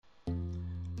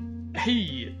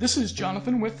Hey, this is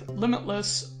Jonathan with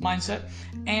Limitless Mindset,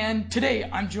 and today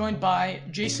I'm joined by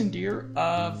Jason Deere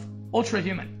of Ultra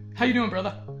Human. How you doing,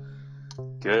 brother?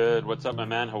 Good. What's up, my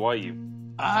man? How are you?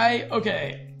 I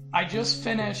just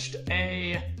finished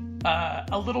a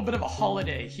little bit of a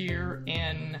holiday here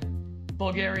in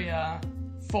Bulgaria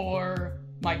for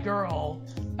my girl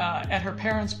at her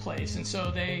parents' place, and so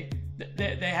they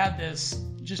had this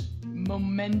just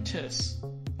momentous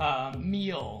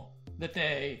meal that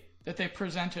they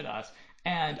presented us,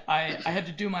 and I had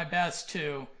to do my best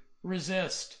to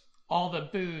resist all the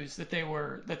booze that they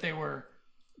were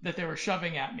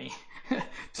shoving at me.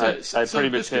 I pretty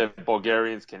much this say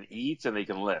Bulgarians can eat and they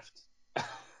can lift.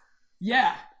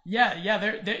 Yeah, yeah.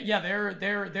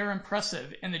 They're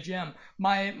impressive in the gym.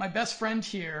 My best friend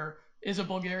here is a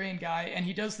Bulgarian guy, and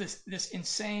he does this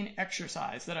insane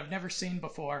exercise that I've never seen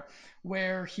before,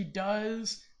 where he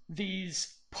does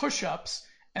these push-ups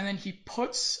and then he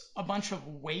puts a bunch of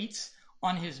weight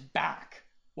on his back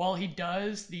while he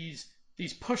does these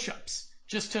push-ups,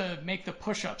 just to make the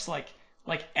push-ups like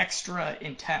extra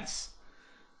intense.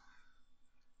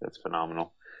 That's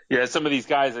phenomenal. Yeah, some of these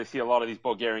guys, I see a lot of these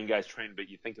Bulgarian guys train, but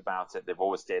you think about it, they've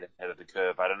always stayed ahead of the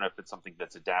curve. I don't know if it's something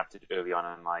that's adapted early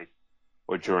on in life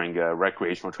or during a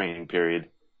recreational training period,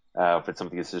 if it's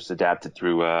something that's just adapted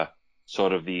through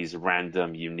sort of these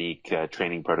random, unique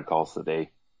training protocols that they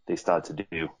start to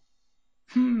do.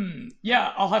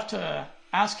 Yeah, I'll have to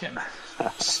ask him.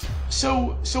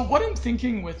 So what I'm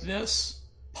thinking with this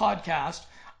podcast,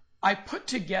 I put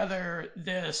together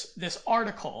this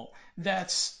article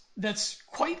that's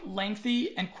quite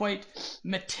lengthy and quite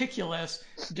meticulous,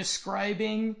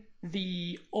 describing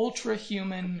the ultra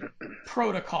human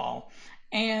protocol.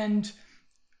 And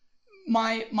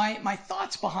my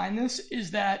thoughts behind this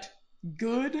is that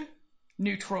good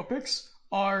nootropics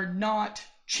are not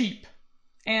cheap,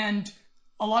 and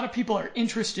a lot of people are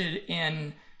interested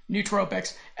in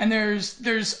nootropics, and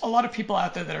there's a lot of people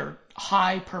out there that are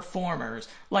high performers.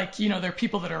 Like, there are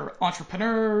people that are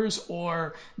entrepreneurs,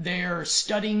 or they're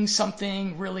studying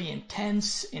something really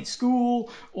intense in school,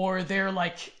 or they're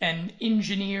like an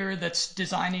engineer that's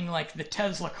designing like the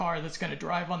Tesla car that's going to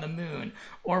drive on the moon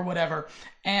or whatever.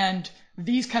 And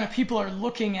these kind of people are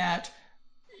looking at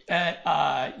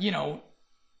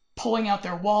pulling out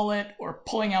their wallet or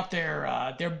pulling out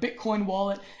their Bitcoin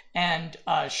wallet and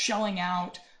shelling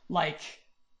out like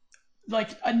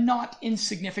a not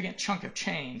insignificant chunk of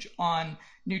change on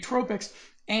nootropics.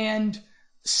 And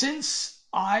since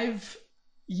I've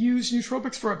used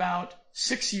nootropics for about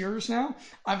 6 years now,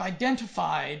 I've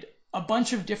identified a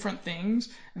bunch of different things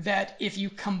that if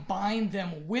you combine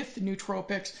them with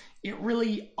nootropics, it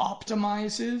really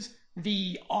optimizes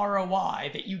the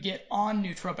ROI that you get on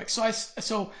nootropics.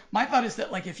 So my thought is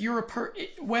that, like, if you're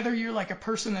whether you're like a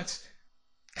person that's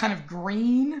kind of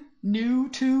green, new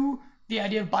to the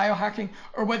idea of biohacking,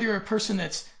 or whether you're a person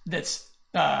that's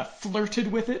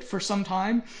flirted with it for some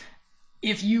time,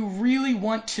 if you've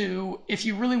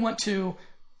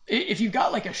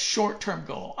got like a short-term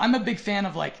goal, I'm a big fan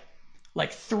of like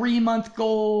 3-month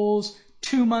goals,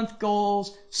 2-month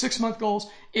goals, 6-month goals.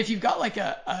 If you've got like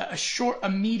a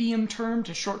medium term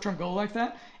to short term goal like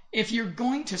that, if you're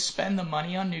going to spend the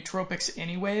money on nootropics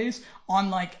anyways, on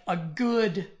like a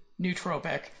good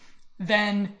nootropic,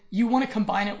 then you want to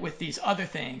combine it with these other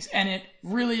things, and it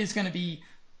really is going to be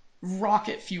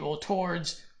rocket fuel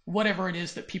towards whatever it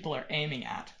is that people are aiming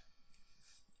at.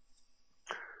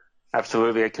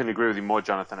 Absolutely. I couldn't agree with you more,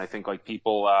 Jonathan. I think like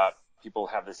people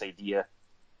have this idea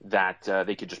that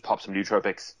they could just pop some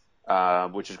nootropics,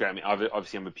 which is great. I mean,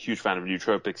 obviously, I'm a huge fan of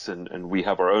nootropics, and we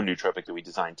have our own nootropic that we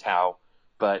designed, Tau.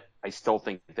 But I still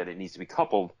think that it needs to be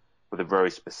coupled with a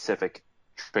very specific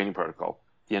training protocol.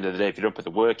 At the end of the day, if you don't put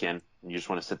the work in, and you just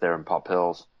want to sit there and pop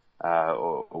pills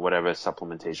or whatever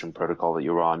supplementation protocol that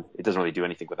you're on, it doesn't really do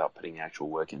anything without putting the actual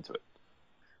work into it.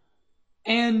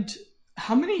 And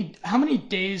how many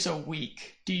days a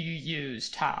week do you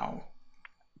use Tau?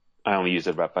 I only use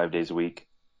it about 5 days a week.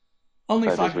 Only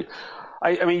 5 days five. a week.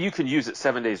 I mean, you can use it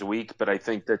 7 days a week, but I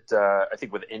think that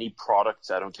with any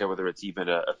product, I don't care whether it's even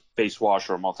a face wash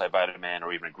or a multivitamin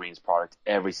or even a greens product,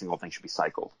 every single thing should be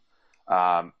cycled.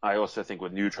 I also think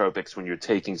with nootropics, when you're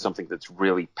taking something that's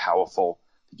really powerful,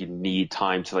 you need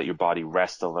time to let your body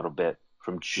rest a little bit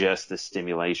from just the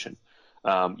stimulation.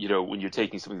 When you're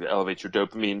taking something that elevates your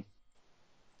dopamine,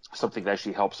 something that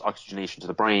actually helps oxygenation to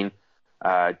the brain,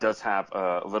 it does have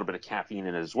a little bit of caffeine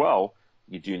in it as well.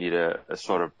 You do need a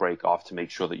sort of break off to make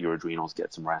sure that your adrenals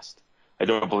get some rest. I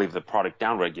don't believe the product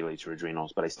downregulates your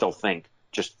adrenals, but I still think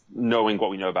just knowing what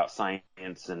we know about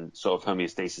science and sort of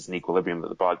homeostasis and equilibrium,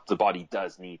 that the body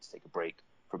does need to take a break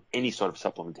from any sort of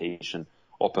supplementation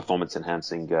or performance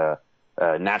enhancing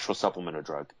natural supplement or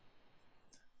drug.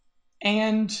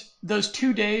 And those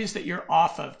 2 days that you're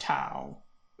off of Tau,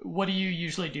 what do you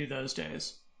usually do those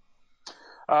days?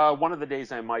 One of the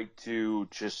days I might do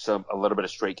just a little bit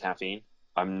of straight caffeine.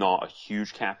 I'm not a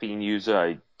huge caffeine user.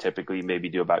 I typically maybe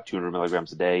do about 200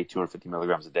 milligrams a day, 250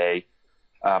 milligrams a day.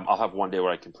 I'll have one day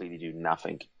where I completely do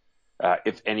nothing.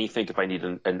 If anything, if I need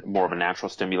more of a natural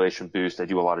stimulation boost, I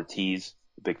do a lot of teas.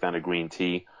 Big fan of green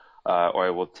tea. Or I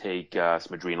will take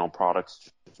some adrenal products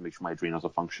to make sure my adrenals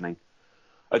are functioning.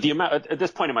 At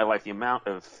this point in my life, the amount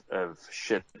of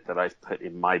shit that I've put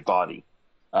in my body,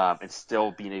 and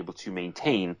still being able to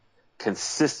maintain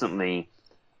consistently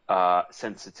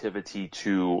sensitivity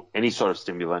to any sort of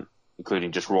stimulant,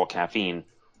 including just raw caffeine,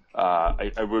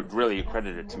 I would really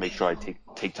accredit it to make sure I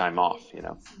take time off.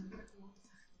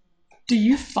 Do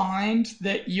you find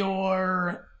that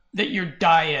your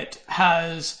diet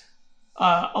has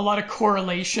a lot of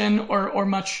correlation or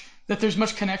much that there's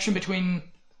much connection between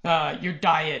your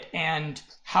diet and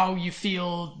how you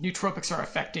feel nootropics are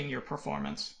affecting your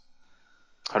performance?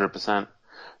 100%.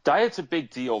 Diet's a big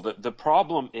deal. The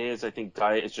problem is, I think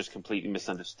diet is just completely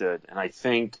misunderstood, and I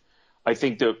think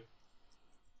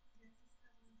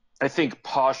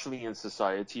partially in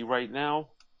society right now,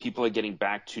 people are getting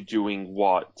back to doing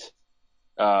what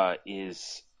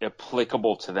is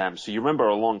applicable to them. So you remember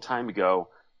a long time ago,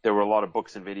 there were a lot of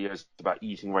books and videos about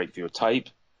eating right for your type,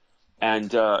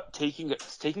 and taking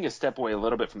a step away a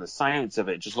little bit from the science of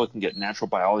it, just looking at natural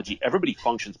biology. Everybody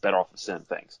functions better off of certain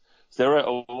things. So there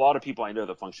are a lot of people I know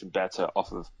that function better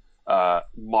off of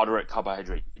moderate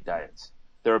carbohydrate diets.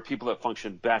 There are people that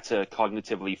function better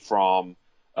cognitively from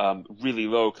really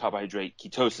low carbohydrate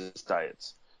ketosis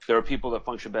diets. There are people that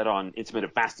function better on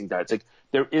intermittent fasting diets. Like,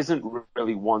 there isn't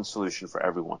really one solution for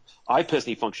everyone. I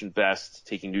personally function best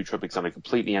taking nootropics on a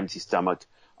completely empty stomach.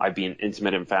 I've been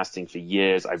intermittent fasting for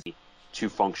years. I've been to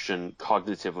function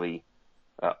cognitively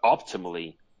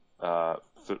optimally.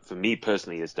 For me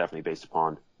personally, is definitely based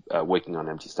upon waking on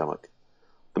an empty stomach.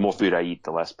 The more food I eat,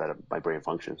 the less better my brain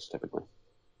functions typically.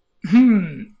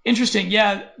 Interesting.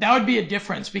 Yeah, that would be a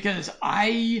difference because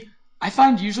I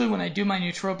find usually when I do my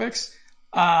nootropics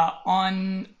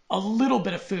on a little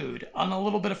bit of food,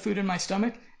 in my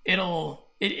stomach,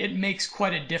 it makes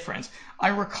quite a difference. I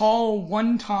recall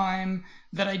one time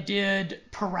that I did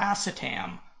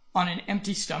paracetam on an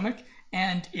empty stomach,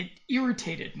 and it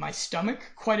irritated my stomach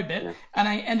quite a bit, Yeah. and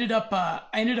I ended up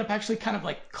actually kind of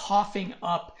like coughing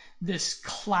up this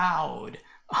cloud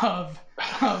of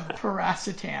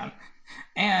paracetam,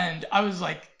 and I was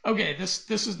like, okay, this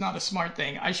is not a smart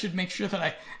thing. I should make sure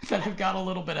that I've got a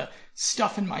little bit of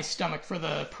stuff in my stomach for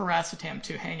the paracetam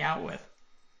to hang out with.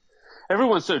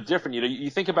 Everyone's so different. You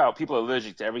think about people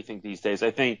allergic to everything these days.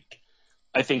 I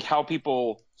think how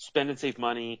people spend and save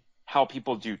money, how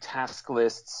people do task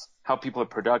lists, how people are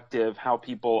productive, how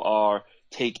people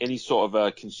take any sort of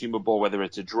a consumable, whether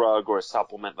it's a drug or a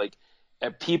supplement. Like,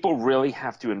 people really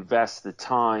have to invest the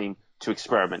time to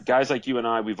experiment. Guys like you and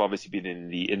I, we've obviously been in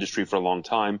the industry for a long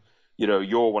time.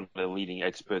 You're one of the leading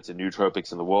experts in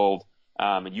nootropics in the world.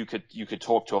 And you could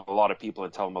talk to a lot of people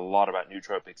and tell them a lot about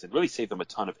nootropics and really save them a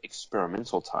ton of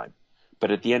experimental time.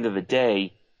 But at the end of the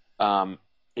day,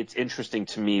 it's interesting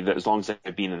to me that as long as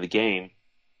I've been in the game,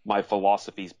 my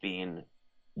philosophy's been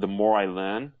the more I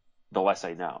learn, the less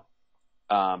I know.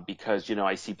 Because,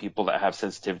 I see people that have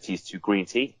sensitivities to green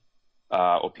tea,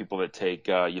 or people that take,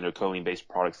 choline-based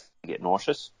products to get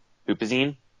nauseous,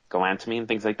 huperzine, galantamine,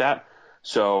 things like that.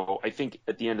 So I think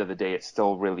at the end of the day, it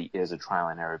still really is a trial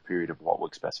and error period of what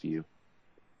works best for you.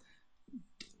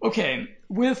 Okay,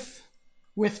 with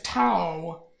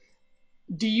Tau,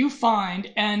 do you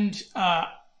find and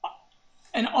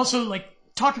also like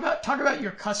talk about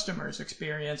your customers'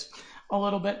 experience a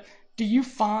little bit. Do you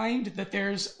find that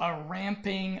there's a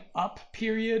ramping up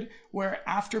period where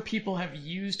after people have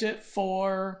used it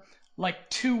for like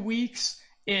 2 weeks,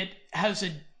 it has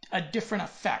a different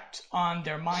effect on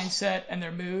their mindset and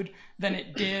their mood than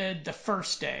it did the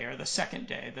first day or the second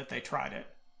day that they tried it?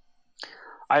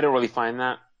 I don't really find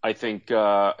that. I think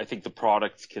the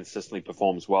product consistently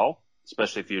performs well,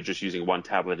 especially if you're just using one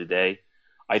tablet a day.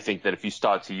 I think that if you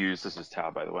start to use, this is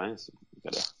Tau, by the way, so you've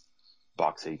got a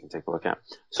box that you can take a look at.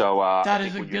 So I That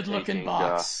think is a when you're good looking taking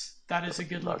box. That is a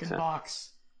good looking yeah.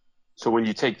 box. So when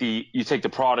you take the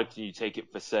product and you take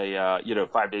it for say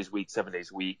 5 days a week, 7 days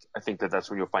a week, I think that's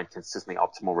when you'll find consistently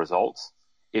optimal results.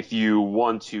 If you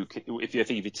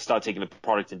start taking the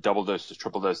product in double doses,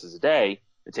 triple doses a day,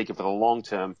 and take it for the long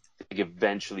term, I think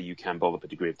eventually you can build up a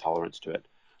degree of tolerance to it.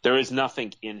 There is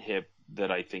nothing in here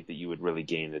that I think that you would really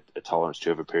gain a tolerance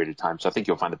to over a period of time. So I think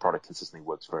you'll find the product consistently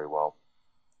works very well.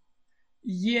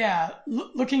 Yeah,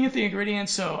 looking at the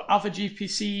ingredients, so alpha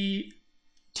GPC,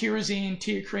 tyrosine,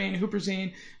 teocrine,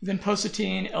 huperzine,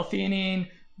 vinpocetine, L-theanine,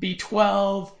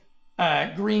 B12,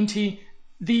 green tea.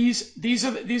 These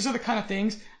are the kind of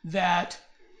things that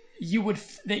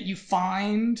you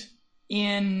find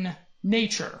in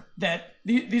nature. That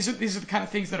these are the kind of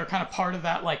things that are kind of part of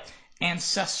that like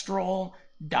ancestral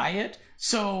diet.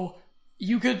 So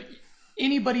you could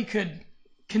anybody could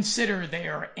consider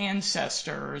their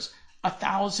ancestors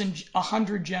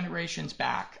 100 generations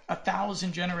back,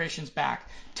 1,000 generations back,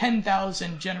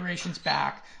 10,000 generations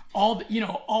back, all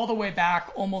the way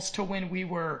back almost to when we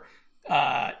were,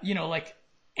 like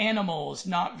animals,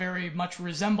 not very much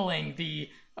resembling the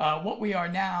what we are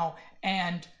now,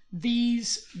 and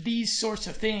these sorts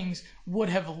of things would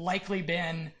have likely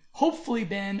been, hopefully,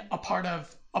 been a part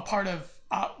of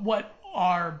what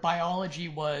our biology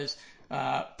was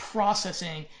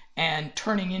processing and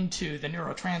turning into the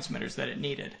neurotransmitters that it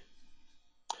needed.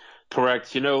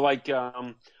 Correct.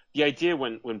 The idea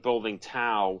when building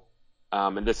tau,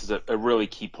 and this is a really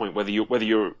key point, whether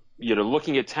you're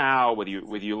looking at tau, whether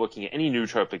you're looking at any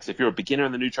nootropics, if you're a beginner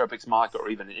in the nootropics market or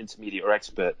even an intermediate or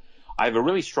expert, I have a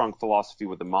really strong philosophy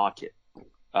with the market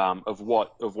of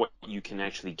what you can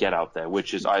actually get out there,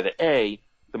 which is either A,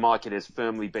 the market is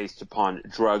firmly based upon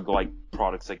drug-like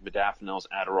products like modafinils,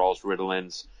 Adderalls,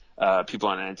 Ritalins, people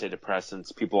on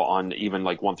antidepressants, people on even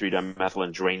like 1,3-dimethyl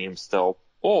and geranium still,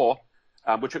 or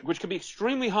which can be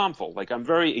extremely harmful. Like I'm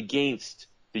very against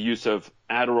the use of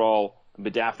Adderall,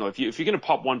 modafinil. If you're going to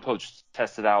pop one pill, just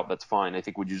test it out. That's fine. I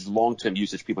think we'd use long-term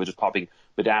usage. People are just popping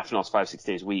modafinils 5-6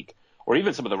 days a week, or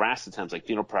even some of the racetams like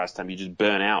phenylparastam. You just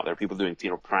burn out. There are people doing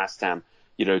phenylparastam,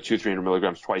 200-300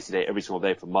 milligrams twice a day, every single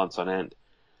day for months on end.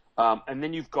 And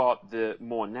then you've got the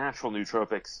more natural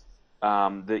nootropics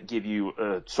that give you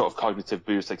a sort of cognitive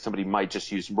boost. Like somebody might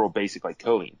just use real basic like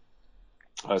choline.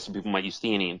 Some people might use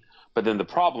theanine. But then the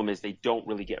problem is they don't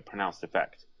really get a pronounced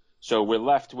effect. So we're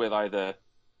left with either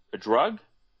a drug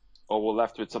or we're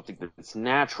left with something that's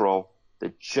natural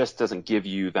that just doesn't give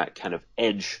you that kind of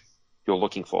edge you're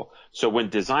looking for. So when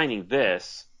designing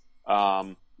this,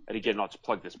 and again, not to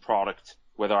plug this product,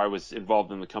 whether I was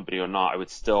involved in the company or not, I would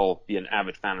still be an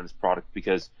avid fan of this product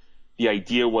because the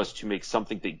idea was to make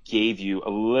something that gave you a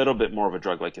little bit more of a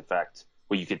drug-like effect,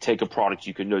 where you could take a product,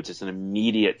 you could notice an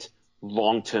immediate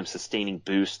long-term sustaining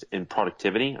boost in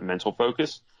productivity and mental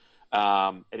focus.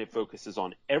 And it focuses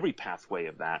on every pathway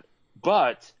of that,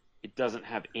 but it doesn't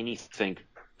have anything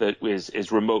that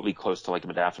is remotely close to like a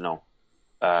modafinil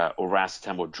or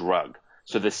racetam or drug.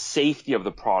 So the safety of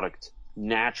the product,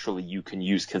 naturally you can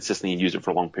use consistently and use it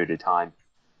for a long period of time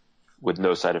with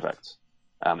no side effects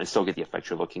and still get the effect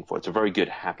you're looking for. It's a very good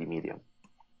happy medium.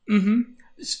 Mm-hmm.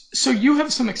 So you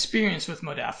have some experience with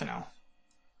modafinil.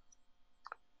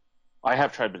 I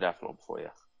have tried modafinil before, yeah.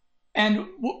 And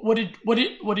what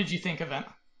did you think of it?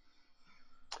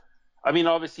 I mean,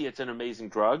 obviously it's an amazing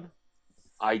drug.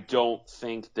 I don't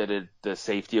think that the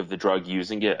safety of the drug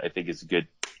using it, I think is a good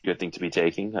thing to be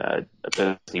taking. I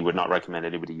personally would not recommend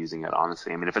anybody using it,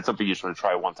 honestly. I mean, if it's something you just want to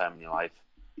try one time in your life,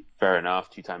 fair enough.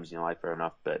 2 times in your life, fair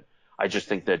enough. But I just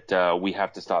think that we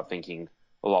have to start thinking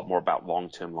a lot more about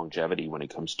long-term longevity when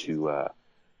it comes to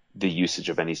the usage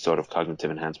of any sort of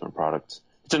cognitive enhancement products.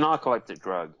 It's a narcoleptic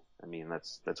drug. I mean,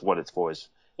 that's what it's for.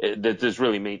 There's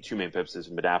really 2 main purposes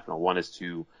of modafinil. One is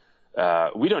to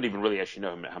we don't even really actually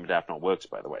know how modafinil works,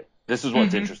 by the way. This is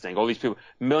what's interesting. All these people,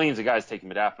 millions of guys taking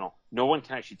modafinil. No one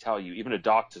can actually tell you. Even a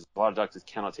lot of doctors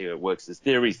cannot tell you how it works. There's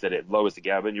theories that it lowers the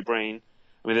GABA in your brain.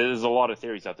 I mean, there's a lot of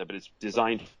theories out there, but it's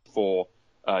designed for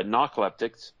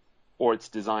narcoleptics, or it's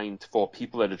designed for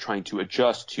people that are trying to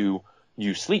adjust to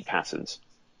new sleep patterns.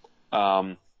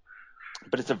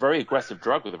 But it's a very aggressive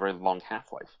drug with a very long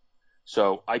half-life.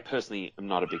 So I personally am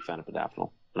not a big fan of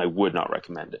modafinil, and I would not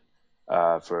recommend it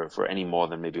for any more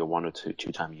than maybe a 1 or 2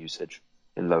 time usage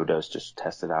in low dose. Just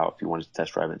test it out if you wanted to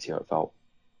test drive it and see how it felt.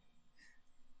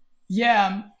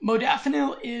 Yeah,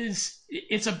 modafinil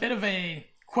it's a bit of a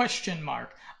question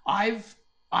mark. I've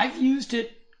used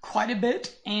it quite a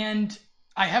bit, and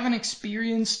I haven't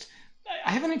experienced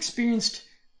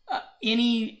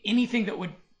anything that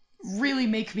would really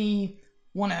make me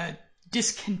want to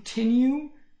discontinue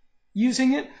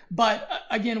using it. But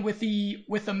again, with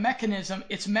the mechanism,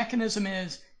 its mechanism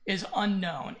is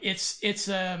unknown. It's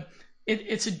a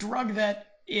drug that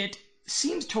it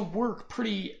seems to work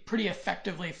pretty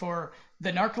effectively for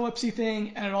the narcolepsy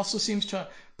thing, and it also seems to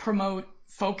promote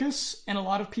focus in a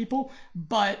lot of people,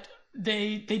 but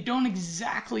they don't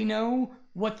exactly know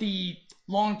what the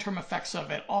long-term effects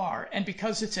of it are. And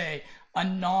because it's a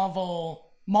novel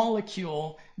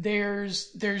molecule,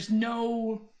 there's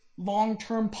no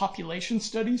long-term population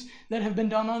studies that have been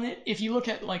done on it. If you look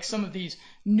at like some of these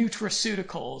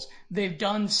nutraceuticals, they've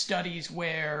done studies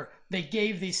where they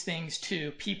gave these things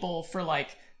to people for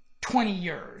like 20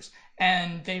 years,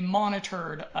 and they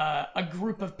monitored a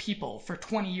group of people for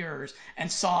 20 years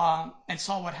and saw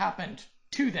what happened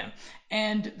to them.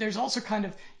 And there's also kind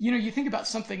of, you think about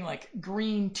something like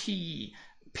green tea.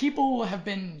 People have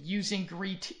been using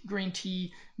green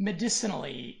tea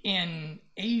medicinally in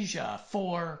Asia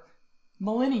for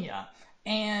millennia.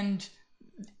 And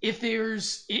if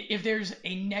there's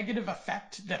a negative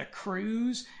effect that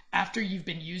accrues after you've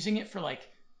been using it for like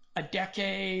a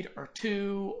decade or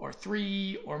two or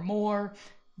three or more,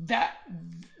 that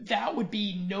that would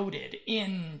be noted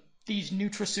in these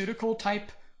nutraceutical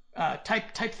type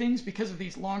things because of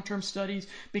these long-term studies,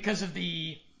 because of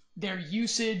their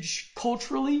usage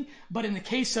culturally. But in the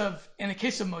case of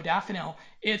modafinil,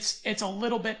 it's a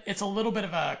little bit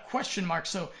of a question mark.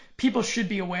 So people should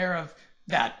be aware of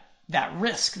that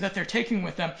risk that they're taking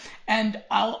with them. And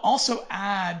I'll also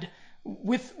add,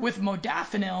 with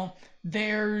modafinil,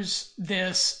 there's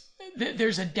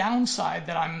a downside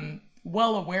that I'm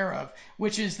well aware of,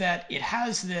 which is that it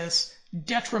has this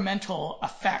detrimental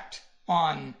effect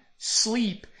on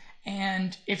sleep.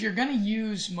 And if you're going to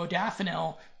use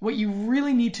modafinil, what you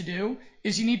really need to do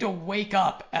is you need to wake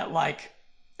up at like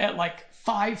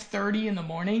 5:30 in the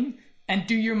morning and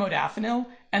do your modafinil,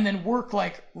 and then work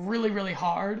like really, really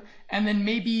hard. And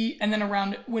then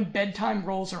around when bedtime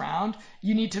rolls around,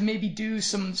 you need to maybe do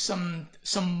some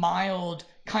mild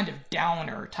kind of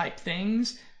downer type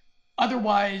things.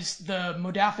 Otherwise, the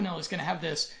modafinil is going to have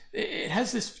it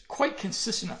has this quite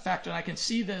consistent effect. And I can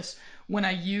see this when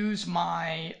I use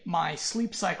my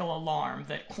sleep cycle alarm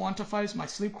that quantifies my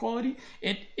sleep quality.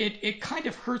 It kind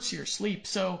of hurts your sleep.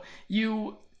 So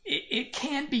it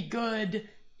can be good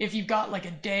if you've got like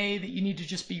a day that you need to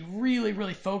just be really,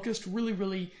 really focused, really,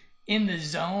 really in the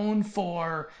zone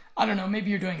for, I don't know,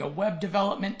 maybe you're doing a web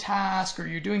development task, or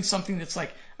you're doing something that's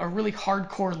like a really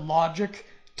hardcore logic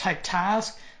type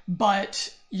task,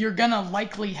 but you're gonna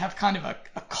likely have kind of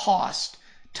a cost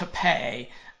to pay.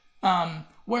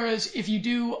 Whereas if you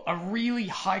do a really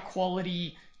high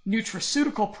quality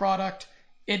nutraceutical product,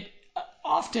 it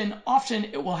often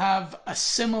it will have a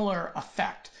similar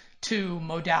effect to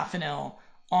modafinil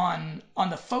on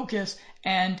the focus,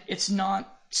 and it's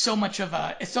not so much of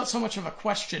a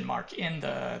question mark in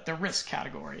the risk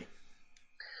category.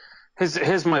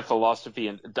 Here's my philosophy,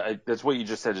 and that's what you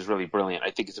just said is really brilliant.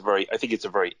 I think it's a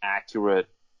very accurate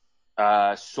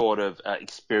sort of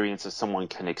experience that someone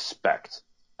can expect.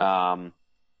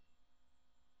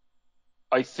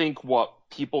 I think what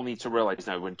people need to realize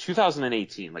now, in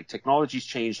 2018, like, technology's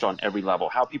changed on every level,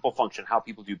 how people function, how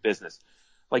people do business.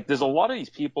 Like, there's a lot of these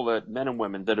people, men and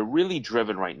women, that are really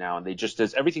driven right now, and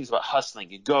everything's about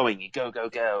hustling and going and go,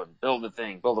 and build a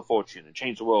thing, build a fortune, and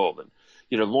change the world, and,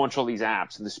 launch all these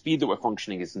apps. And the speed that we're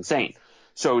functioning is insane.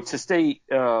 So to stay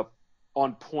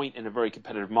on point in a very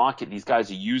competitive market, these guys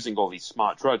are using all these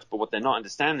smart drugs, but what they're not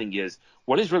understanding is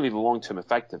what is really the long-term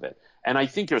effect of it. And I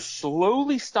think you're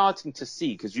slowly starting to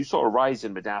see, because you saw a rise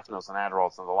in modafinils and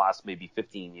Adderalls in the last maybe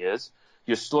 15 years,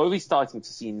 you're slowly starting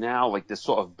to see now like this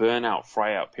sort of burnout,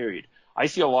 fry-out period. I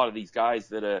see a lot of these guys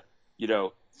that are,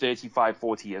 35,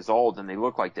 40 years old, and they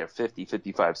look like they're 50,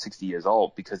 55, 60 years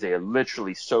old, because they are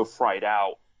literally so fried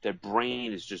out. Their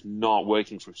brain is just not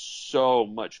working from so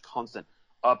much constant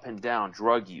up and down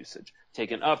drug usage,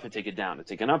 taken up and take it down, and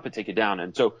taken up and take it down.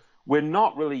 And so we're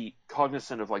not really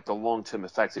cognizant of like the long-term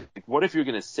effects. Like, what if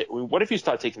you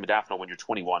start taking modafinil when you're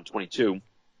 21, 22?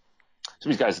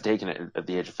 Some of these guys are taking it at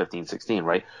the age of 15, 16,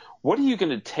 right? What are you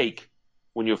going to take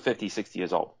when you're 50, 60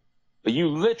 years old? Are you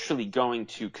literally going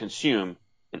to consume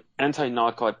an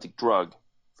anti-narcotic drug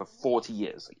for 40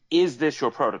 years? Like, is this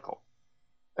your protocol?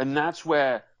 And that's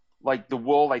where, like, the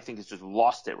world, I think, has just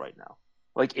lost it right now.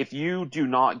 Like, if you do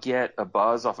not get a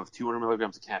buzz off of 200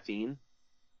 milligrams of caffeine,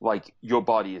 like, your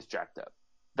body is jacked up.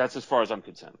 That's as far as I'm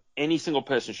concerned. Any single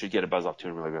person should get a buzz off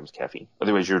 200 milligrams of caffeine.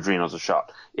 Otherwise, your adrenals are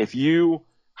shot. If you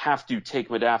have to take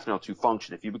modafinil to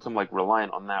function, if you become like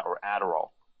reliant on that or Adderall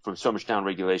from so much down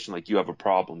regulation, like, you have a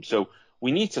problem. So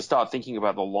we need to start thinking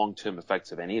about the long-term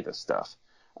effects of any of this stuff.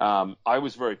 I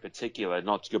was very particular,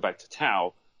 not to go back to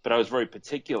tau, but I was very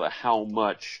particular how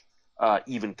much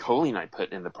even choline I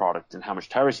put in the product and how much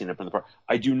tyrosine I put in the product.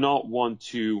 I do not want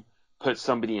to put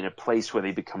somebody in a place where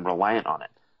they become reliant on it.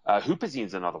 Huperzine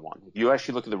is another one. If you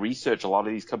actually look at the research, a lot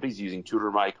of these companies are using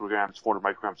 200 micrograms,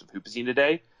 400 micrograms of huperzine a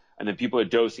day. and then people are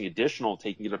dosing additional,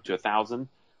 taking it up to 1,000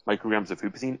 micrograms of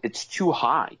huperzine, it's too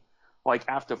high. Like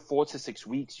after 4 to 6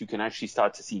 weeks, you can actually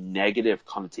start to see negative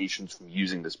connotations from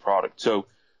using this product. So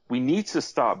we need to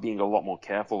start being a lot more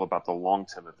careful about the long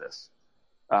term of this,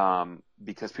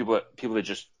 because people are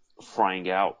just frying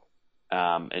out,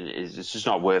 and it's just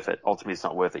not worth it. Ultimately, it's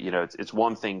not worth it. It's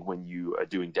one thing when you are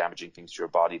doing damaging things to your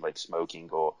body, like smoking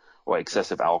or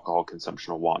excessive alcohol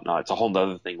consumption or whatnot. It's a whole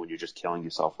other thing when you're just killing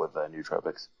yourself with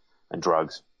nootropics and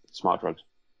drugs, smart drugs.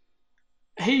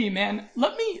 Hey man,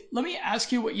 let me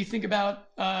ask you what you think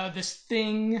about this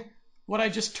thing, what I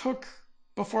just took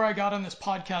before I got on this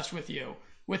podcast with you.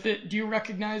 With it, do you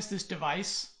recognize this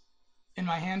device in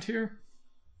my hand here?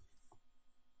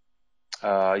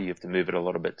 You have to move it a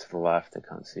little bit to the left. I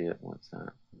can't see it. What's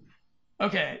that?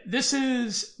 Okay, this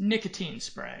is nicotine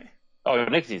spray. Oh,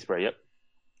 nicotine spray. Yep.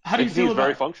 How do you Nicotine feel is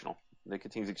very about? functional.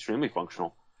 Nicotine is extremely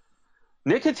functional.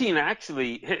 Nicotine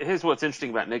actually, here's what's interesting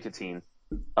about nicotine.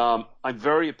 I'm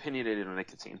very opinionated on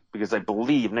nicotine because I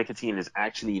believe nicotine is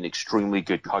actually an extremely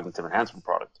good cognitive enhancement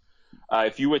product.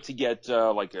 If you were to get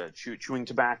like a chewing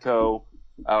tobacco,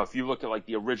 if you look at like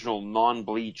the original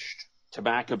non-bleached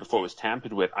tobacco before it was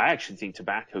tampered with, I actually think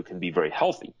tobacco can be very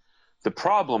healthy. The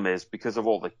problem is because of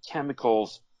all the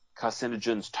chemicals,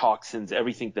 carcinogens, toxins,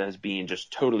 everything that has been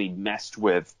just totally messed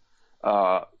with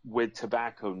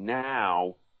tobacco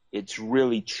now, it's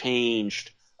really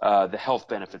changed the health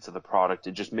benefits of the product.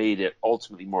 It just made it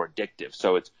ultimately more addictive.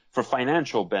 So it's for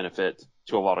financial benefit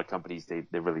to a lot of companies, they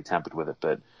really tampered with it.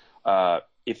 But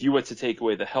if you were to take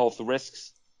away the health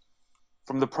risks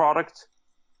from the product,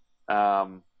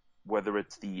 whether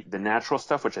it's the natural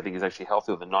stuff, which I think is actually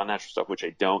healthy, or the non-natural stuff, which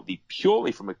I don't, the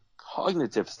purely from a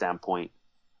cognitive standpoint,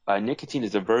 nicotine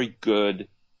is a very good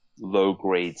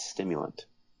low-grade stimulant.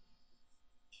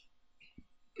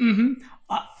 Mm-hmm.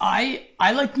 I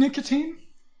like nicotine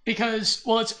because,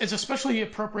 well, it's especially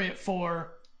appropriate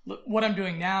for what I'm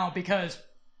doing now because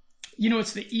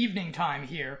it's the evening time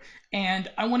here, and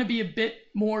I want to be a bit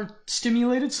more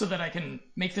stimulated so that I can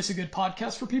make this a good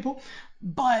podcast for people.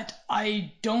 But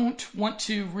I don't want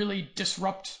to really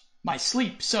disrupt my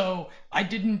sleep, so I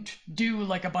didn't do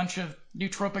like a bunch of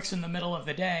nootropics in the middle of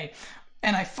the day.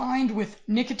 And I find with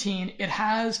nicotine, it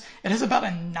has about a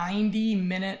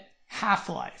 90-minute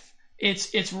half-life.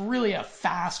 It's really a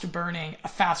fast burning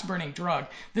drug.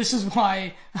 This is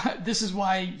why this is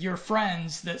why your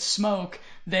friends that smoke,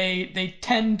 they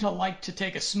tend to like to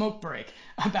take a smoke break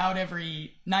about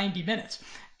every 90 minutes.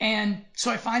 And so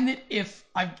I find that if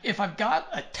I've got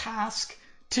a task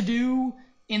to do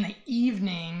in the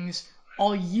evenings,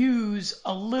 I'll use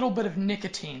a little bit of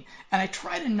nicotine, and I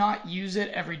try to not use it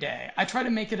every day. I try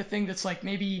to make it a thing that's like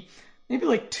maybe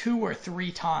like 2 or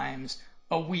 3 times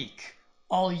a week.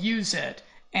 I'll use it,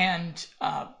 and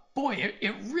boy,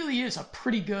 it really is a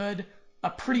pretty good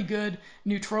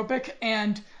nootropic.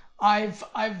 And I've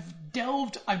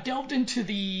delved into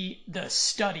the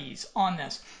studies on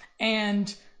this,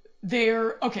 and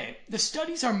they're okay. The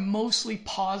studies are mostly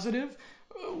positive.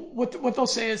 What they'll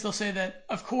say is they'll say that,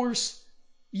 of course,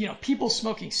 people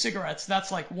smoking cigarettes,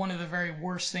 that's like one of the very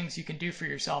worst things you can do for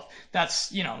yourself.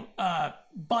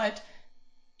 But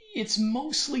it's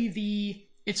mostly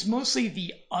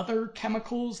the other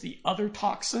chemicals, the other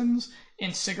toxins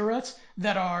in cigarettes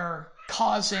that are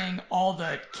causing all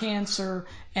the cancer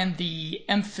and the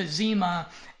emphysema,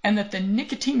 and that the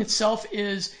nicotine itself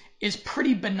is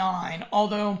pretty benign.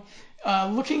 Although,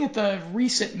 looking at the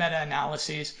recent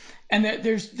meta-analyses, and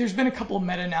there's been a couple of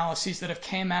meta-analyses that have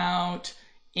came out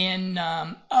in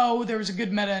there was a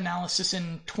good meta-analysis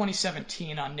in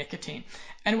 2017 on nicotine,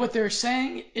 and what they're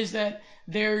saying is that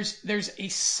there's a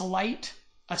slight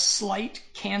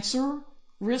cancer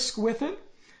risk with it.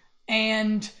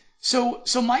 And so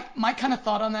my kind of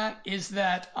thought on that is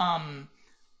that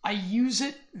I use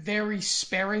it very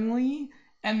sparingly,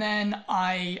 and then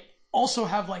I also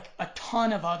have like a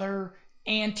ton of other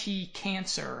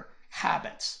anti-cancer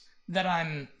habits that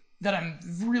I'm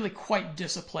really quite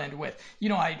disciplined with.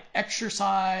 I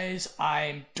exercise,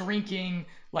 I'm drinking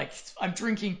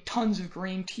tons of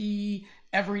green tea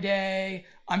every day.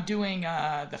 I'm doing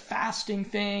the fasting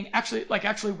thing. Actually,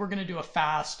 we're gonna do a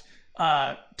fast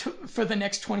for the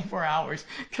next 24 hours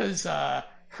because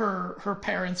her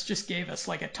parents just gave us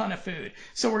like a ton of food,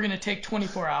 so we're gonna take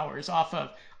 24 hours off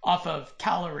of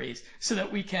calories so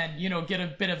that we can get a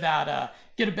bit of that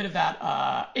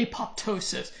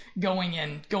apoptosis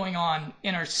going on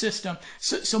in our system.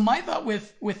 So my thought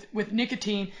with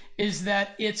nicotine is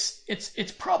that it's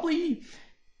probably,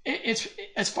 it's,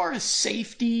 as far as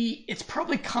safety, it's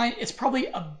probably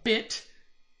a bit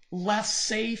less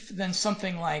safe than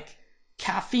something like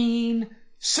caffeine,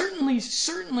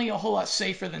 certainly a whole lot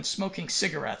safer than smoking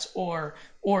cigarettes or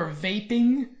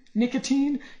vaping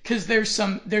nicotine, because there's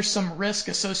some risk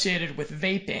associated with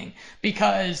vaping,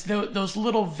 because those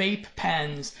little vape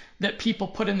pens that people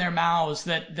put in their mouths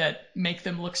that make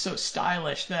them look so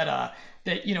stylish that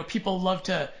people love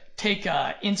to take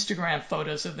Instagram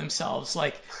photos of themselves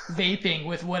like vaping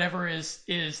with whatever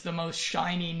is the most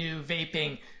shiny new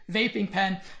vaping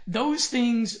pen. Those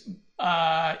things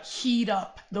heat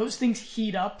up. Those things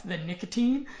heat up the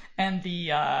nicotine and the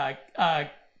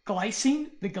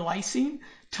glycine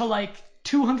to like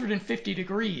 250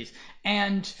 degrees.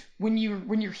 And when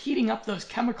you're heating up those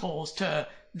chemicals to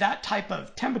that type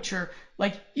of temperature,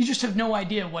 like you just have no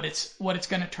idea what it's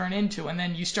going to turn into, and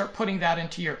then you start putting that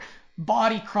into your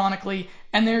body chronically,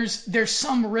 and there's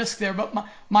some risk there. But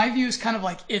my view is kind of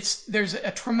like there's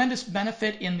a tremendous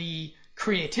benefit in the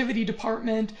creativity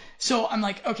department. So I'm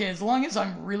like, okay, as long as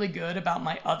I'm really good about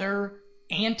my other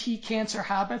anti-cancer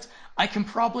habits, I can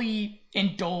probably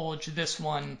indulge this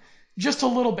one just a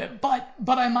little bit. But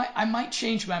I might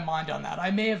change my mind on that.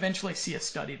 I may eventually see a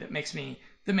study that makes me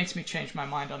change my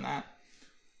mind on that.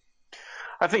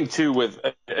 I think too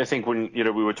I think when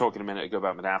we were talking a minute ago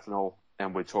about modafinil,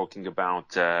 and we're talking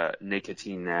about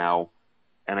nicotine now,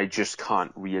 and I just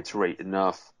can't reiterate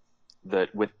enough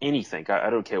that with anything,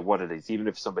 I don't care what it is, even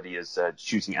if somebody is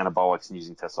using anabolics and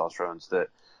using testosterones, that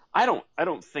I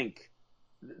don't think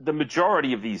the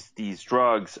majority of these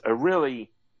drugs are really,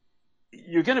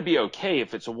 you're going to be okay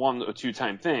if it's a 1 or 2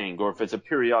 time thing, or if it's a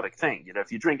periodic thing.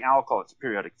 If you drink alcohol, it's a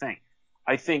periodic thing.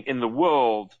 I think in the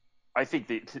world, I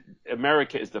think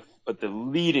America is the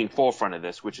leading forefront of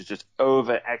this, which is just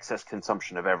over excess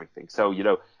consumption of everything. So,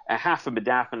 a half a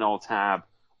modafinil tab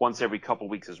once every couple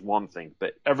of weeks is one thing,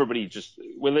 but we're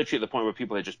literally at the point where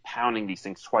people are just pounding these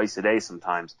things twice a day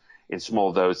sometimes in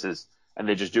small doses, and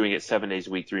they're just doing it 7 days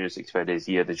a week, 365 days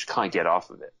a year. They just can't get off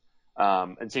of it.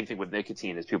 And same thing with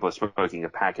nicotine, is people are smoking a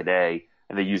pack a day,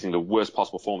 and they're using the worst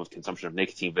possible form of consumption of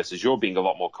nicotine, versus you're being a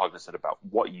lot more cognizant about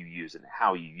what you use and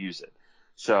how you use it.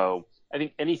 So I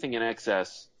think anything in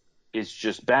excess is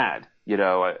just bad.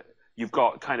 You've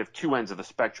got kind of two ends of the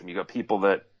spectrum. You've got people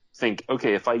that think,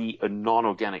 okay, if I eat a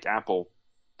non-organic apple,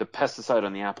 the pesticide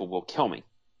on the apple will kill me.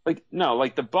 Like, no,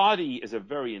 like the body is a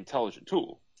very intelligent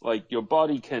tool. Like your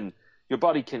body can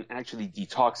actually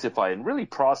detoxify and really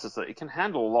process it. It can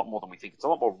handle a lot more than we think. It's a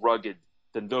lot more rugged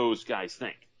than those guys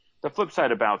think. The flip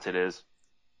side about it is,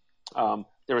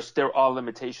 there are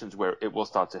limitations where it will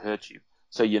start to hurt you.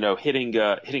 So, hitting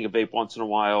a vape once in a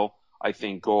while, I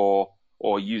think, or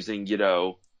using,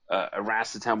 a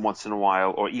racetam once in a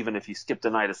while, or even if you skipped a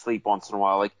night of sleep once in a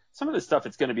while, like some of this stuff,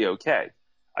 it's going to be okay.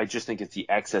 I just think it's the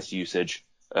excess usage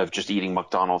of just eating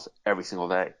McDonald's every single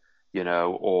day,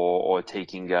 or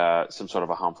taking some sort of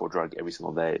a harmful drug every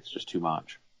single day. It's just too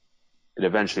much. It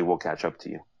eventually will catch up to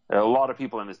you. A lot of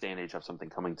people in this day and age have something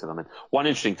coming to them. And one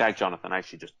interesting fact, Jonathan, I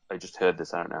just heard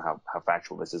this. I don't know how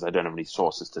factual this is. I don't have any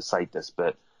sources to cite this,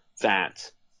 but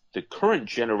that the current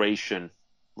generation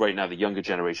right now, the younger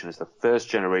generation, is the first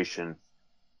generation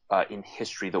in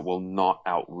history that will not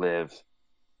outlive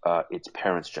its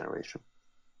parents' generation.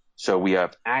 So we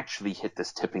have actually hit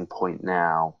this tipping point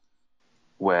now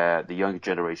where the younger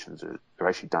generations are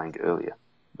actually dying earlier,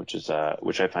 which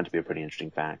I find to be a pretty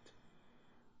interesting fact.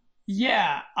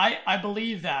 Yeah, I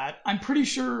believe that. I'm pretty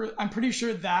sure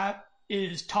that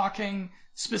is talking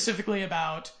specifically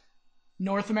about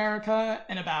North America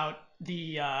and about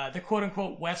the quote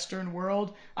unquote Western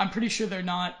world. I'm pretty sure they're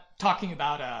not talking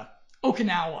about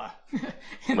Okinawa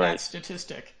in that Right.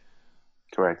 statistic.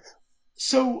 Correct.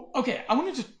 So, okay, I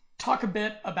wanted to talk a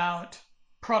bit about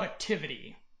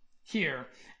productivity here,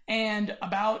 and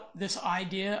about this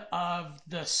idea of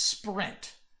the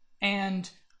sprint. And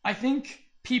I think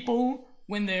people,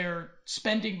 when they're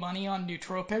spending money on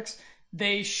nootropics,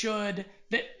 they should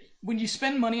that when you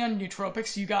spend money on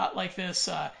nootropics, you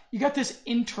got this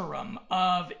interim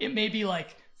of, it may be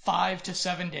like 5 to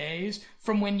 7 days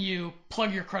from when you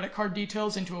plug your credit card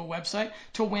details into a website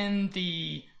to when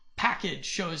the package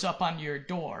shows up on your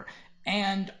door.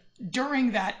 And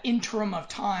during that interim of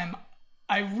time,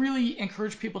 I really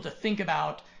encourage people to think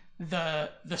about the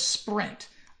sprint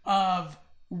of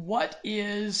what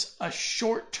is a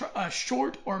short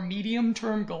or medium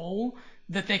term goal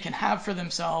that they can have for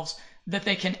themselves, that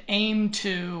they can aim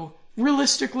to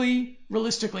realistically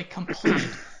complete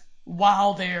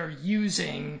while they're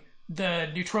using the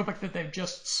nootropic that they've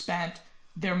just spent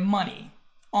their money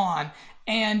on.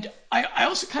 And I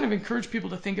also kind of encourage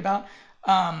people to think about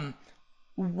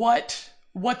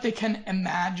what they can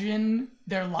imagine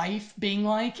their life being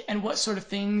like, and what sort of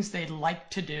things they'd like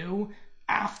to do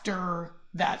after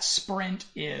that sprint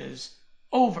is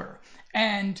over.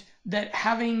 And that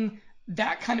having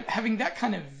that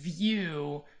kind of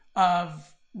view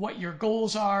of what your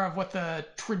goals are, of what the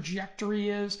trajectory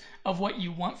is, of what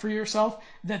you want for yourself,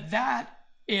 that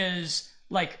is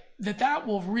like that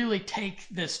will really take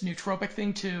this nootropic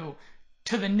thing to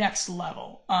the next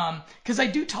level. Because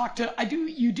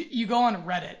you go on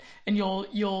Reddit and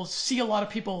you'll see a lot of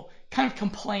people kind of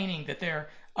complaining that they're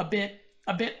a bit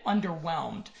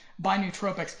underwhelmed by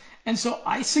nootropics. And so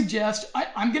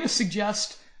I'm going to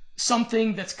suggest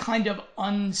something that's kind of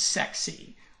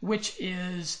unsexy, which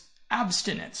is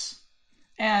abstinence.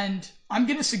 And I'm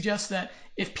going to suggest that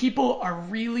if people are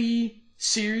really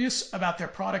serious about their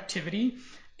productivity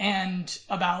and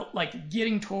about like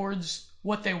getting towards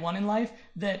what they want in life,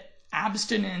 that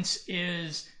abstinence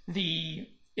is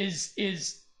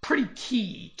pretty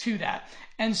key to that.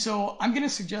 And so I'm going to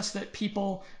suggest that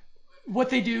people, what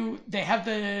they do, they have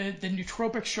the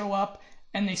nootropic show up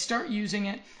and they start using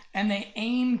it and they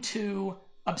aim to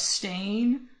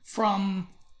abstain from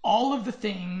all of the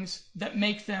things that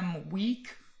make them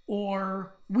weak,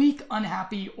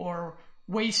 unhappy, or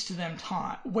waste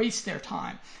their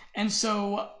time. And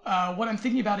so what I'm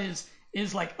thinking about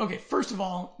is like, okay, first of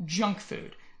all, junk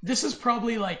food. This is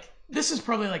probably like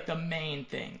the main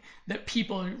thing that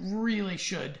people really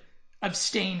should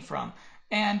abstain from.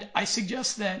 And I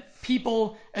suggest that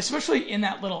people, especially in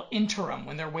that little interim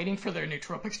when they're waiting for their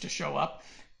nootropics to show up,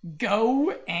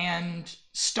 go and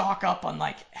stock up on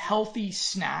like healthy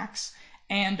snacks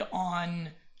and on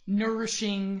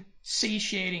nourishing,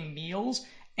 satiating meals.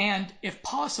 And if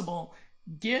possible,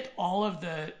 get all of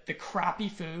the crappy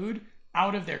food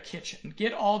out of their kitchen.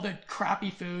 Get all the crappy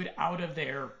food out of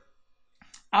their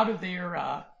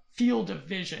field of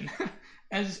vision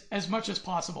as much as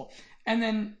possible. And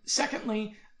then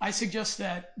secondly, I suggest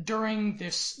that during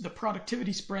the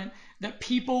productivity sprint that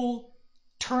people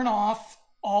turn off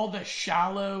all the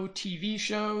shallow TV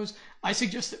shows. I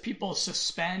suggest that people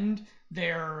suspend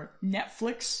their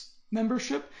Netflix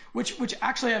membership, which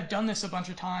actually I've done this a bunch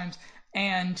of times.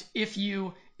 And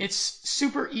it's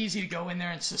super easy to go in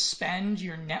there and suspend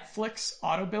your Netflix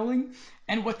auto billing.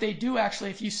 And what they do actually,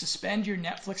 if you suspend your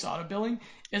Netflix auto billing,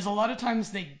 is a lot of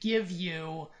times they give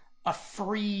you a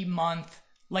free month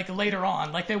like later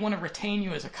on, like they want to retain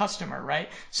you as a customer, right?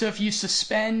 So if you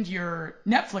suspend your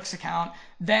Netflix account,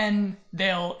 then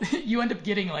you end up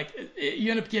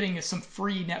getting some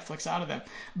free Netflix out of them.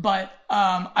 But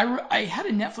I had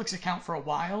a Netflix account for a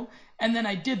while, and then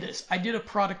I did a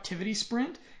productivity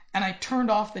sprint, and I turned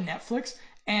off the Netflix,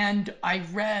 and I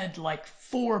read like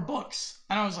 4 books,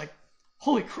 and I was like,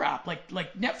 holy crap! Like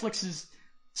Netflix is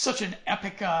such an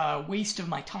epic waste of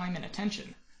my time and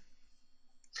attention.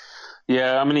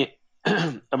 Yeah, I'm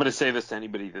gonna say this to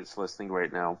anybody that's listening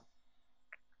right now,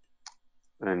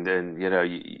 and then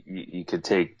you could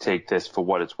take this for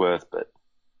what it's worth, but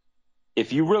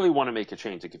if you really want to make a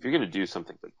change, like if you're gonna do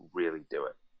something, like really do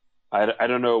it. I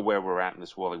don't know where we're at in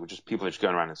this world. Like people are just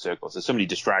going around in circles. There's so many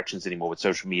distractions anymore with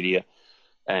social media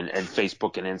and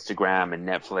Facebook and Instagram and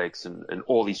Netflix and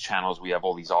all these channels. We have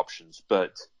all these options,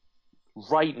 but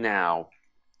right now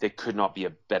there could not be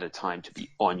a better time to be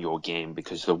on your game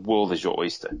because the world is your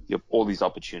oyster. You have all these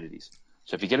opportunities.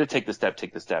 So if you're going to take the step,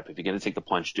 take the step. If you're going to take the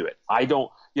plunge, do it. I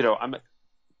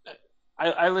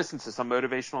listen to some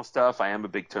motivational stuff. I am a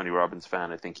big Tony Robbins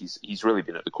fan. I think he's really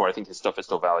been at the core. I think his stuff is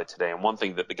still valid today. And one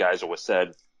thing that the guys always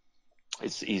said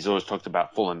is he's always talked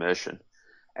about full immersion.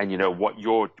 And what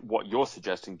you're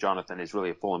suggesting, Jonathan, is really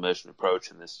a full immersion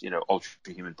approach in this ultra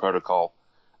human protocol.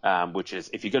 Which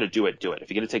is if you're going to do it, do it. If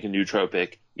you're going to take a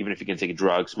nootropic, even if you're going to take a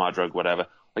drug, smart drug, whatever,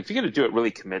 like if you're going to do it, really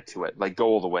commit to it. Like go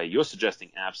all the way. You're suggesting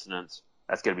abstinence.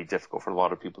 That's going to be difficult for a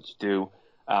lot of people to do.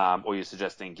 Or you're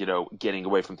suggesting, getting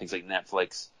away from things like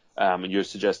Netflix. And you're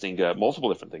suggesting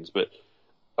multiple different things. But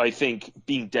I think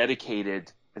being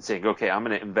dedicated and saying, okay, I'm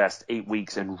going to invest 8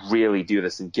 weeks and really do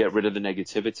this and get rid of the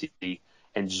negativity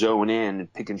and zone in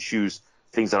and pick and choose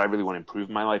things that I really want to improve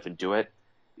in my life and do it.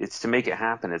 It's to make it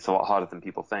happen. It's a lot harder than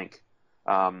people think.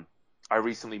 I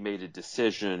recently made a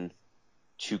decision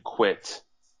to quit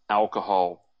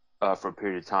alcohol for a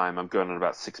period of time. I'm going on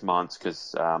about 6 months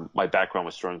because my background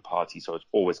was throwing parties, so I was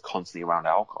always constantly around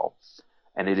alcohol.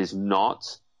 And it is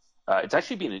not it's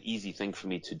actually been an easy thing for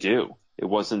me to do. It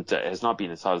has not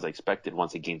been as hard as I expected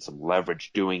once I gained some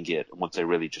leverage doing it, once I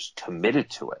really just committed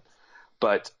to it.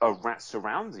 But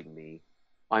surrounding me,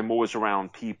 I'm always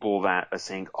around people that are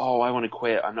saying, oh, I want to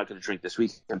quit. I'm not going to drink this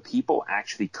week. And people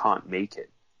actually can't make it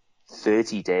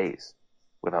 30 days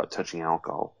without touching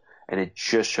alcohol. And it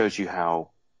just shows you how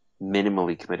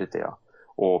minimally committed they are.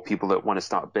 Or people that want to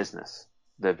start a business.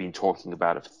 they've been talking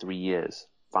about it for 3 years,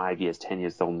 5 years, 10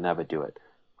 years. They'll never do it.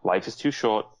 Life is too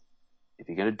short. If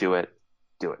you're going to do it,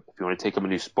 do it. If you want to take up a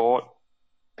new sport,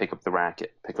 pick up the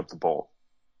racket, pick up the ball.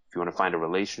 If you want to find a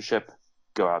relationship,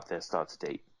 go out there, start to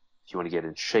date. If you want to get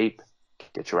in shape,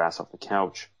 get your ass off the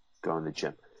couch, go in the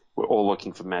gym. We're all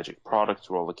looking for magic products.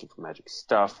 We're all looking for magic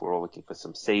stuff. We're all looking for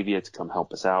some savior to come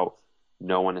help us out.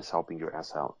 No one is helping your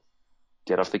ass out.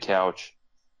 Get off the couch.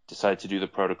 Decide to do the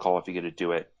protocol if you're going to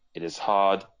do it. It is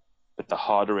hard, but the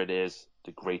harder it is,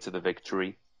 the greater the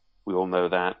victory. We all know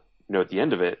that. At the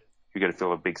end of it, you're going to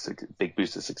feel a big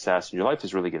boost of success, and your life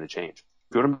is really going to change.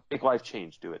 If you want to make life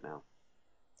change, do it now.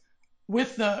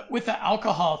 With the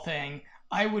alcohol thing,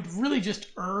 I would really just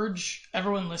urge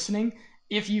everyone listening,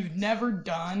 if you've never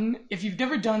done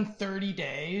 30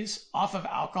 days off of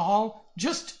alcohol,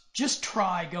 just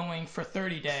try going for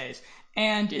 30 days.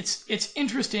 And it's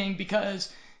interesting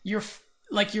because your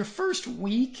first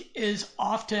week is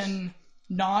often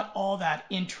not all that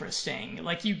interesting.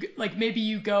 Maybe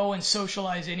you go and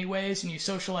socialize anyways, and you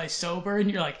socialize sober,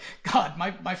 and you're like, God,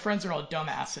 my friends are all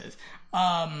dumbasses.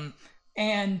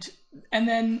 And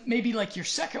then maybe like your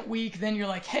second week, then you're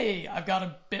like, hey, I've got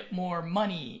a bit more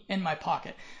money in my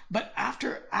pocket. But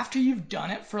after you've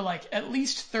done it for like at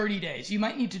least 30 days, you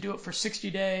might need to do it for 60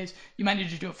 days. You might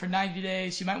need to do it for 90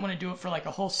 days. You might want to do it for like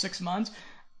a whole 6 months.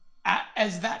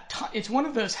 It's one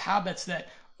of those habits that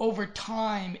over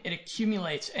time it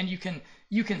accumulates, and you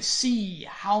can see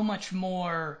how much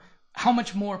more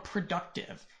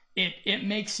productive it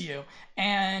makes you.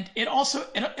 And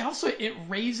it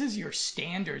raises your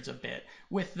standards a bit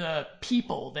with the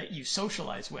people that you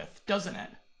socialize with, doesn't it?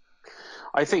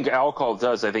 I think alcohol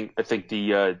does. I think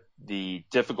the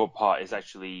difficult part is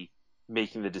actually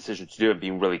making the decision to do it and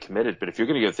being really committed. But if you're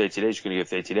going to go 30 days, you're going to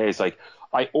go 30 days. Like,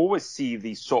 I always see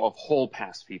these sort of hall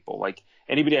pass people. Like,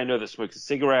 anybody I know that smokes a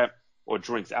cigarette or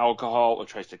drinks alcohol or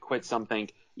tries to quit something,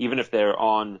 even if they're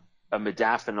on a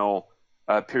modafinil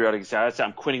periodic diet.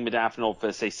 I'm quitting modafinil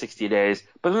for, say, 60 days.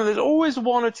 But then there's always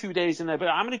 1 or 2 days in there, but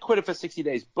I'm going to quit it for 60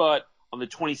 days. But on the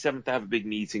 27th, I have a big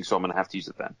meeting, so I'm going to have to use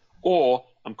it then. Or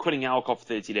I'm quitting alcohol for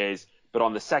 30 days, but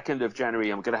on the 2nd of January,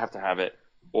 I'm going to have it.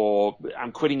 Or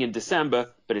I'm quitting in December,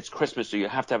 but it's Christmas, so you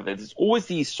have to have it. There's always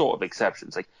these sort of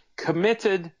exceptions. Like,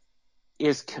 committed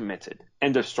is committed.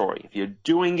 End of story. If you're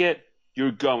doing it,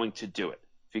 you're going to do it.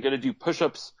 If you're going to do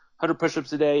push-ups, 100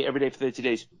 push-ups a day, every day for 30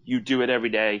 days, you do it every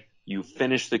day. You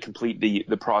finish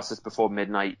the process before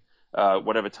midnight,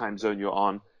 whatever time zone you're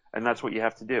on, and that's what you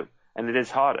have to do. And it is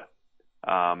harder.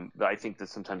 I think that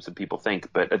sometimes some people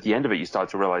think, but at the end of it, you start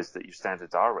to realize that your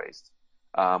standards are raised.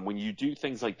 When you do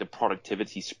things like the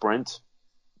productivity sprint,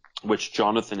 which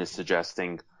Jonathan is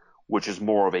suggesting, which is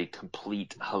more of a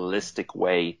complete holistic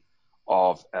way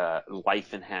of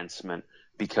life enhancement,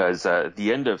 because at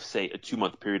the end of, say, a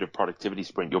 2-month period of productivity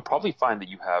sprint, you'll probably find that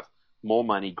you have more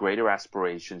money, greater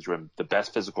aspirations, you're in the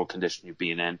best physical condition you've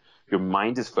been in, your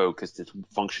mind is focused, it's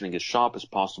functioning as sharp as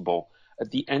possible. At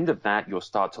the end of that, you'll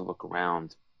start to look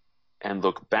around and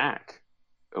look back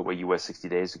at where you were 60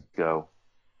 days ago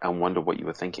and wonder what you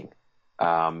were thinking,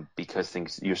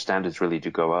 because your standards really do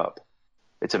go up.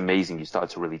 It's amazing. You start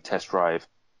to really test drive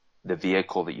the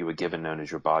vehicle that you were given, known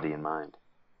as your body and mind.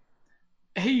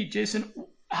 Hey, Jason,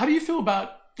 how do you feel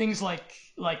about things like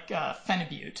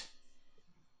Phenibut?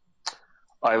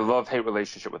 I love-hate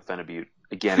relationship with Phenibut.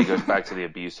 Again, it goes back to the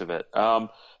abuse of it.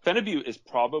 Phenibut is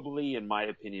probably, in my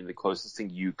opinion, the closest thing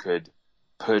you could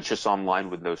purchase online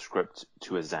with no script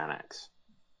to a Xanax.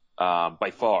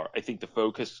 By far. I think the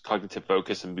cognitive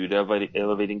focus, and mood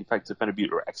elevating effects of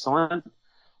Phenibut are excellent.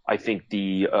 I think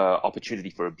the opportunity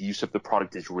for abuse of the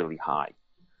product is really high.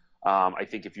 I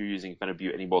think if you're using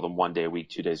Phenibut any more than 1 day a week,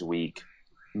 2 days a week,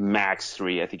 max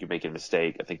 3, I think you're making a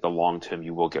mistake. I think the long term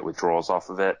you will get withdrawals off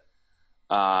of it.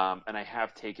 And I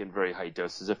have taken very high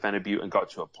doses of Phenibut and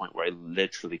got to a point where I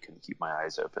literally couldn't keep my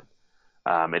eyes open.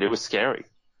 And it was scary.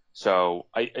 So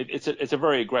it's a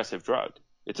very aggressive drug.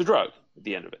 It's a drug at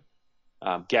the end of it.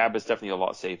 GABA is definitely a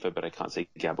lot safer, but I can't say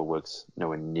GABA works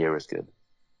nowhere near as good.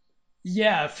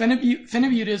 Yeah,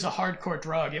 Phenibut is a hardcore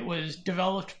drug. It was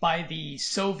developed by the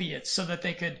Soviets so that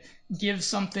they could give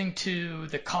something to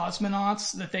the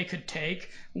cosmonauts that they could take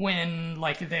when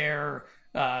like their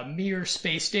Mir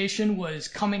space station was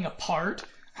coming apart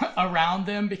around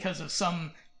them because of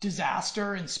some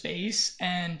disaster in space,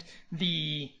 and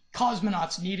the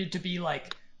cosmonauts needed to be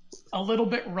like a little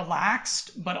bit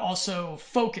relaxed but also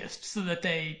focused so that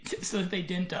they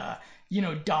didn't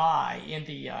die in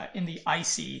the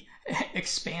icy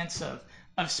expanse of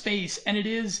space. And it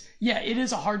is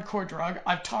a hardcore drug.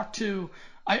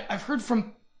 I've heard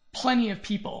from plenty of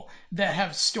people that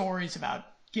have stories about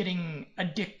getting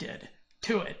addicted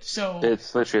to it. So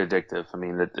It's literally addictive. I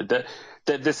mean,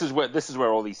 this is where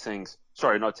all these things.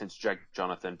 Sorry, not to interject,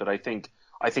 Jonathan, but I think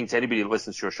to anybody that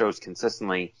listens to your shows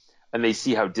consistently and they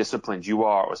see how disciplined you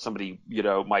are, or somebody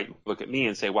might look at me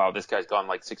and say, "Wow, this guy's gone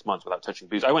like 6 months without touching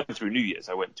booze." I went through New Year's.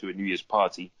 I went to a New Year's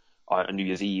party on New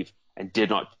Year's Eve and did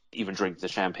not even drink the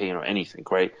champagne or anything.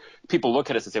 Right? People look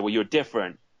at us and say, "Well, you're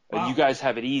different. wow. You guys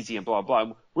have it easy," and blah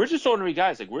blah. We're just ordinary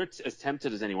guys. Like, we're as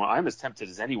tempted as anyone. I'm as tempted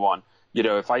as anyone.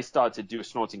 If I start to do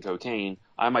snorting cocaine,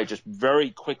 I might just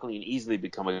very quickly and easily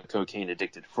become a cocaine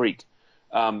addicted freak.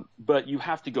 But you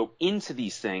have to go into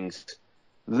these things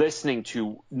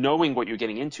knowing what you're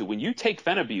getting into. When you take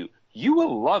Phenibut, you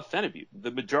will love Phenibut.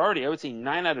 The majority, I would say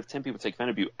 9 out of 10 people take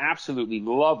Phenibut absolutely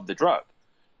love the drug.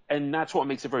 And that's what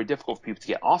makes it very difficult for people to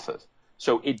get off of.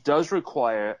 So it does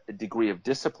require a degree of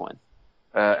discipline.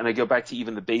 And I go back to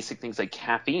even the basic things like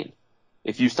caffeine.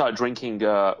 If you start drinking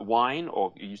wine,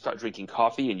 or you start drinking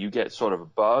coffee and you get sort of a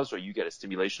buzz, or you get a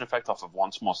stimulation effect off of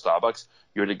one small Starbucks,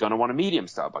 you're going to want a medium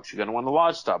Starbucks. You're going to want a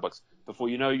large Starbucks. Before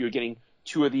you know, you're getting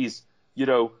 2 of these,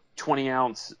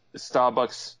 20-ounce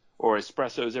Starbucks or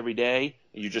espressos every day,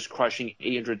 and you're just crushing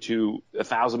 800 to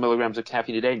 1,000 milligrams of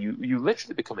caffeine a day, and you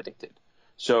literally become addicted.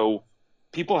 So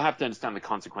people have to understand the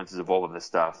consequences of all of this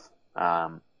stuff.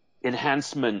 Real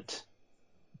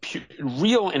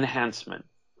enhancement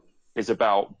is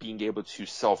about being able to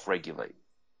self-regulate.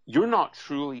 You're not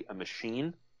truly a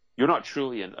machine. You're not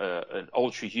truly an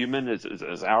ultra-human,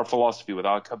 as our philosophy with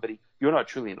our company. You're not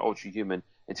truly an ultra-human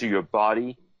until your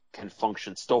body can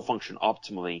still function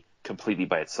optimally, completely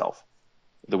by itself,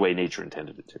 the way nature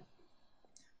intended it to.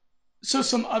 So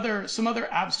some other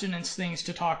abstinence things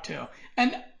to talk to.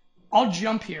 And I'll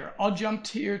jump here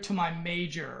to my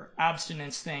major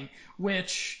abstinence thing,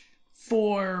 which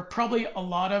for probably a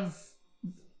lot of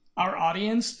our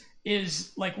audience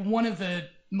is like one of the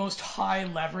most high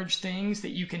leverage things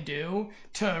that you can do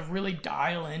to really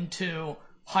dial into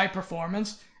high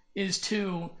performance is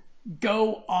to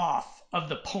go off of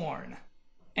the porn.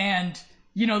 And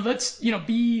let's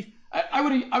be I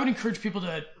would encourage people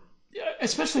to,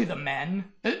 especially the men,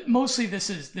 mostly this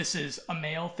is a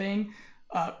male thing.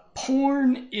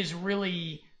 Porn is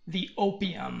really the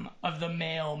opium of the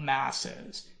male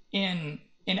masses in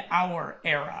our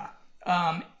era.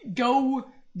 Go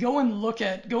and look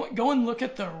at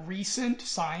the recent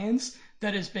science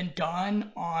that has been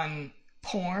done on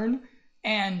porn,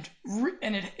 and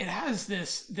it has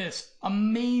this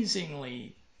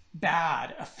amazingly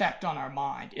bad effect on our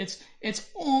mind. It's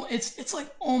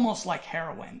like almost like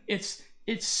heroin. It's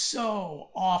so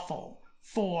awful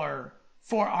for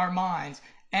our minds,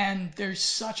 and there's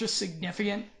such a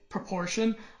significant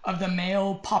proportion of the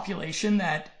male population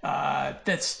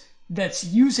that's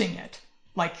using it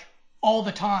like all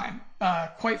the time,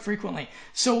 quite frequently.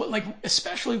 So like,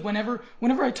 especially whenever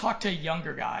I talk to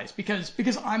younger guys,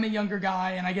 because I'm a younger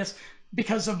guy, and I guess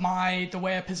because of the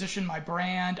way I position my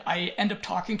brand, I end up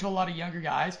talking to a lot of younger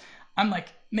guys. I'm like,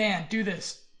 man, do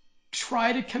this.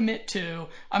 Try to commit to.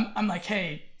 I'm like,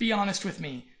 hey, be honest with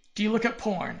me. Do you look at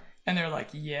porn? And they're like,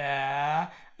 yeah.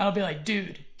 And I'll be like,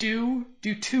 dude, do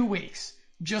 2 weeks.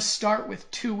 Just start with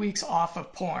 2 weeks off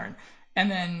of porn,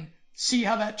 and then see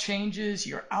how that changes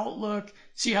your outlook,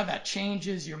 see how that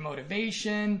changes your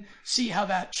motivation, see how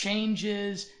that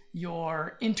changes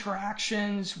your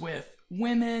interactions with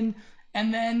women,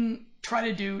 and then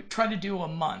try to do a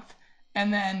month.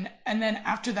 And then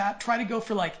after that, try to go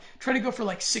for like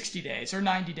 60 days or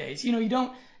 90 days.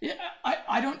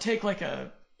 I don't take like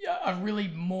a really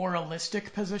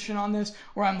moralistic position on this,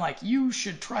 where I'm like, you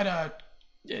should try to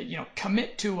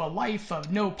commit to a life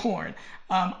of no porn.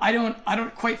 I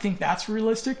don't quite think that's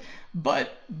realistic,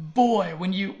 but boy,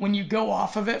 when you go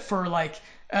off of it for like,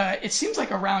 it seems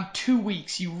like around 2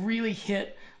 weeks, you really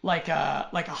hit like a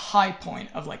high point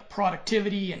of like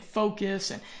productivity and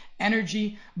focus and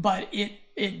energy. But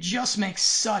it just makes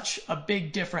such a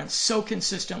big difference so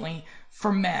consistently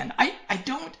for men.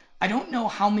 I don't know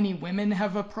how many women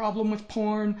have a problem with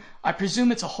porn. I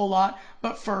presume it's a whole lot,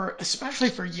 but especially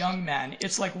for young men,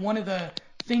 it's like one of the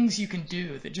things you can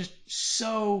do that just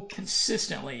so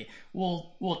consistently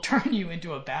will turn you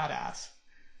into a badass.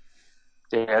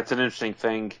 Yeah, it's an interesting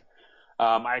thing.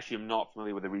 I actually am not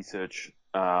familiar with the research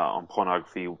on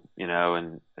pornography,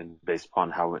 and based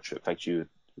upon how much it affects you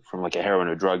from like a heroin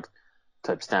or drug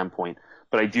type standpoint.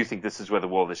 But I do think this is where the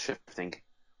world is shifting.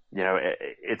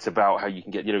 It's about how you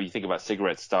can get, you think about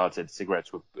cigarettes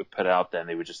cigarettes were put out there, and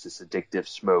they were just this addictive,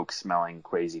 smoke smelling,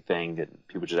 crazy thing that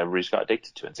everybody just got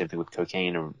addicted to. And same thing with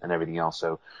cocaine and everything else.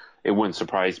 So it wouldn't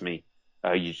surprise me.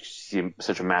 You see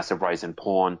such a massive rise in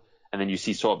porn, and then you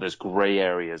see sort of this gray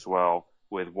area as well,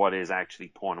 with what is actually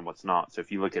porn and what's not. So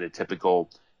if you look at a typical,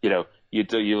 you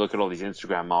look at all these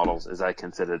Instagram models, is that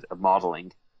considered a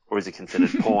modeling or is it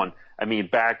considered porn? I mean,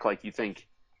 back like you think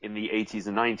in the 80s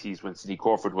and 90s when Cindy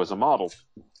Crawford was a model,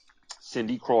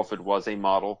 Cindy Crawford was a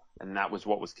model, and that was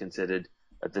what was considered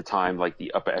at the time like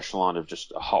the upper echelon of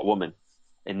just a hot woman.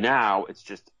 And now it's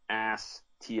just ass,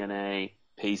 TNA,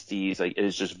 pasties. Like it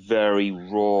is just very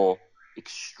raw,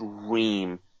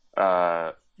 extreme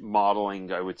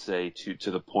modeling. I would say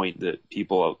to the point that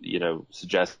people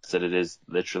suggest that it is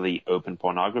literally open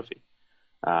pornography.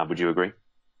 Would you agree?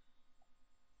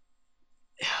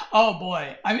 Oh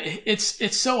boy, I mean,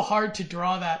 it's so hard to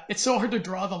draw that. It's so hard to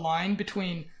draw the line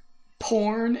between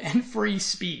porn and free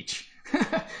speech.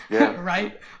 Yeah.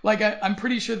 Right? Like I'm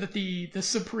pretty sure that the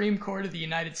Supreme Court of the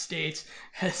United States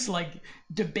has like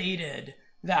debated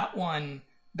that one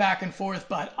back and forth,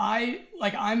 but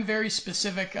I'm very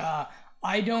specific.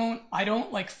 I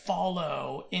don't like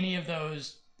follow any of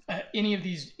these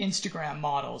Instagram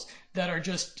models that are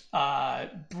just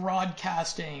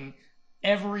broadcasting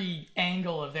every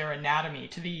angle of their anatomy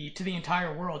to the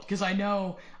entire world, because I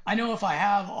know if I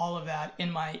have all of that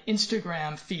in my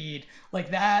Instagram feed, like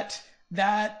that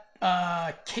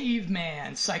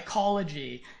caveman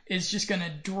psychology is just going to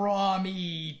draw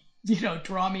me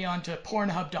onto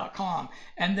pornhub.com,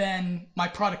 and then my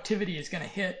productivity is going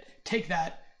to take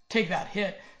that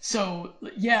hit. So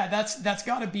yeah, that's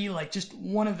got to be like just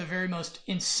one of the very most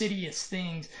insidious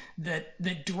things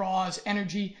that draws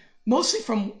energy mostly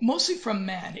from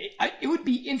men. It would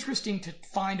be interesting to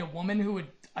find a woman who would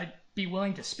be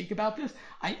willing to speak about this.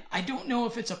 I don't know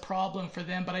if it's a problem for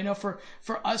them, but I know for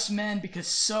us men, because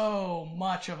so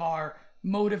much of our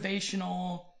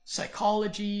motivational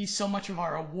psychology, so much of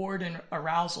our award and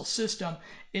arousal system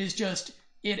is just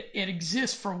it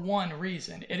exists for one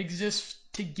reason. It exists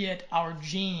to get our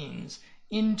genes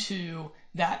into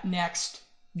that next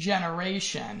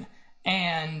generation,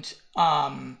 and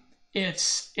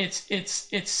it's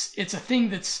a thing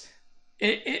that's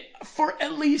for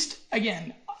at least,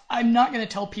 again, I'm not going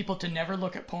to tell people to never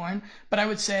look at porn, but I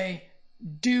would say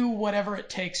do whatever it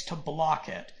takes to block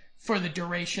it for the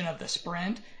duration of the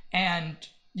sprint, and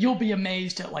you'll be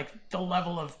amazed at like the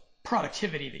level of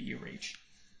productivity that you reach.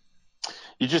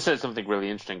 You just said something really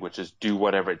interesting, which is do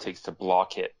whatever it takes to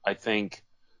block it. I think,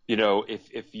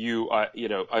 if you, I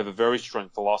have a very strong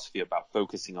philosophy about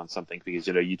focusing on something because,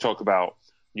 you talk about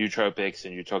nootropics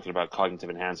and you're talking about cognitive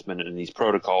enhancement and these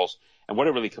protocols. And what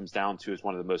it really comes down to is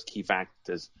one of the most key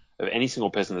factors of any single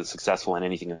person that's successful in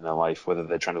anything in their life, whether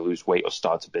they're trying to lose weight or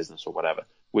start a business or whatever,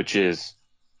 which is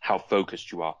how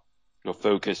focused you are. Your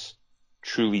focus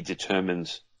truly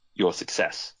determines your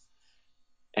success.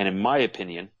 And in my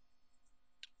opinion,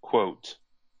 quote,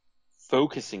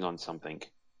 focusing on something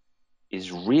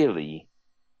is really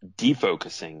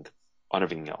defocusing on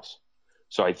everything else.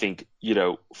 So I think,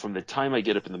 from the time I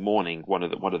get up in the morning, one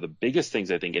of the biggest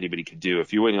things I think anybody could do,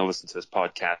 if you were going to listen to this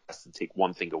podcast and take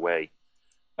one thing away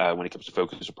when it comes to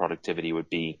focus or productivity, would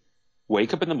be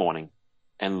wake up in the morning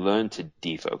and learn to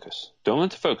defocus. Don't learn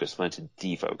to focus, learn to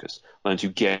defocus. Learn to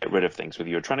get rid of things. Whether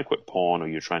you're trying to quit porn or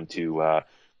you're trying to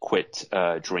quit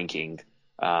drinking,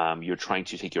 you're trying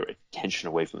to take your attention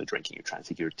away from the drinking. You're trying to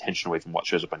take your attention away from what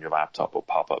shows up on your laptop or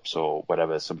pop-ups or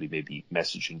whatever somebody may be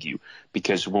messaging you.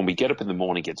 Because when we get up in the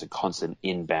morning, it's a constant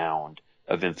inbound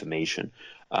of information.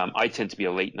 I tend to be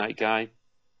a late night guy,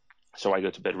 so I go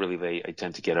to bed really late. I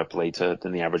tend to get up later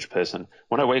than the average person.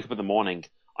 When I wake up in the morning,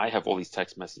 I have all these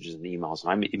text messages and emails,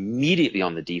 and I'm immediately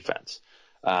on the defense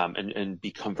and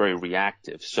become very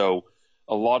reactive. So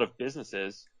a lot of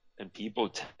businesses and people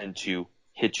tend to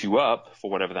hit you up for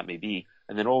whatever that may be,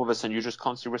 and then all of a sudden you're just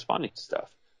constantly responding to stuff,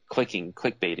 clicking,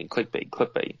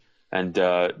 clickbait. And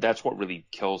that's what really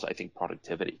kills, I think,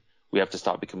 productivity. We have to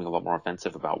start becoming a lot more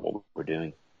offensive about what we're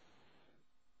doing.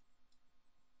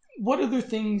 What other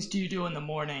things do you do in the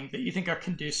morning that you think are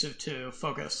conducive to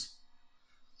focus?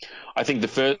 I think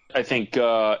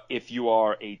if you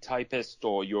are a typist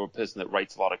or you're a person that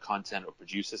writes a lot of content or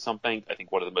produces something, I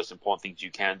think one of the most important things you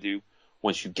can do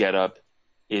once you get up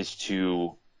is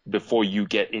to, before you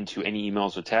get into any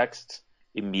emails or texts,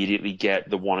 immediately get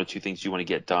the one or two things you want to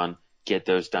get done, get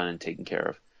those done and taken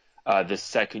care of. The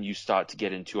second you start to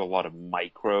get into a lot of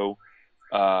micro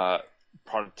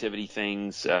productivity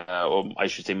things, or I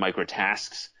should say micro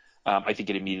tasks, I think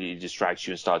it immediately distracts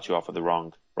you and starts you off on the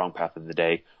wrong path of the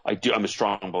day. I'm a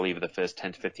strong believer the first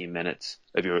 10 to 15 minutes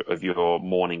of your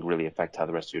morning really affect how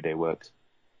the rest of your day works.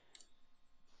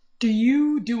 Do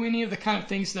you do any of the kind of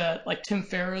things that like Tim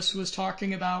Ferriss was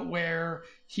talking about, where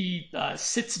he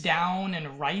sits down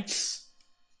and writes,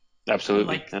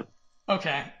 Absolutely. like, Yeah.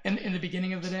 okay, in the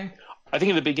beginning of the day? I think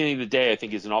in the beginning of the day, I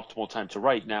think is an optimal time to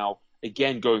write. Now,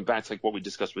 again, going back to like what we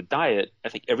discussed with diet, I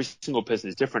think every single person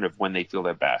is different of when they feel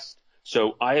their best.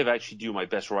 So I have actually do my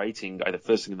best writing either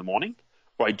first thing in the morning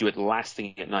or I do it last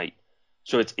thing at night.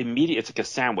 So it's immediate. It's like a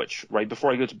sandwich. Right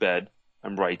before I go to bed,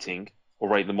 I'm writing, or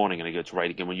right in the morning and I go to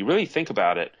writing. And when you really think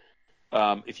about it,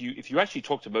 if you actually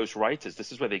talk to most writers,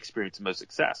 this is where they experience the most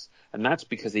success, and that's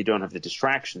because they don't have the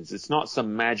distractions. It's not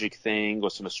some magic thing or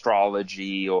some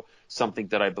astrology or something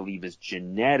that I believe is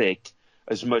genetic,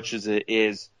 as much as it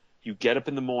is you get up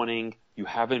in the morning, you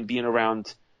haven't been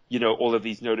around, all of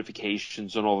these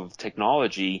notifications and all of the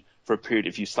technology for a period.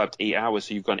 If you slept 8 hours,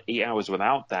 so you've gone 8 hours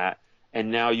without that,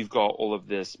 and now you've got all of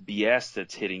this BS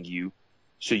that's hitting you,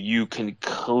 so you can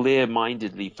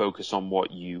clear-mindedly focus on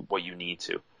what you need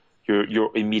to. You're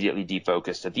immediately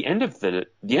defocused. At the end of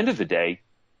the day,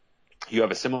 you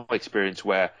have a similar experience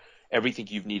where everything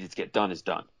you've needed to get done is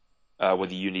done.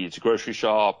 Whether you needed to grocery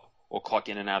shop or clock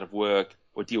in and out of work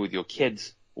or deal with your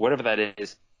kids, whatever that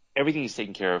is, everything is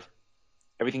taken care of.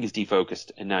 Everything is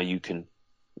defocused, and now you can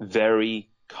very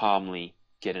calmly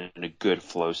get in a good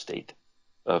flow state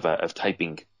of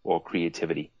typing or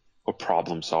creativity or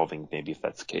problem solving, maybe, if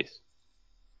that's the case.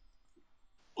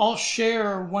 I'll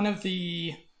share one of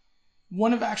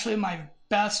actually my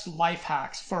best life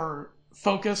hacks for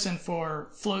focus and for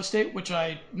flow state, which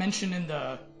I mentioned in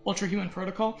the Ultra Human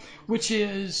Protocol, which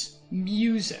is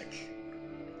music.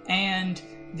 And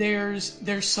there's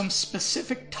some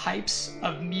specific types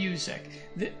of music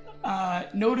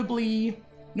that, notably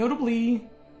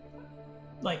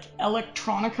like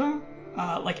electronica,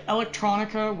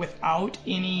 without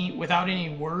any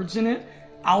words in it,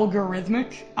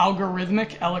 algorithmic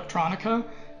electronica,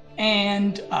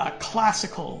 and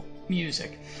classical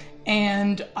music.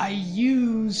 And I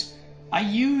use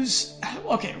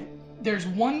okay. There's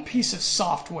one piece of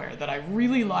software that I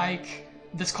really like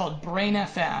that's called Brain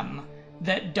FM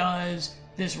that does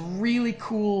this really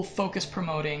cool focus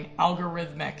promoting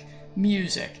algorithmic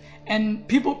music, and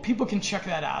people can check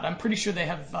that out. I'm pretty sure they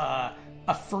have a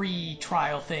free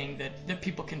trial thing that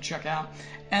people can check out.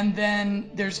 And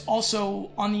then there's also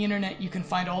on the internet you can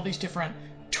find all these different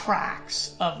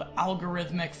tracks of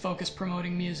algorithmic focus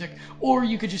promoting music, or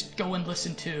you could just go and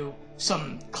listen to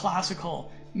some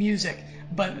classical music.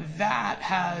 But that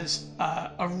has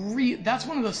that's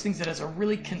one of those things that has a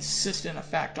really consistent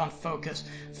effect on focus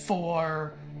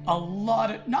for a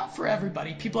lot of, not for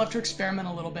everybody, people have to experiment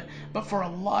a little bit, but for a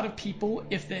lot of people,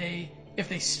 if they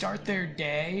start their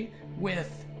day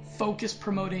with focus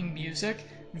promoting music,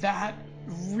 that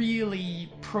really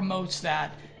promotes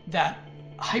that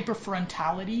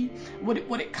hyperfrontality.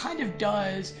 What it kind of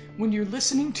does when you're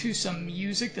listening to some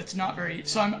music that's not very,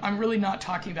 so I'm really not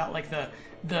talking about like the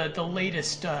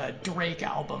latest Drake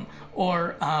album,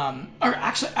 or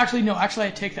actually no, I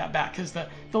take that back, because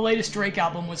the latest Drake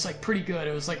album was like pretty good.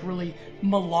 It was like really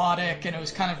melodic and it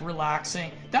was kind of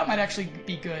relaxing. That might actually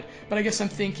be good, but I guess I'm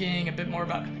thinking a bit more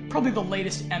about probably the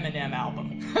latest Eminem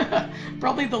album.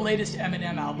 Probably the latest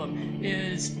Eminem album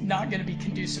is not going to be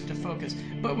conducive to focus.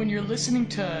 But when you're listening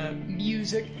to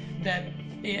music that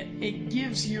it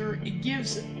gives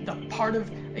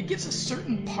a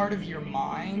certain part of your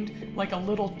mind like a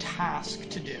little task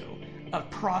to do of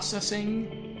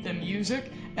processing the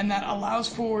music, and that allows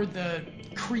for the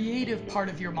creative part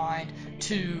of your mind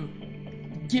to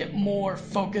get more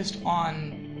focused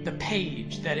on the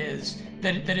page that is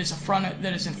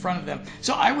in front of them.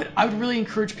 So I would really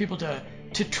encourage people to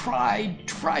try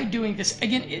doing this.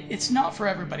 Again, it's not for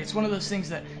everybody. It's one of those things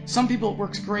that some people it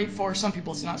works great for, some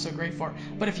people it's not so great for.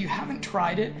 But if you haven't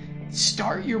tried it,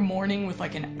 start your morning with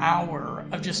like an hour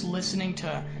of just listening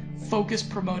to focus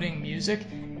promoting music,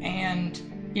 and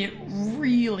it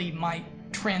really might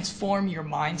transform your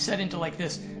mindset into like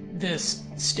this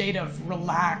state of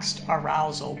relaxed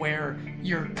arousal where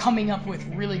you're coming up with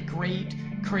really great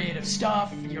creative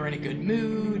stuff, you're in a good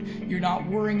mood, you're not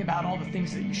worrying about all the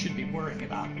things that you should be worrying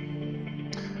about.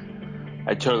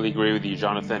 I totally agree with you,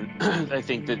 Jonathan. I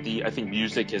think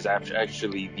music is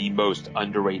actually the most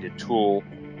underrated tool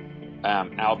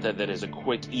out there. That is a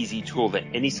quick, easy tool that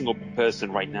any single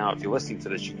person right now, if you're listening to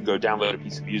this, you can go download a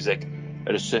piece of music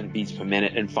at a certain beats per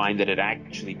minute and find that it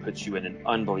actually puts you in an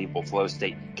unbelievable flow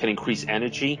state, can increase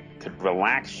energy, could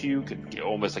relax you, could get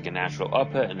almost like a natural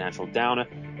upper, a natural downer.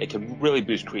 It can really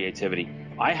boost creativity.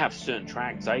 I have certain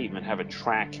tracks. I even have a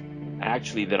track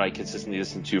actually that I consistently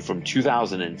listen to from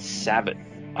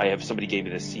 2007. I have somebody gave me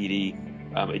the CD.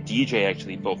 A DJ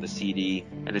actually built the CD,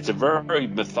 and it's a very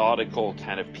methodical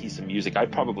kind of piece of music. I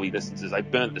probably listen to this. I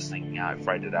burnt this thing out. I've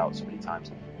fried it out so many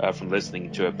times from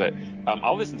listening to it. But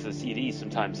I'll listen to the CD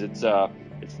sometimes. It's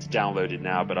It's downloaded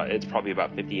now, but it's probably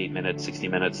about 58 minutes, 60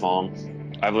 minutes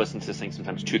long. I've listened to this thing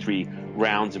sometimes 2, 3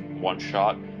 rounds in one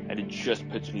shot, and it just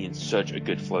puts me in such a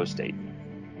good flow state.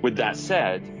 With that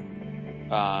said,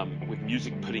 with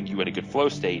music putting you in a good flow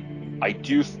state, I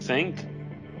do think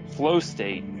flow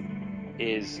state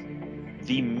is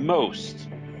the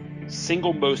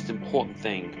single most important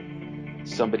thing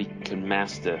somebody can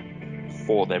master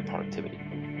for their productivity.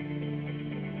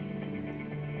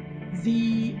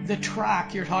 The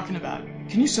track you're talking about,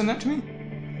 can you send that to me?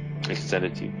 I can send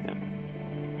it to you. Yeah,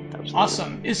 absolutely.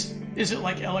 Awesome. Is it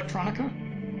like electronica?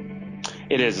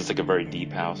 It is. It's like a very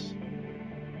deep house.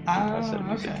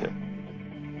 Okay.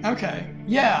 Okay.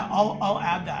 Yeah, I'll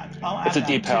add that. It's a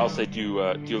deep house. I do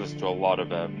listen to a lot of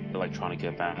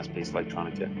electronica, fast-paced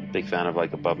electronica. Big fan of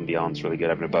like Above and Beyond. It's really good. I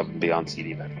have an Above and Beyond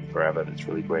CD back forever. That's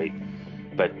really great.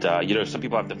 But some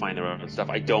people have to find their own stuff.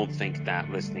 I don't think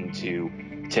that listening to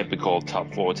typical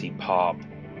top 40 pop,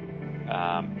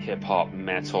 hip hop,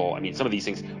 metal. I mean, some of these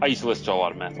things. I used to listen to a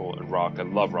lot of metal and rock. I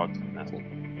love rock and metal.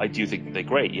 I do think they're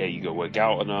great. Yeah, you go work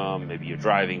out on them. Maybe you're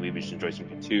driving. Maybe you just enjoy some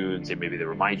good tunes. And maybe they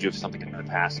remind you of something in the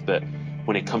past. But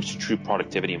when it comes to true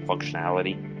productivity and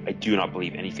functionality, I do not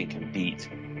believe anything can beat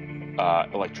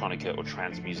electronica or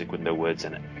trance music with no words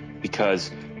in it.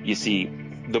 Because you see,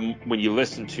 when you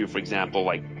listen to, for example,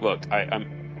 like, look,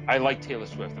 I like Taylor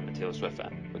Swift. I'm a Taylor Swift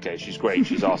fan. Okay, she's great.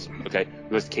 She's awesome. Okay, you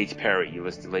listen to Katy Perry. You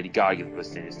listen to Lady Gaga. You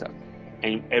listen to any stuff.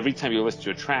 And every time you listen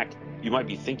to a track, you might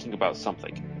be thinking about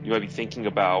something. You might be thinking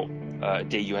about a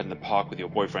day you had in the park with your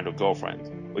boyfriend or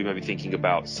girlfriend, or you might be thinking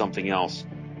about something else.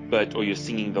 Or you're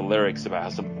singing the lyrics about how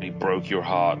somebody broke your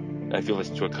heart if you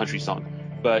listen to a country song.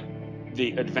 But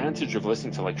the advantage of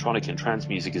listening to electronic and trance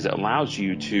music is it allows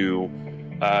you to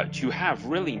have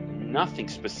really nothing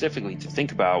specifically to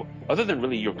think about other than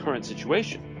really your current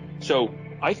situation. So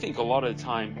I think a lot of the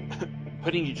time,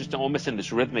 putting you just almost in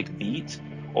this rhythmic beat,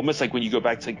 almost like when you go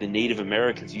back to like the Native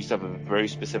Americans used to have a very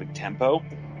specific tempo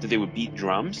that they would beat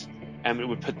drums, and it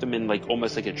would put them in like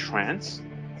almost like a trance.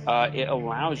 It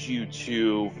allows you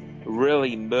to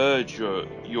really merge your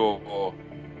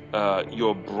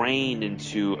brain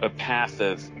into a path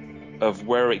of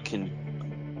where it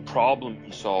can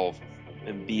problem solve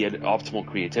and be at optimal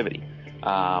creativity.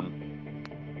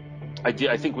 I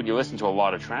think when you listen to a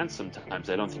lot of trance, sometimes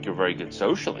I don't think you're very good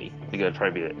socially. I think that'd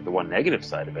probably be the one negative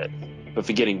side of it. But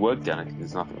for getting work done, I think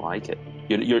there's nothing like it.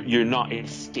 You're not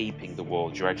escaping the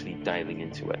world. You're actually dialing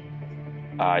into it.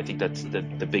 I think that's the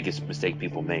biggest mistake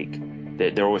people make.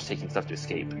 They're always taking stuff to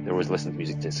escape. They're always listening to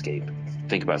music to escape.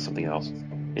 Think about something else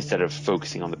instead of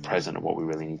focusing on the present and what we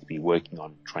really need to be working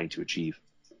on, trying to achieve.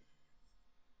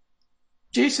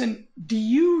 Jason, do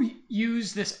you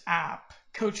use this app,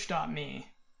 Coach.me?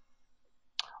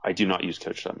 I do not use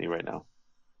Coach.me right now.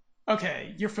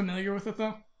 Okay, you're familiar with it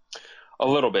though? A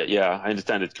little bit, yeah. I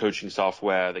understand it's coaching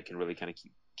software that can really kind of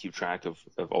keep track of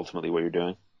ultimately what you're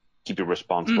doing. Keep you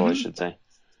responsible, I should say.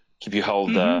 Keep you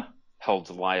held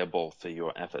liable for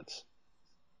your efforts.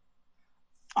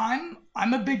 I'm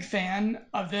a big fan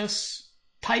of this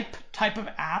type of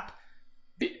app.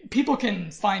 People can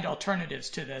find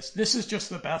alternatives to this. This is just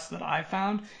the best that I've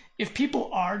found. If people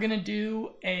are going to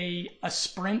do a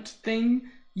sprint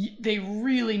thing, they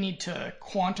really need to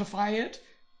quantify it,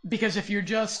 because if you're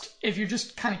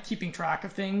just kind of keeping track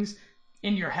of things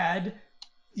in your head,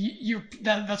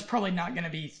 that's probably not going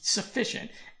to be sufficient.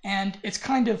 And it's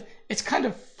kind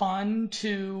of fun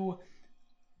to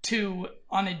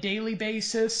on a daily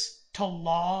basis to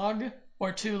log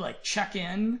or to like check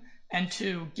in and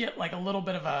to get like a little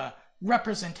bit of a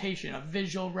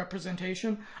visual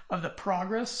representation of the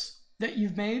progress that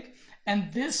you've made.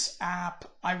 And this app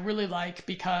I really like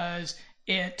because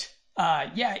it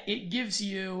gives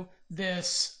you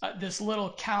this little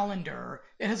calendar.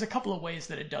 It has a couple of ways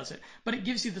that it does it, but it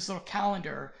gives you this little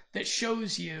calendar that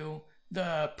shows you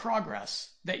the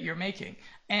progress that you're making,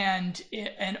 and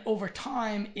over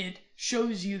time it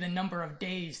shows you the number of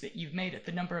days that you've made it,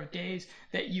 the number of days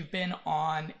that you've been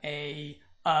on a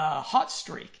hot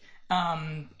streak,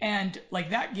 and like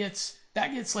that gets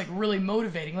like really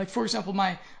motivating. Like for example,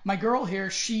 my girl here,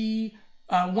 she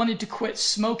wanted to quit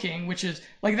smoking, which is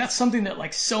like that's something that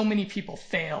like so many people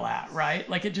fail at, right?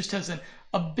 Like it just has an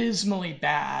abysmally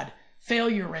bad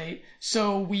failure rate.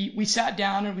 So we sat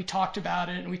down and we talked about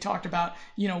it, and we talked about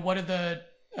what are the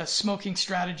smoking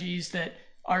strategies that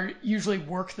are usually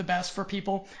work the best for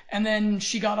people. And then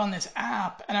she got on this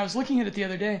app, and I was looking at it the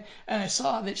other day, and I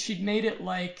saw that she'd made it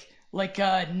like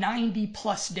 90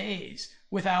 plus days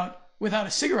without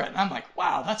a cigarette. And I'm like,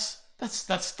 wow, that's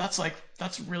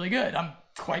really good. I'm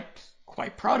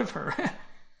quite proud of her.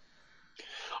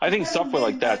 I think software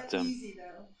like that. Easy though.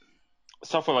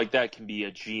 software like that can be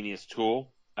a genius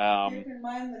tool.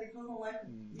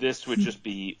 This would just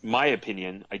be my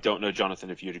opinion. I don't know,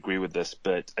 Jonathan, if you'd agree with this,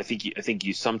 but I think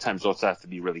you sometimes also have to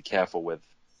be really careful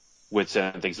with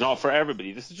certain things. Not for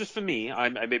everybody. This is just for me. I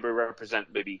maybe represent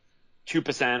maybe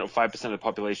 2% or 5% of the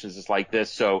population is just like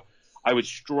this. So I would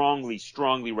strongly,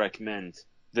 strongly recommend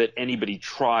that anybody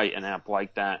try an app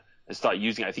like that and start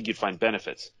using it. I think you'd find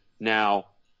benefits. Now,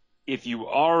 if you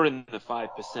are in the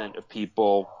 5% of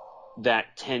people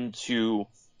that tend to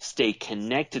stay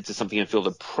connected to something and feel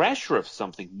the pressure of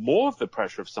something, more of the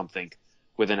pressure of something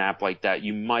with an app like that,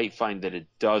 you might find that it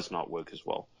does not work as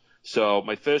well. So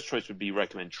my first choice would be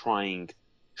recommend trying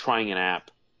an app.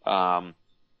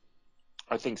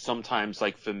 I think sometimes,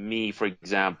 like for me, for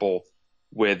example,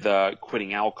 with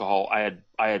quitting alcohol, I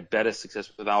had better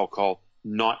success with alcohol,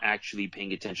 not actually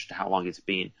paying attention to how long it's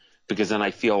been, because then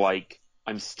I feel like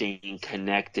I'm staying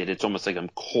connected. It's almost like I'm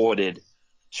corded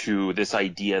to this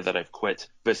idea that I've quit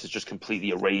versus just completely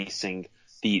erasing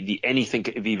the anything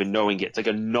of even knowing it. It's like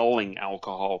annulling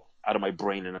alcohol out of my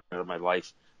brain and out of my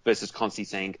life versus constantly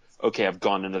saying, okay, I've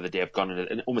gone another day,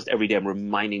 and almost every day I'm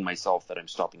reminding myself that I'm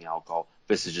stopping alcohol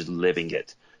versus just living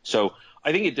it. So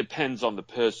I think it depends on the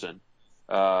person.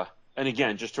 And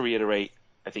again, just to reiterate,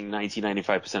 I think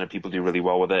 95% of people do really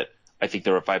well with it. I think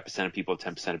there are 5% of people,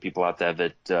 10% of people out there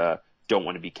that don't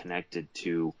want to be connected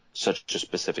to such a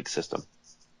specific system.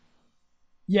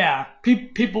 Yeah,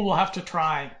 people will have to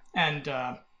try and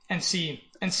see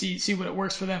what it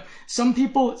works for them. Some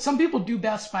people do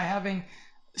best by having.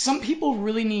 Some people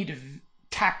really need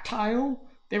tactile.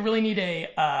 They really need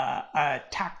a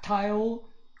tactile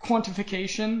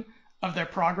quantification of their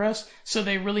progress. So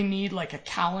they really need like a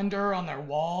calendar on their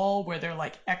wall where they're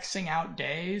like Xing out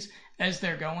days as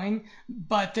they're going.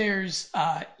 But there's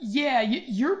yeah,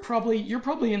 you're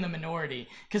probably in the minority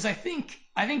because I think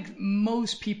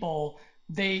most people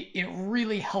they it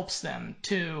really helps them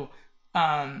to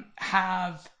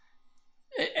have,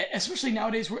 especially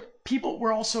nowadays where people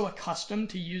we're also accustomed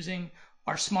to using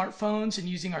our smartphones and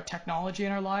using our technology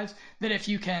in our lives, that if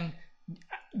you can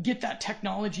get that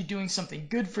technology doing something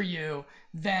good for you,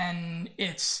 then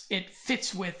it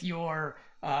fits with your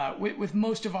with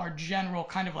most of our general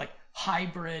kind of like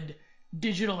hybrid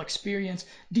digital experience.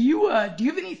 Do you have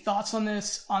any thoughts on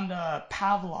this on the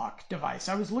Pavlok device?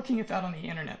 I was looking at that on the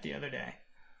internet the other day.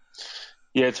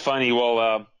 Yeah, it's funny.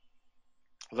 Well,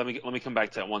 let me come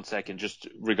back to that 1 second, just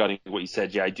regarding what you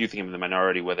said. Yeah, I do think I'm in the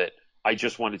minority with it. I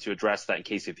just wanted to address that in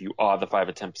case if you are the 5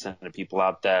 or 10% of people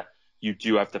out there, you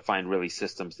do have to find really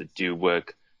systems that do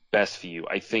work best for you.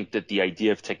 I think that the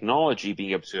idea of technology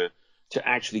being able to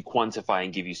actually quantify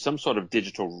and give you some sort of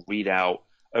digital readout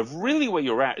of really where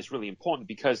you're at is really important,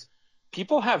 because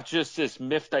people have just this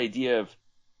miffed idea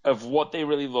of what they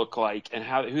really look like and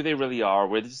who they really are.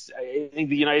 Where I think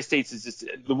the United States is just,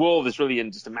 the world is really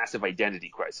in just a massive identity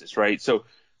crisis, right? So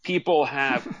people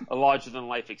have a larger than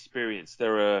life experience.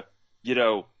 There are, you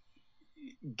know,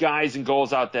 guys and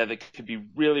girls out there that could be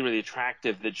really, really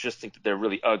attractive that just think that they're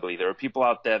really ugly. There are people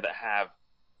out there that have,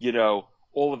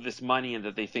 all of this money and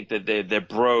that they think that they're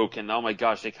broke and, oh my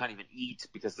gosh, they can't even eat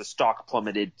because the stock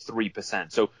plummeted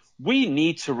 3%. So we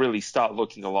need to really start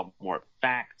looking a lot more at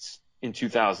facts in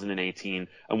 2018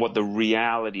 and what the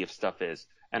reality of stuff is.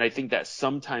 And I think that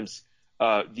sometimes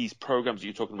these programs that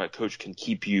you're talking about, Coach, can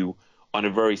keep you on a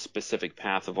very specific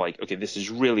path of like, okay, this is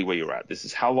really where you're at. This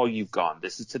is how long you've gone.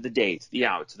 This is to the day, to the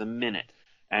hour, to the minute.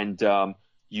 And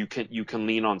you can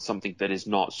lean on something that is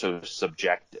not so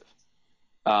subjective.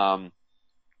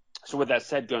 So with that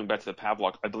said, going back to the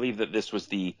Pavlok, I believe that this was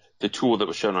the tool that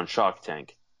was shown on Shark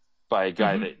Tank by a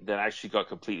guy Hmm. that actually got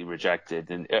completely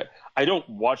rejected. And I don't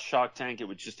watch Shark Tank. It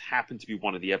would just happen to be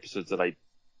one of the episodes that I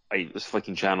was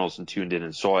flicking channels and tuned in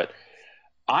and saw it.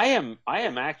 I am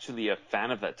actually a fan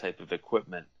of that type of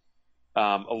equipment.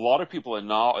 A lot of people are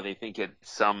not, or they think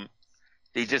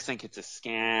they just think it's a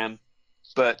scam.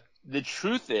 But the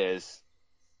truth is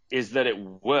that it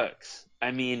works.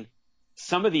 I mean,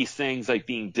 some of these things like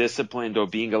being disciplined or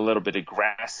being a little bit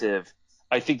aggressive,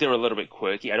 I think they're a little bit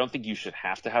quirky. I don't think you should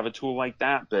have to have a tool like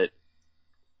that, but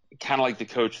kind of like the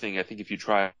coach thing, I think if you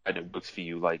try it and it works for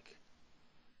you, like,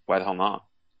 why the hell not?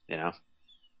 You know?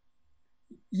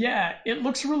 Yeah, it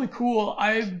looks really cool.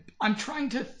 I'm trying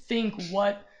to think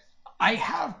what I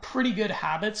have pretty good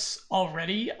habits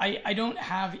already. I don't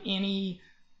have any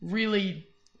really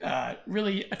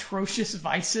really atrocious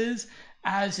vices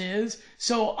as is.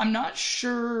 So I'm not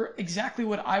sure exactly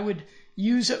what I would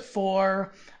use it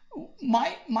for.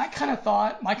 My kind of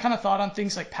thought on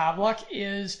things like Pavlok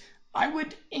is I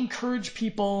would encourage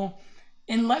people,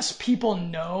 unless people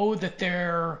know that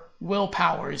they're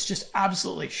willpower is just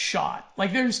absolutely shot.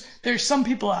 Like there's some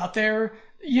people out there,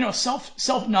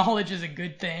 self knowledge is a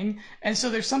good thing, and so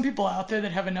there's some people out there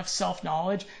that have enough self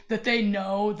knowledge that they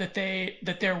know that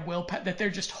they're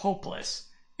just hopeless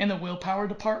in the willpower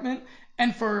department.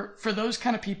 And for those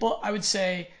kind of people, I would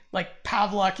say like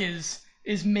Pavlok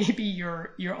is maybe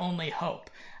your only hope.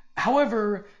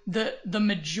 However, the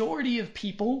majority of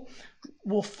people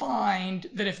will find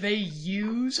that if they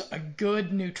use a good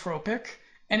nootropic,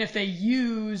 and if they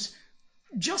use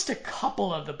just a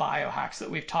couple of the biohacks that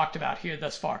we've talked about here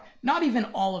thus far, not even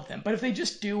all of them, but if they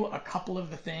just do a couple of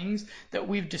the things that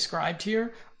we've described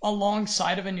here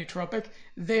alongside of a nootropic,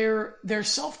 their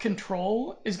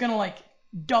self-control is going to like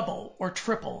double or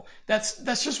triple. That's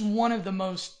just one of the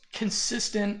most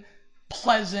consistent,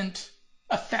 pleasant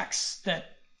effects that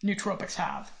nootropics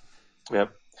have.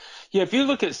 Yep. Yeah, if you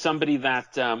look at somebody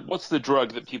that, what's the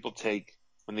drug that people take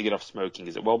when they get off smoking?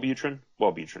 Is it Wellbutrin?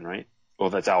 Wellbutrin, right? Well,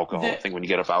 that's alcohol. I think when you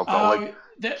get off alcohol,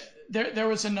 there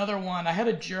was another one. I had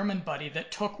a German buddy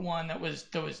that took one that was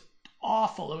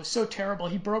awful. It was so terrible.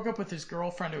 He broke up with his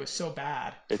girlfriend. It was so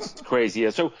bad. It's crazy.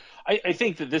 Yeah. So I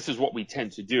think that this is what we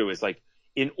tend to do is like,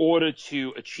 in order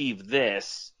to achieve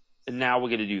this, and now we're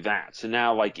going to do that. So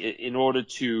now, like, in order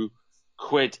to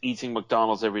quit eating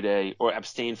McDonald's every day or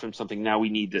abstain from something, now we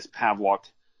need this Pavlok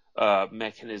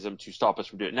mechanism to stop us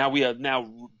from doing it. Now we are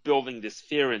building this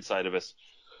fear inside of us,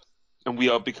 and we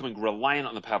are becoming reliant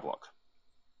on the Pavlok.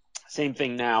 Same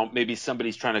thing now. Maybe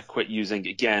somebody's trying to quit using,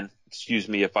 again, excuse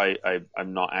me if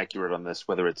I'm not accurate on this,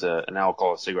 whether it's an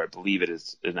alcohol or cigarette. I believe it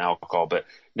is an alcohol, but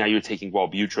now you're taking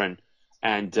Wellbutrin,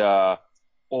 and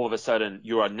all of a sudden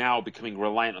you are now becoming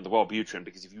reliant on the Wellbutrin,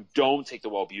 because if you don't take the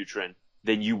Wellbutrin,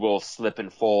 then you will slip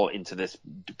and fall into this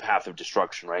path of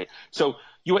destruction, right? So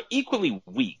you are equally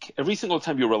weak. Every single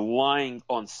time you're relying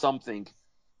on something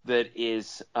that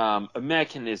is a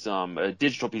mechanism, a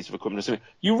digital piece of equipment or something,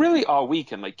 you really are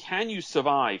weak. And like, can you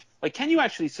survive? Like, can you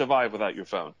actually survive without your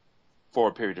phone for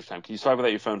a period of time? Can you survive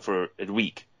without your phone for a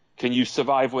week? Can you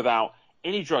survive without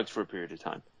any drugs for a period of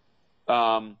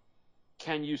time?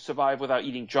 Can you survive without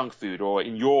eating junk food? Or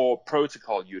in your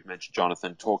protocol, you had mentioned,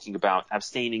 Jonathan, talking about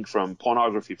abstaining from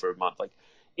pornography for a month. Like,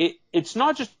 it's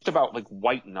not just about like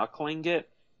white knuckling it.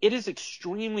 It is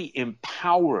extremely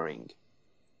empowering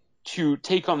to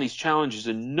take on these challenges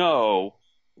and know,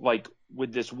 like,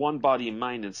 with this one body and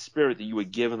mind and spirit that you were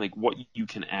given, like, what you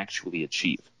can actually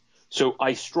achieve. So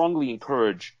I strongly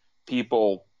encourage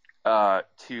people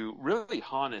to really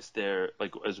harness their,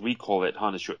 like, as we call it,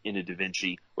 harness your inner Da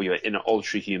Vinci or your inner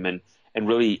ultra human, and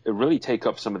really take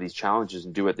up some of these challenges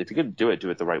and do it. If you're going to do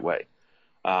it the right way.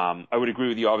 I would agree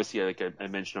with you. Obviously, like I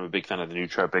mentioned, I'm a big fan of the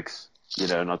nootropics.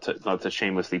 Not to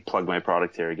shamelessly plug my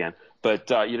product here again,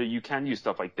 but you can use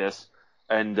stuff like this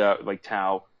and like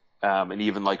Tau, and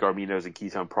even like our aminos and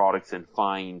ketone products, and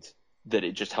find that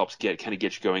it just helps get you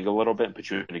going a little bit and put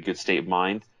you in a good state of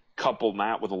mind. Couple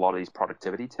that with a lot of these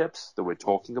productivity tips that we're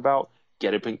talking about.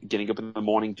 Getting up in the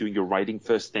morning, doing your writing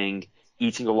first thing,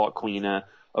 eating a lot cleaner,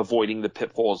 avoiding the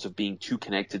pitfalls of being too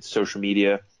connected to social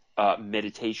media,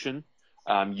 meditation,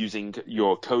 using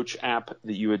your coach app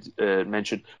that you had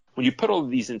mentioned. When you put all of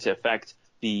these into effect,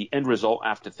 the end result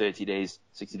after 30 days,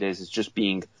 60 days is just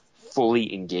being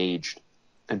fully engaged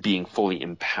and being fully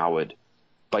empowered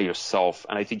by yourself.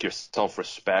 And I think your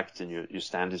self-respect and your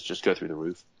standards just go through the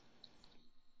roof.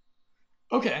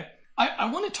 Okay.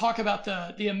 I want to talk about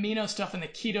the amino stuff and the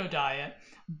keto diet,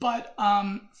 but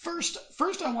first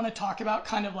I want to talk about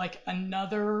kind of like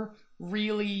another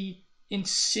really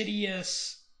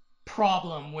insidious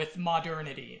problem with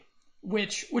modernity,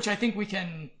 which I think we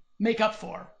can make up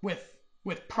for with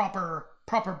proper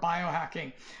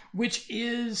biohacking, which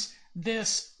is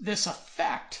this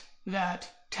effect that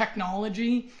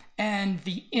technology and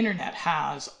the internet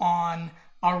has on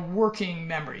our working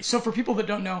memory. So for people that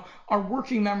don't know, our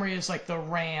working memory is like the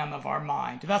RAM of our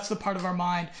mind. That's the part of our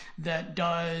mind that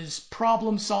does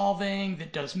problem solving,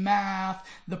 that does math,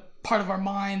 the part of our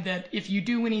mind that if you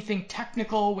do anything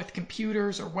technical with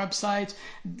computers or websites,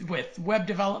 with web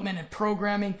development and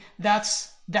programming,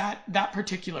 that's that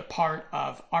particular part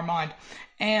of our mind.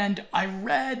 And I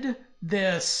read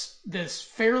this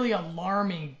fairly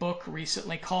alarming book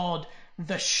recently called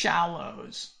The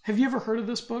Shallows. Have you ever heard of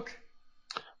this book?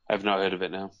 I've not heard of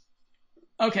it now.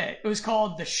 Okay, it was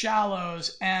called The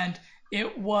Shallows, and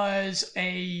it was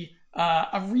a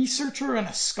researcher and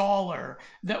a scholar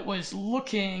that was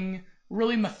looking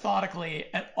really methodically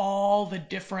at all the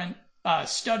different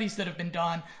studies that have been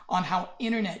done on how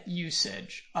internet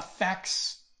usage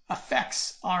affects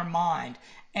our mind.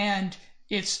 And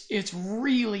it's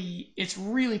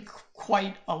really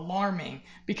quite alarming,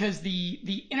 because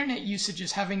the internet usage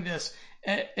is having this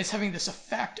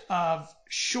effect of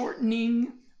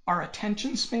shortening our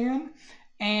attention span.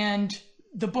 And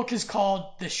the book is called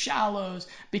The Shallows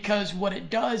because what it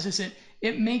does is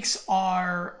it makes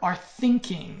our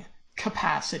thinking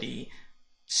capacity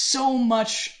so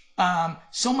much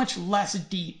less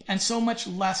deep and so much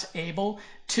less able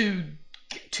to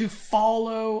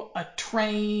follow a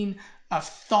train of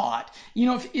thought.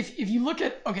 If you look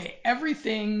at, okay,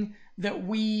 everything that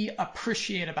we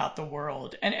appreciate about the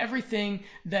world, and everything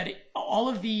that all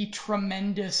of the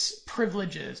tremendous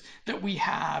privileges that we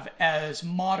have as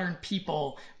modern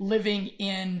people living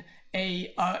in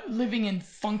living in a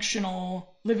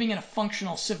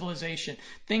functional civilization,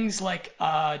 things like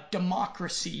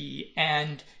democracy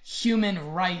and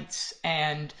human rights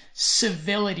and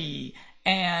civility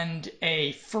and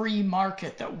a free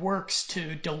market that works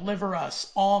to deliver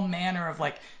us all manner of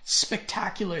like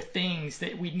spectacular things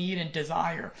that we need and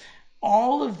desire.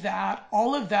 All of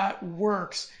that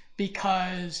works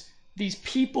because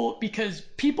people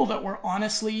that were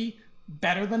honestly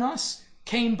better than us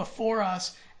came before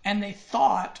us, and they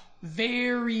thought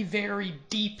very, very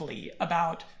deeply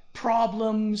about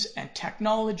problems and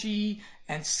technology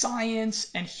and science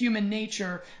and human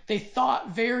nature. They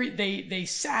sat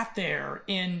there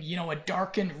in, a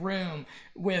darkened room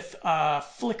with a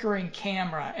flickering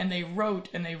camera, and they wrote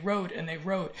and they wrote and they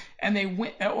wrote, and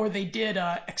they did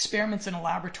experiments in a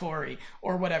laboratory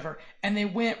or whatever, and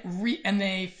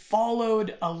they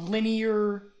followed a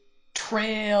linear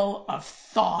trail of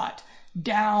thought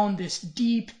down this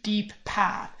deep, deep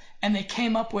path, and they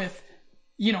came up with,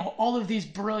 all of these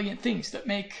brilliant things that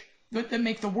make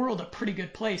the world a pretty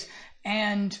good place.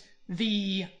 And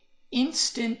the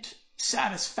instant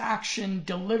satisfaction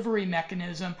delivery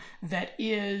mechanism that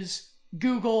is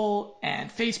Google and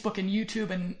Facebook and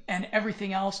YouTube and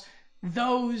everything else,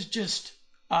 those just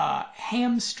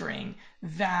hamstring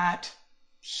that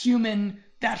human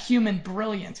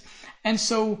brilliance. And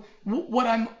so what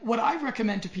I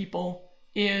recommend to people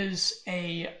is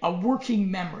a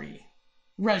working memory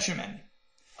regimen.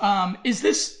 Is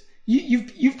this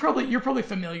you're probably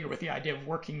familiar with the idea of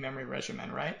working memory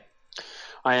regimen, right?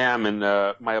 I am, and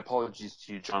my apologies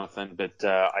to you, Jonathan, but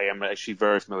I am actually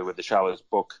very familiar with the Shallows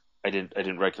book. I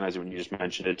didn't recognize it when you just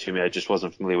mentioned it to me. I just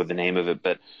wasn't familiar with the name of it,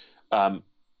 but um,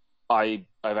 I've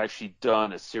actually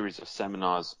done a series of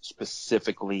seminars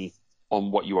specifically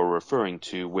on what you are referring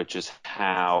to, which is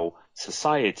how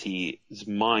society's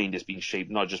mind is being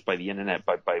shaped not just by the internet,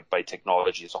 but by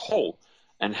technology as a whole,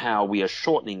 and how we are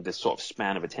shortening this sort of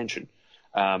span of attention.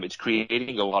 It's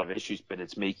creating a lot of issues, but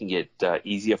it's making it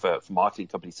easier for marketing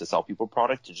companies to sell people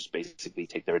product to just basically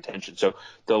take their attention. So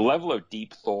the level of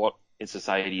deep thought in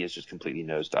society is just completely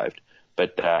nosedived.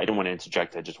 But I don't want to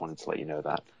interject. I just wanted to let you know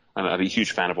that. I'm a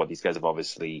huge fan of what these guys have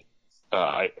obviously,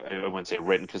 I wouldn't say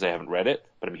written because I haven't read it,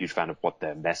 but I'm a huge fan of what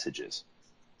their message is.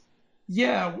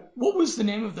 Yeah. What was the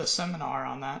name of the seminar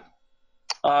on that?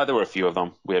 There were a few of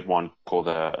them. We had one called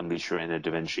Unleash Your Inner Da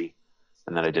Vinci,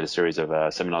 and then I did a series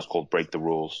of seminars called Break the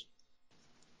Rules.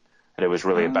 And it was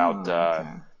really about Oh, okay.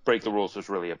 Break the Rules was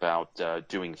really about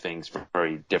doing things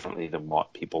very differently than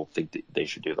what people think that they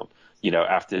should do them.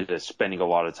 After spending a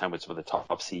lot of time with some of the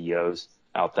top CEOs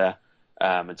out there,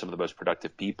 and some of the most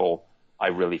productive people, I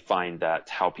really find that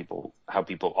how people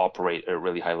operate at a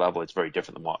really high level, it's very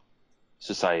different than what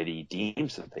society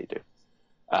deems that they do.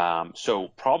 So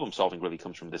problem solving really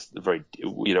comes from this very,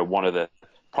 one of the,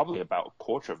 probably about a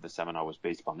quarter of the seminar was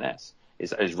based on this,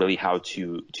 is really how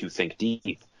to think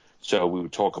deep. So we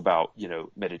would talk about,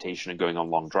 meditation and going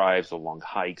on long drives or long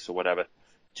hikes or whatever,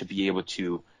 to be able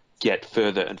to get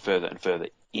further and further and further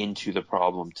into the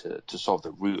problem to solve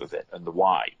the root of it and the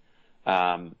why.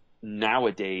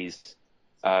 Nowadays,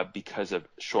 because of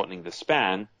shortening the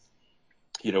span,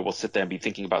 we'll sit there and be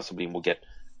thinking about somebody, and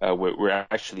we're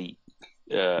actually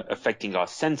affecting our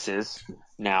senses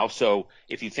now. So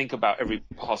if you think about every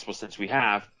possible sense we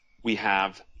have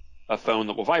a phone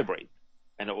that will vibrate,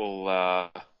 and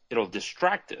it'll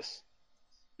distract us,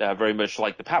 very much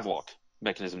like the Pavlov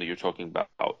mechanism that you're talking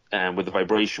about. And with the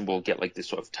vibration, we'll get like this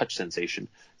sort of touch sensation.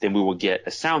 Then we will get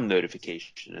a sound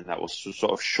notification, and that will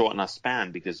sort of shorten our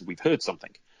span because we've heard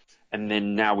something. And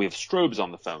then now we have strobes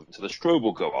on the phone, so the strobe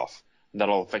will go off, and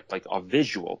that'll affect like our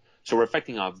visual. So we're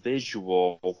affecting our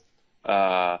visual,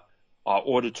 our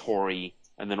auditory,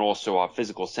 and then also our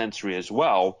physical sensory as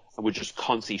well. And we're just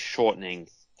constantly shortening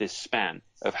this span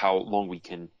of how long we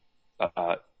can,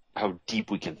 how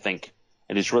deep we can think.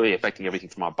 And it's really affecting everything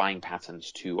from our buying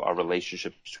patterns to our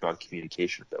relationships to our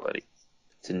communication ability.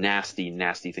 It's a nasty,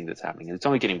 nasty thing that's happening, and it's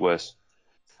only getting worse.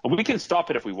 And we can stop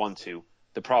it if we want to.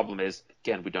 The problem is,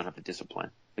 again, we don't have the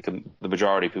discipline. Like the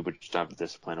majority of people just don't have the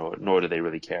discipline, nor do they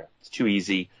really care. It's too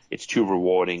easy. It's too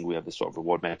rewarding. We have this sort of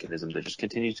reward mechanism that just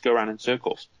continues to go around in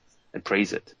circles and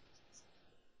praise it.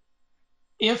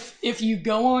 If you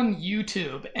go on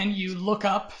YouTube and you look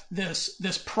up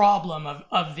this problem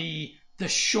of the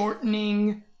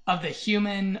shortening of the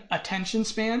human attention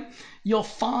span, you'll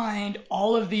find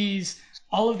all of these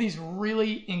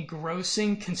really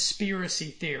engrossing conspiracy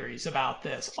theories about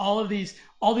this. All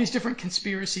these different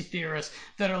conspiracy theorists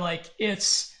that are like,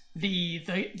 it's the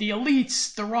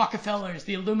elites, the Rockefellers,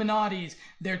 the Illuminatis.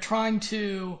 They're trying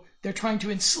to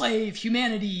enslave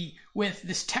humanity with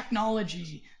this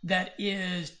technology that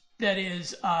is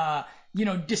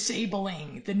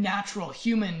disabling the natural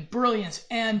human brilliance.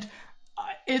 And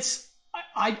it's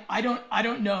I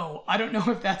don't know. I don't know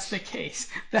if that's the case.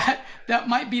 That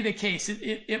might be the case.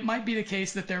 It might be the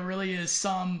case that there really is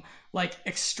some like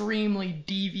extremely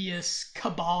devious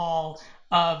cabal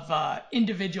of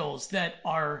individuals that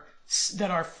are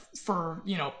for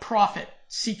profit,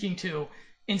 seeking to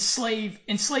enslave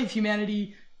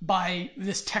humanity by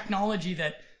this technology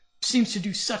that seems to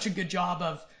do such a good job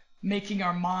of making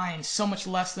our minds so much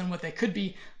less than what they could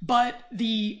be. But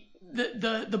the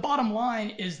bottom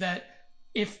line is that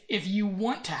if you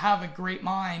want to have a great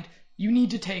mind, you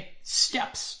need to take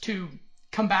steps to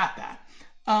combat that.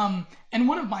 And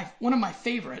one of my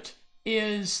favorite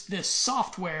is this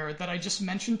software that I just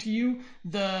mentioned to you,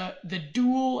 the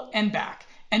Dual NBAC.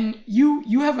 And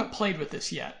you haven't played with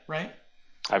this yet, right?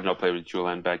 I've not played with Dual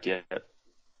NBAC yet.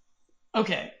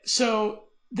 Okay, so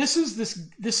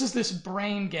this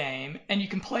brain game, and you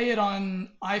can play it on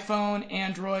iPhone,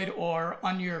 Android, or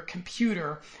on your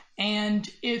computer. And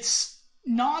it's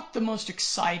not the most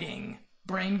exciting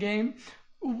brain game.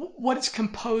 What it's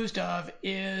composed of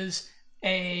is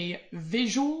a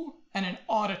visual and an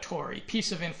auditory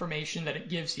piece of information that it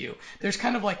gives you. There's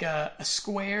kind of like a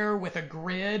square with a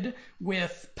grid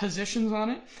with positions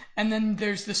on it, and then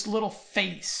there's this little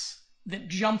face that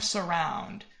jumps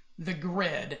around the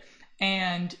grid,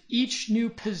 and each new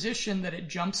position that it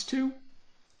jumps to,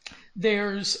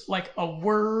 there's like a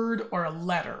word or a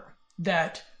letter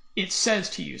that it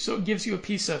says to you. So it gives you a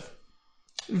piece of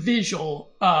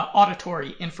visual,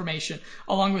 auditory information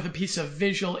along with a piece of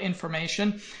visual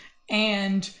information.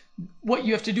 And what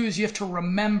you have to do is you have to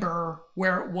remember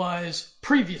where it was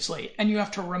previously, and you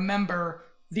have to remember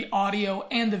the audio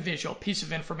and the visual piece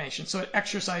of information. So it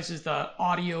exercises the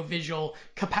audio visual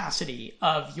capacity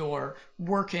of your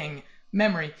working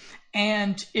memory.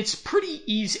 And it's pretty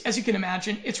easy, as you can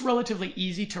imagine, it's relatively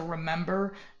easy to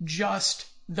remember just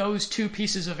those two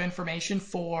pieces of information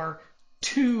for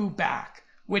two back,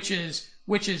 which is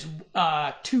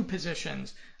two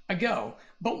positions ago.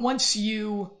 But once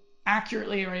you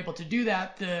accurately are able to do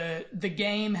that, the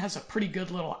game has a pretty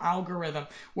good little algorithm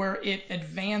where it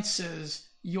advances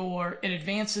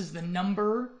the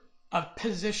number of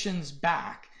positions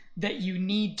back that you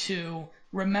need to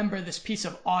remember this piece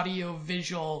of audio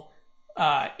visual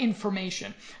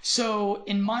information. So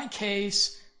in my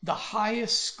case, the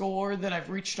highest score that I've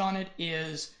reached on it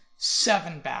is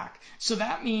 7 back. So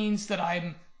that means that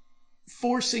I'm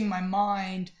forcing my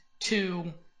mind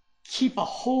to keep a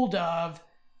hold of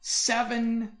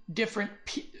 14 different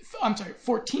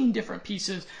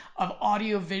pieces of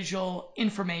audio-visual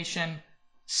information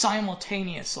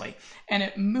simultaneously.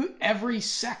 And every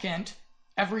second,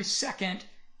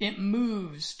 it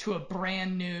moves to a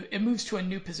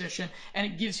new position, and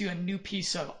it gives you a new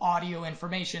piece of audio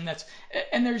information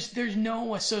and there's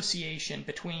no association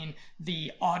between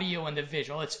the audio and the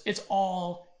visual. It's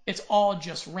all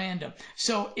just random.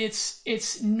 So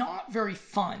it's not very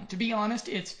fun. To be honest,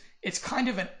 it's kind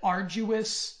of an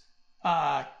arduous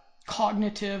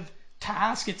cognitive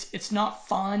task. It's not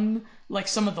fun like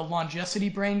some of the longevity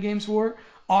brain games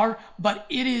are, but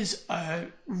it is a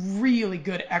really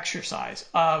good exercise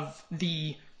of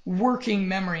the working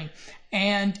memory.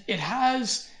 And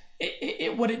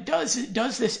what it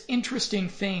does this interesting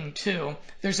thing too.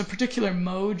 There's a particular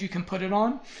mode you can put it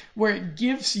on where it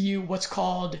gives you what's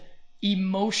called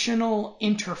emotional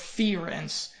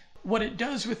interference. What it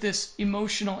does with this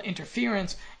emotional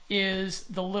interference is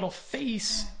the little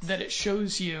face that it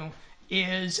shows you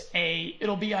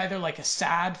it'll be either like a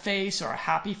sad face or a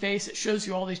happy face. It shows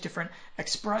you all these different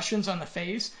expressions on the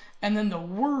face, and then the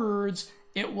words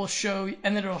it'll show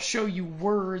you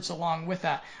words along with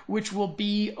that, which will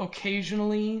be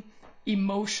occasionally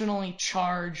emotionally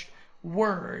charged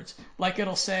words. Like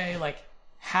it'll say like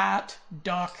hat,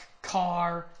 duck,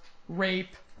 car,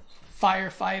 rape,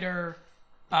 firefighter,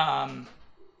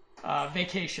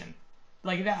 vacation.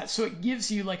 like that. So it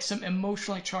gives you like some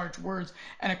emotionally charged words.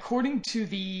 And according to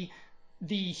the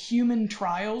human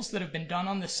trials that have been done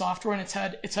on this software, and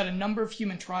it's had a number of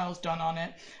human trials done on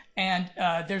it, and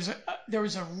there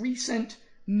was a recent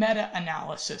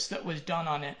meta-analysis that was done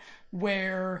on it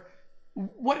where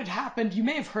what had happened, you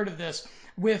may have heard of this,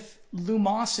 with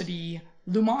Lumosity.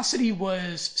 Lumosity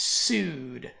was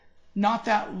sued not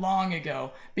that long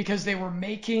ago because they were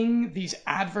making these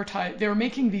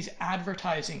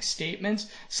advertising statements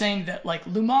saying that like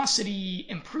Lumosity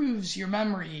improves your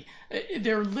memory.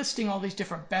 They're listing all these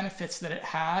different benefits that it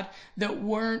had that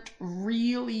weren't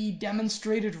really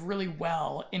demonstrated really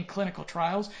well in clinical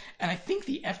trials, and I think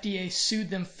the FDA sued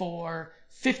them for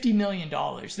 $50 million.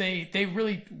 They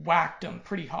really whacked them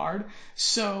pretty hard.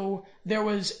 So there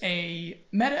was a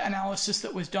meta-analysis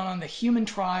that was done on the human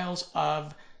trials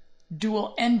of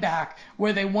dual NBAC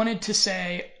where they wanted to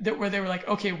say that, where they were like,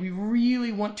 okay, we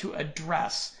really want to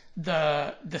address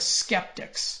the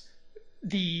skeptics,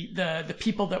 the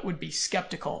people that would be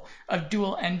skeptical of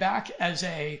dual NBAC as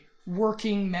a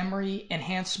working memory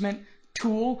enhancement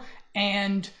tool.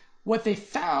 And what they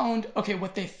found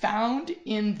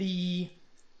in the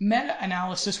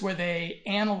meta-analysis where they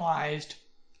analyzed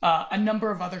a number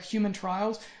of other human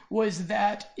trials was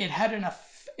that it had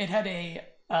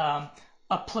a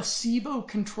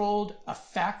placebo-controlled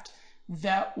effect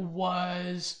that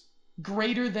was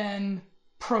greater than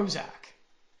Prozac.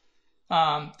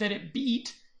 That it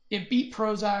beat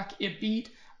Prozac, it beat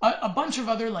a bunch of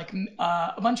other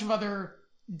a bunch of other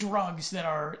drugs that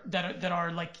are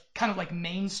like kind of like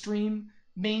mainstream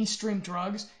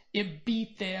drugs. It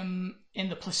beat them in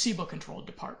the placebo-controlled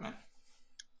department.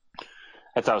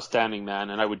 That's outstanding, man,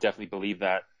 and I would definitely believe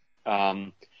that.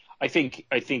 I think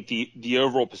the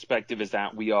overall perspective is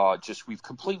that we've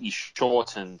completely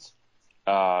shortened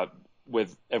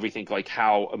with everything like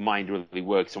how a mind really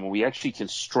works, and when we actually can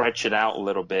stretch it out a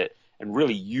little bit and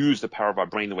really use the power of our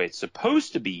brain the way it's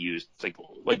supposed to be used,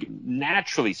 like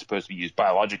naturally supposed to be used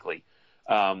biologically,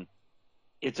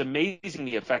 it's amazing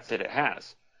the effect that it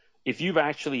has. If you've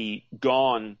actually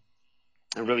gone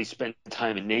and really spent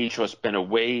time in nature, or spent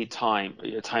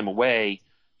time away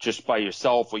just by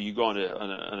yourself, or you go on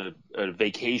a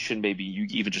vacation, maybe you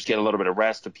even just get a little bit of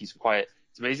rest, a peace and quiet.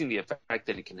 It's amazing the effect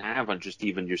that it can have on just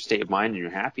even your state of mind and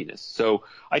your happiness. So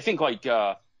I think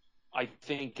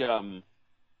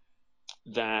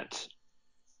that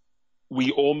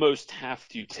we almost have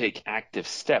to take active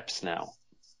steps now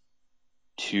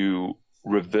to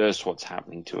reverse what's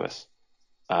happening to us.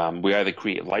 We either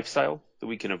create a lifestyle that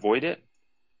we can avoid it,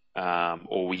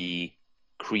 or we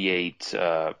create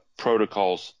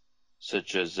protocols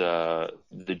such as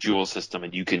the Joule system,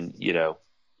 and you can,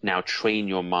 now train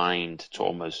your mind to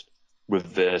almost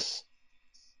reverse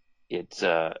its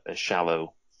a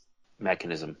shallow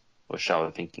mechanism, or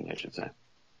shallow thinking, I should say.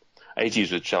 I hate to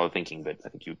use with shallow thinking, but I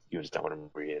think you understand what I'm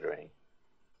reiterating.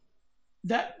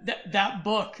 That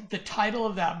book, the title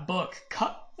of that book,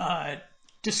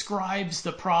 describes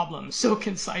the problem so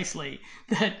concisely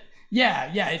that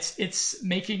it's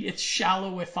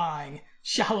shallowifying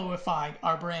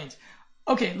our brains.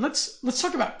 Okay, let's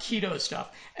talk about keto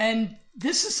stuff. And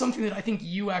this is something that I think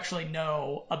you actually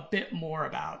know a bit more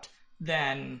about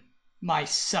than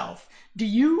myself. Do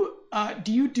you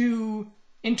do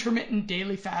intermittent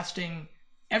daily fasting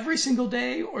every single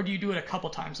day, or do you do it a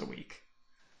couple times a week?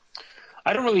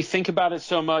 I don't really think about it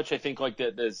so much. I think like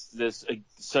that there's this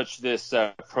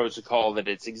protocol that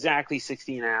it's exactly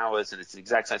 16 hours and it's the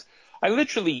exact size. I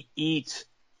literally eat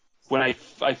when I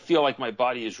feel like my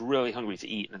body is really hungry to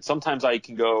eat. And sometimes I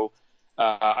can go,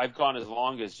 I've gone as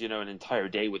long as, an entire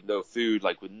day with no food,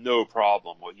 like with no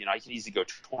problem. Or, I can easily go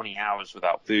 20 hours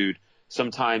without food.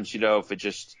 Sometimes, if it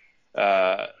just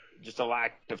a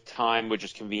lack of time or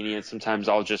just convenience, sometimes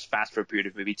I'll just fast for a period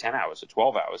of maybe 10 hours or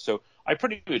 12 hours. So I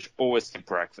pretty much always skip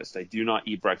breakfast. I do not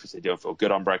eat breakfast. I don't feel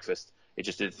good on breakfast. It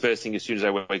just, the first thing, as soon as I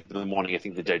wake up in the morning, I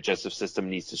think the digestive system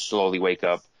needs to slowly wake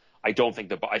up. I think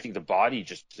the body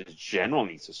just in general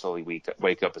needs to slowly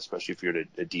wake up, especially if you're in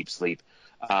a deep sleep.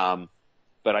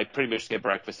 But I pretty much skip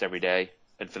breakfast every day.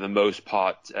 And for the most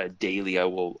part, daily, I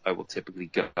will typically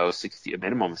go a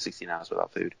minimum of 16 hours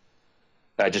without food.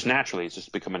 Just naturally, it's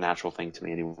just become a natural thing to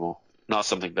me anymore. Not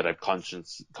something that I've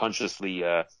consciously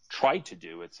tried to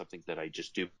do. It's something that I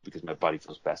just do because my body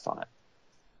feels best on it.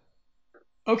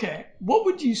 Okay, what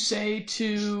would you say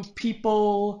to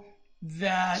people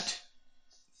that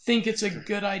think it's a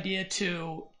good idea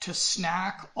to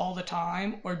snack all the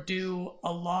time, or do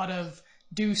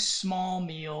small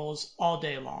meals all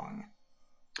day long?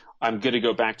 I'm going to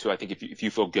go back to, I think if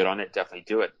you feel good on it, definitely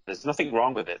do it. There's nothing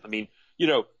wrong with it. I mean,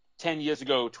 10 years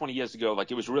ago, 20 years ago,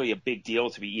 like it was really a big deal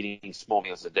to be eating small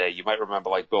meals a day. You might remember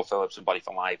like Bill Phillips and Buddy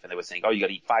for Life, and they were saying, oh, you got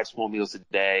to eat 5 small meals a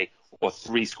day or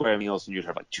 3 square meals, and you'd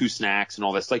have like 2 snacks and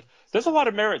all this. Like there's a lot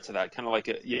of merit to that, kind of like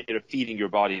feeding your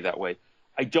body that way.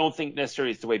 I don't think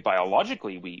necessarily it's the way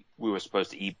biologically we were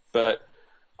supposed to eat, but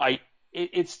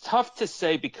it's tough to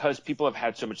say because people have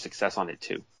had so much success on it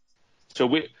too. So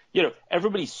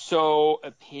everybody's so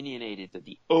opinionated that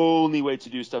the only way to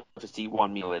do stuff is to eat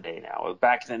 1 meal a day now.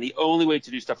 Back then, the only way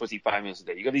to do stuff was to eat 5 meals a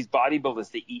day. You got these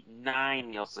bodybuilders that eat 9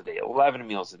 meals a day, 11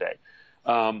 meals a day.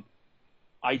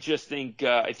 I just think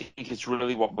I think it's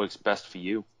really what works best for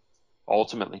you,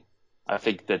 ultimately. I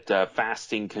think that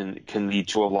fasting can lead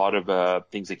to a lot of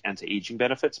things like anti-aging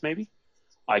benefits, maybe.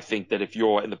 I think that if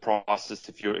you're in the process,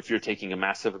 if you're taking a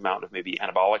massive amount of maybe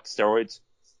anabolic steroids,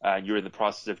 and you're in the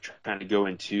process of trying to go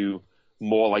into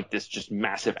more like this just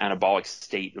massive anabolic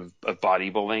state of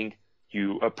bodybuilding,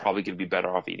 you are probably going to be better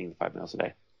off eating 5 meals a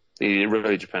day. It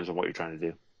really depends on what you're trying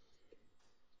to do.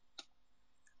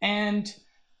 And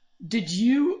did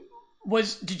you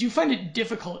find it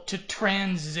difficult to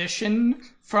transition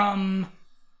from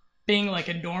being like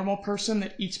a normal person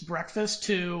that eats breakfast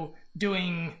to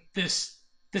doing this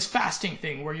fasting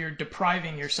thing where you're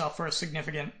depriving yourself for a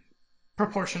significant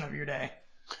proportion of your day?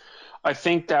 I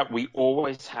think that we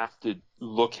always have to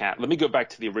look at, let me go back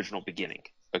to the original beginning,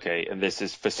 okay? And this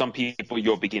is, for some people,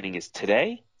 your beginning is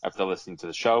today after listening to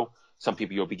the show. Some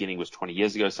people, your beginning was 20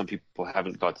 years ago. Some people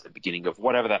haven't got to the beginning of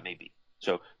whatever that may be.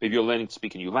 So maybe you're learning to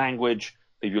speak a new language.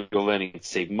 Maybe you're learning to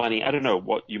save money. I don't know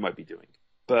what you might be doing.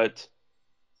 But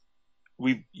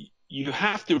you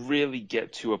have to really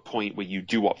get to a point where you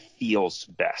do what feels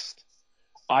best.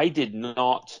 I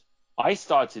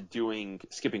started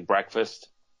skipping breakfast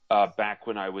back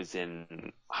when I was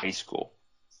in high school,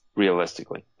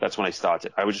 realistically. That's when I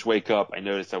started. I would just wake up, I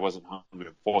noticed I wasn't hungry,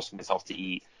 forcing myself to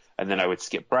eat, and then I would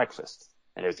skip breakfast.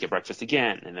 And I would skip breakfast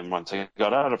again. And then once I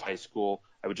got out of high school,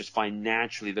 I would just find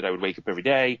naturally that I would wake up every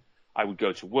day. I would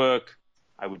go to work.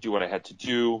 I would do what I had to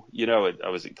do. I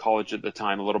was in college at the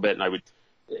time a little bit, and I would,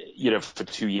 for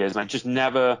 2 years. And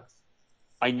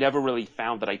I never really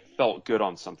found that I felt good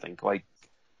on something. Like,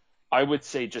 I would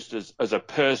say just as a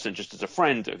person, just as a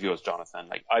friend of yours, Jonathan,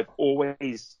 like I've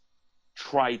always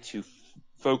tried to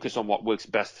focus on what works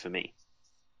best for me,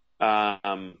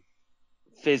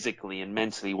 physically and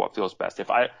mentally, what feels best.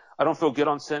 If I don't feel good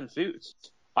on certain foods,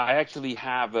 I actually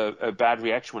have a bad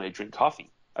reaction when I drink coffee.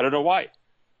 I don't know why.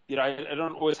 I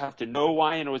don't always have to know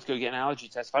why and always go get an allergy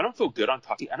test. If I don't feel good on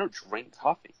coffee, I don't drink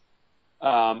coffee.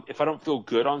 If I don't feel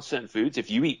good on certain foods, if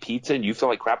you eat pizza and you feel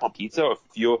like crap on pizza, or if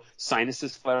your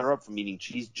sinuses flare up from eating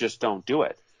cheese, just don't do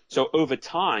it. So over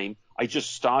time, I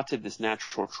just started this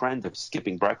natural trend of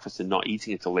skipping breakfast and not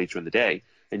eating until later in the day.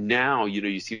 And now,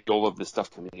 you see all of this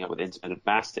stuff coming out with intermittent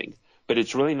fasting, but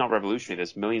it's really not revolutionary.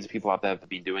 There's millions of people out there that have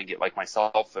been doing it like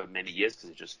myself for many years because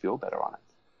they just feel better on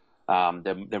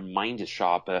it. Their mind is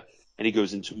sharper, and it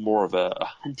goes into more of a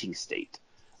hunting state.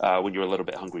 When you're a little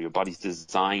bit hungry, your body's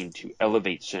designed to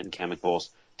elevate certain chemicals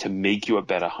to make you a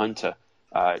better hunter,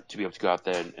 to be able to go out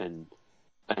there and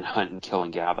hunt and kill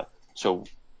and gather. So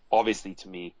obviously, to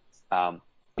me,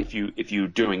 if you're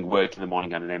doing work in the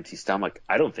morning on an empty stomach,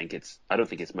 I don't think it's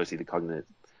mostly the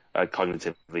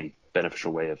cognitively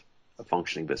beneficial way of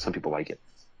functioning, but some people like it.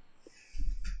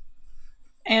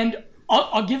 And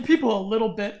I'll give people a little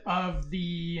bit of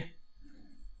the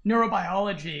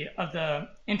neurobiology of the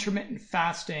intermittent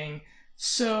fasting.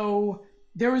 So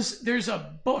there's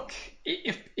a book,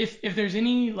 if there's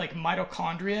any like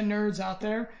mitochondria nerds out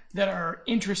there that are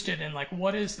interested in like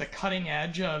what is the cutting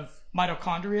edge of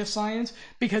mitochondria science,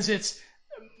 because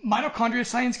mitochondria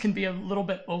science can be a little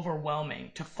bit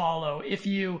overwhelming to follow. If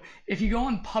you go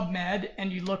on PubMed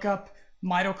and you look up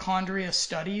mitochondria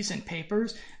studies and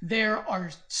papers, there are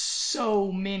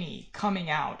so many coming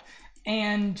out.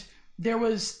 And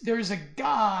there's a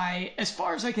guy, as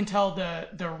far as I can tell,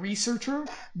 the researcher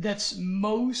that's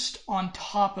most on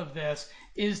top of this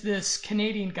is this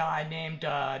Canadian guy named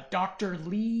Dr.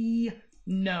 Lee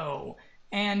No.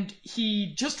 And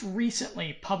he just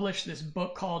recently published this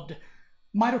book called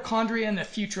Mitochondria and the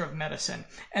Future of Medicine.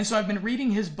 And so I've been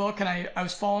reading his book, and I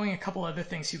was following a couple other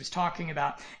things he was talking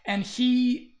about. And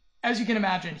he, as you can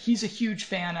imagine, he's a huge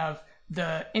fan of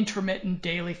the intermittent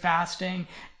daily fasting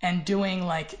and doing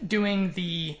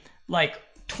the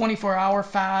 24-hour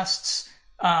fasts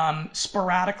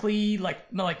sporadically,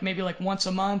 like maybe like once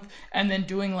a month, and then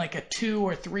doing like a 2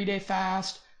 or 3 day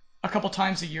fast a couple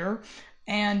times a year.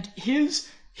 And his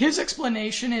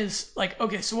explanation is like,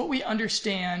 okay, so what we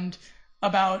understand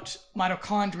about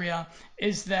mitochondria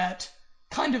is that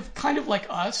kind of like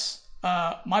us,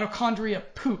 mitochondria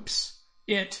poops.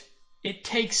 It it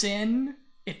takes in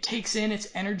it takes in its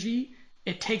energy.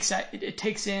 It takes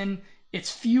in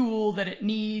its fuel that it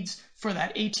needs for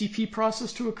that ATP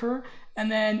process to occur,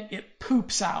 and then it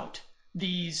poops out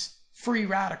these free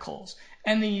radicals.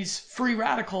 And these free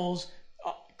radicals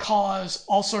cause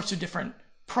all sorts of different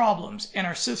problems in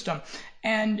our system.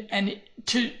 And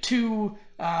to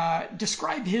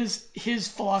describe his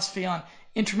philosophy on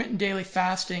intermittent daily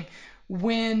fasting,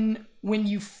 when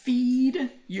you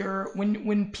feed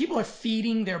when people are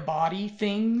feeding their body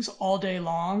things all day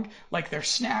long, like they're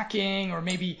snacking, or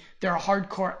maybe they're a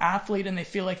hardcore athlete and they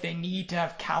feel like they need to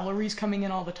have calories coming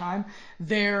in all the time,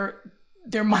 their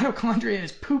mitochondria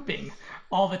is pooping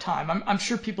all the time. I'm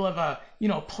sure people have a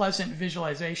pleasant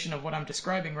visualization of what I'm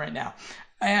describing right now,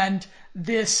 and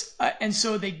and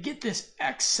so they get this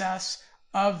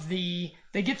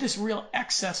real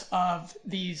excess of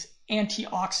these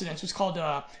antioxidants, what's called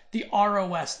the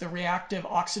ROS, the reactive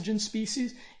oxygen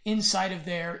species, inside of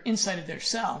their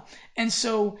cell. And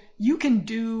so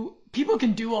people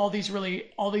can do all these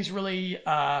really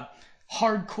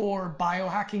hardcore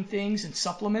biohacking things and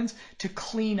supplements to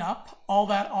clean up all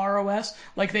that ROS.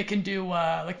 Like they can do,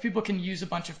 like people can use a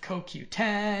bunch of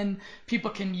CoQ10.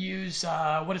 People can use,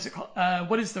 what is it called?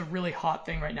 What is the really hot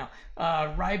thing right now?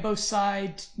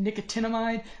 Riboside,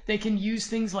 nicotinamide. They can use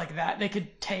things like that. They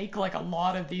could take like a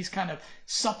lot of these kind of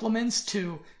supplements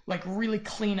to like really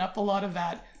clean up a lot of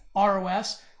that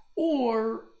ROS.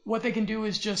 Or what they can do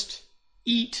is just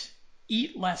eat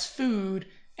less food,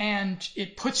 and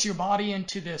it puts your body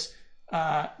into this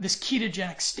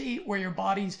ketogenic state where your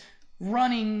body's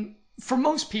running, for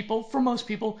most people,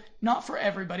 not for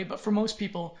everybody, but for most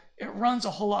people, it runs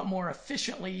a whole lot more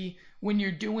efficiently when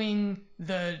you're doing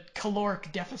the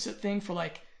caloric deficit thing for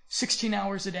like 16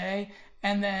 hours a day,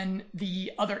 and then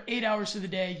the other 8 hours of the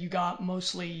day you got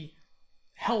mostly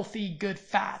healthy, good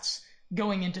fats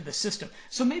going into the system.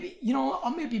 So maybe,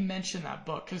 I'll maybe mention that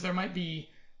book, because there might be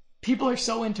people are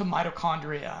so into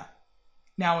mitochondria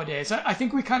nowadays. I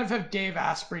think we kind of have Dave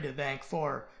Asprey to thank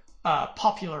for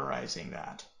popularizing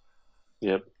that.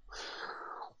 Yep.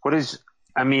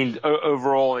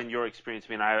 Overall, in your experience,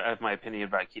 I have my opinion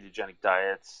about ketogenic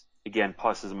diets. Again,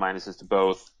 pluses and minuses to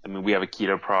both. We have a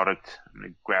keto product. I'm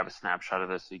going to grab a snapshot of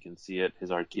this so you can see it. Here's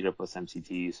our Keto Plus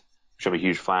MCTs, which I'm a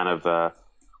huge fan of.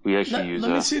 We actually use.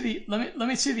 Let me see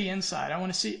the inside. Let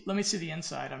me see the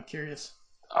inside. I'm curious.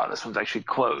 Oh, this one's actually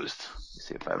closed. Let me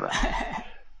see if I have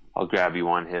I'll grab you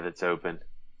one here that's open.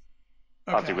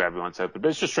 I'll have to grab you one that's open. But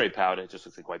it's just straight powder. It just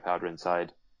looks like white powder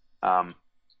inside.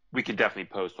 We can definitely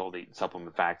post all the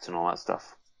supplement facts and all that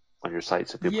stuff on your site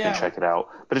so people can check it out.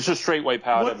 But it's just straight white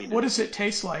powder. What does it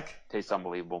taste like? Tastes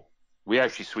unbelievable. We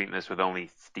actually sweeten this with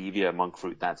only stevia, monk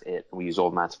fruit. That's it. And we use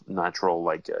all natural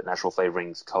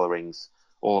flavorings, colorings.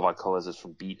 All of our colors is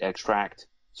from beet extract.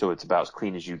 So it's about as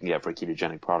clean as you can get for a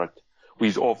ketogenic product. We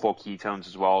use all 4 ketones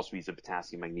as well. So we use the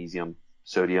potassium, magnesium,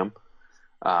 sodium.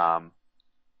 And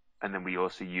then we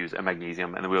also use a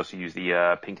magnesium. And then we also use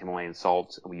the pink Himalayan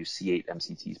salt. And we use C8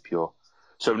 MCTs pure.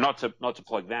 So not to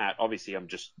plug that. Obviously, I'm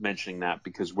just mentioning that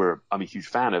because I'm a huge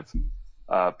fan of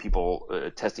people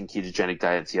testing ketogenic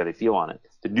diet and see how they feel on it.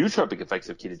 The nootropic effects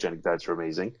of ketogenic diets are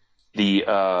amazing. The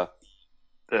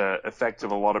effect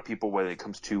of a lot of people when it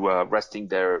comes to resting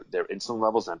their insulin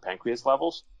levels and pancreas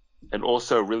levels, and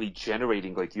also really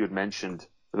generating, like you had mentioned,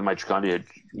 the mitochondria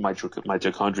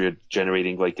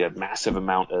generating like a massive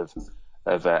amount of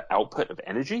output of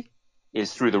energy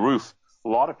is through the roof. A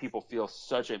lot of people feel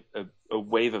such a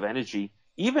wave of energy,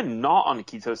 even not on a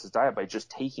ketosis diet, by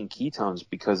just taking ketones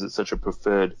because it's such a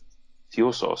preferred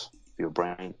fuel source for your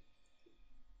brain.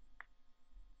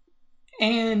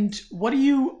 And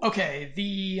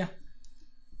the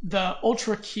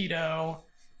ultra keto,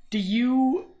 do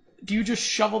you just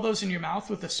shovel those in your mouth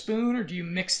with a spoon, or do you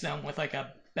mix them with like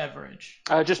a beverage?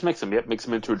 Just mix them. Yep, mix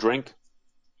them into a drink.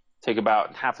 Take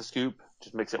about half a scoop,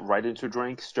 just mix it right into a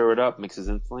drink, stir it up, mix it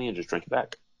instantly, and just drink it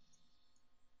back.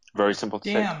 Very simple to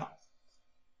take. Damn.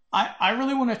 I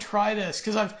really want to try this,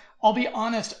 because I'll be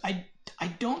honest, I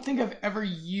don't think I've ever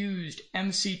used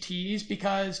MCTs,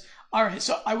 because, all right,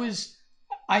 so I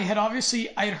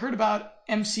had heard about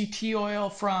MCT oil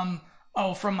from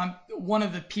one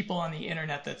of the people on the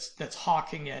internet that's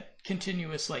hawking it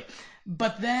continuously.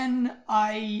 But then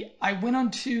I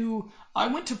went to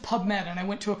PubMed, and I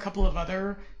went to a couple of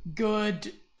other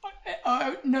good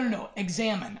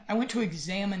Examine. I went to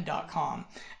examine.com,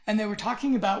 and they were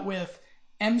talking about with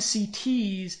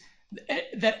MCTs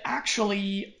that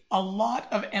actually a lot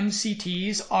of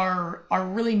MCTs are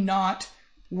really not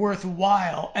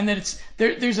worthwhile, and that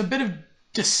there's a bit of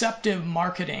deceptive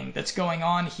marketing that's going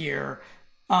on here,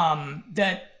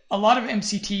 that a lot of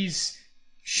MCTs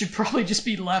should probably just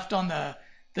be left on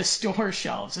the store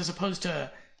shelves as opposed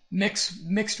to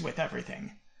mixed with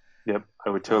everything. Yep, I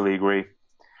would totally agree.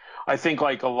 I think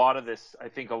like a lot of this, I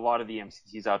think a lot of the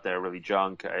MCTs out there are really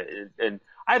junk, and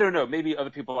I don't know, maybe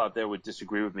other people out there would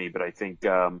disagree with me, but I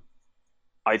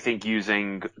think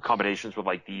using combinations with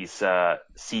like these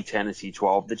C10 and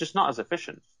C12, they're just not as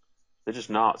efficient. They're just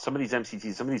not. Some of these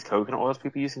MCTs, some of these coconut oils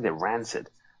people are using, they're rancid.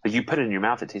 Like you put it in your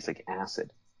mouth, it tastes like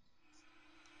acid.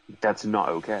 That's not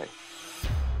okay.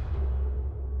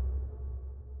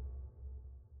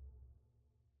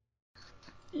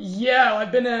 Yeah,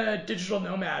 I've been a digital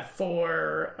nomad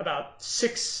for about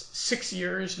six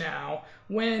years now.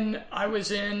 When I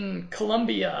was in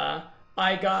Colombia,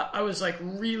 I was like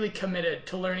really committed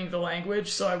to learning the language,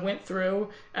 so I went through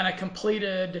and I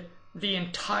completed the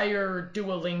entire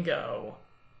Duolingo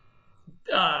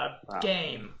Wow.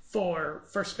 game for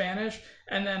Spanish,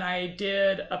 and then I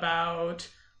did about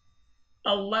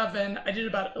 11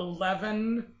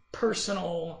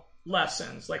 personal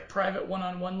lessons, like private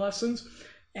one-on-one lessons,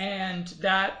 and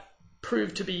that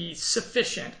proved to be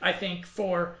sufficient, I think,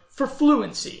 for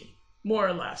fluency, more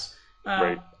or less.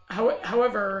 Right.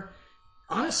 However,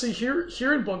 honestly,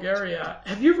 here in Bulgaria,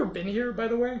 have you ever been here, by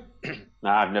the way?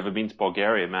 Nah, I've never been to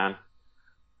Bulgaria, man.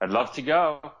 I'd love to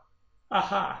go.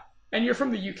 Aha. And you're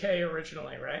from the UK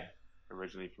originally, right?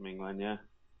 Originally from England, yeah.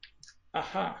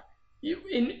 Aha.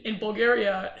 In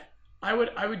Bulgaria, I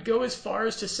would go as far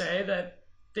as to say that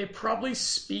they probably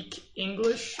speak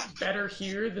English better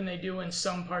here than they do in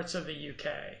some parts of the UK.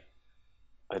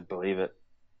 I'd believe it.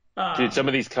 Dude, some Um,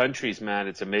 of these countries, man,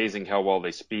 it's amazing how well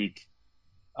they speak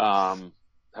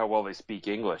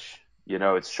English. You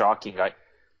know, it's shocking. I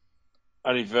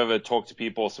don't know if you've ever talked to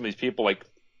people, some of these people like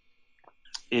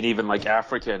in even like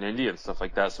Africa and India and stuff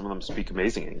like that, some of them speak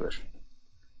amazing English.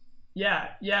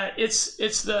 yeah,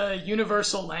 it's the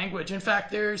universal language. In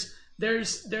fact, there's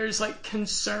like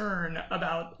concern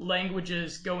about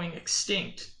languages going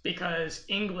extinct because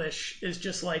English is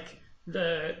just like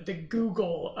the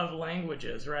Google of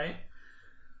languages, right?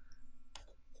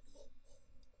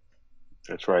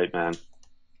 That's right, man.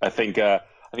 I think at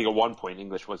one point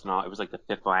English was not, it was like the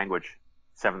fifth language,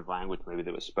 seventh language maybe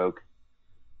that was spoke.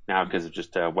 Now because of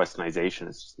just westernization,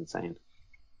 it's just insane.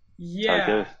 That's how it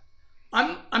goes.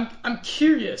 Yeah. I'm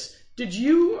curious.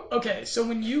 Okay, so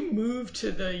when you moved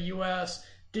to the US,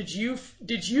 did you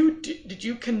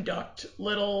conduct a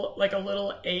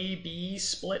little A/B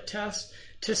split test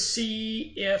to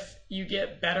see if you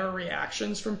get better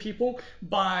reactions from people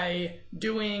by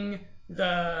doing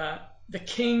the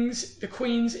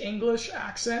Queen's English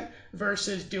accent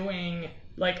versus doing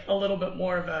like a little bit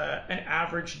more of an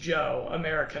average Joe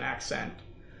American accent?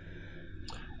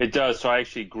 It does. So I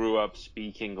actually grew up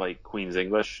speaking like Queen's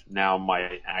English. Now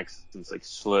my accent's like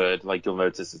slurred. Like you'll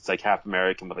notice it's like half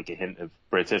American with like a hint of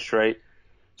British, right?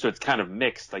 So it's kind of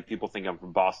mixed. Like people think I'm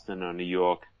from Boston or New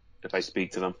York if I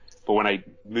speak to them. But when I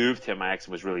moved here, my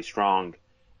accent was really strong.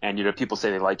 And you know, people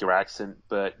say they like your accent,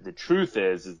 but the truth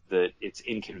is that it's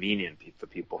inconvenient for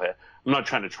people here. I'm not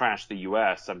trying to trash the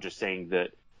U.S. I'm just saying that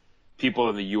people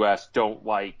in the U.S. don't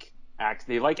like accents.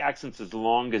 They like accents as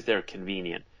long as they're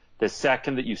convenient. The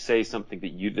second that you say something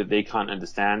that they can't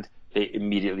understand, they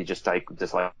immediately just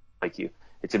dislike you.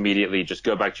 It's immediately just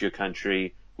go back to your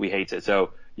country. We hate it. So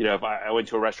you know, if I went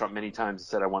to a restaurant many times and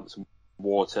said I want some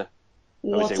water,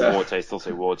 I would say Water, water. I still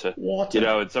say water. You water.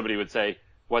 know, and somebody would say,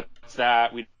 "What's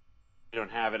that?" We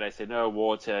don't have it. I say, "No,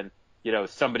 water." And you know,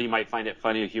 somebody might find it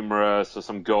funny or humorous, or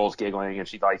some girl's giggling and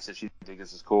she likes it. She thinks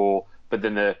this is cool. But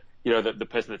then the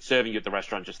person that's serving you at the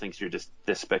restaurant just thinks you're just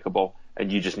despicable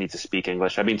and you just need to speak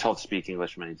English. I've been told to speak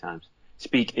English many times.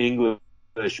 Speak English,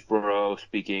 bro.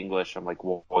 Speak English. I'm like,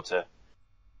 water.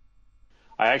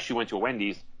 I actually went to a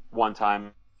Wendy's one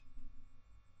time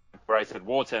where I said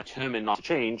water, determined not to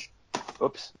change.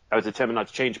 Oops. I was determined not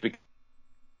to change because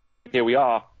here we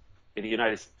are in the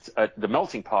United States, the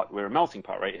melting pot. We're a melting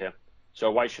pot right here. So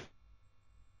why should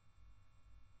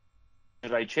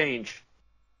I change?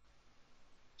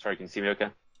 Sorry, can you see me okay?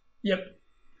 Yep.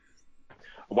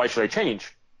 Why should I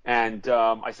change? And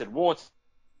I said, water.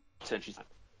 And she's,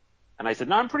 and I said,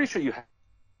 no, I'm pretty sure you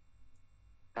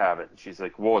have it. And she's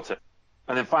like, water.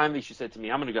 And then finally she said to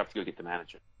me, I'm going to have to go get the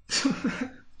manager. So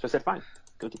I said, fine,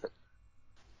 go get the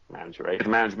manager, right? The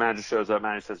manager shows up,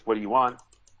 manager says, what do you want?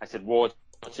 I said, water.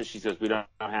 She says, we don't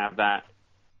have that.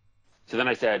 So then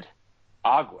I said,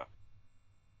 agua.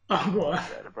 Agua.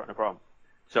 Yeah, no problem.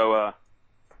 So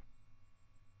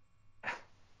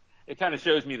it kind of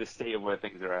shows me the state of where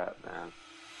things are at, man.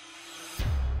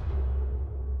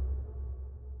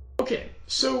 Okay,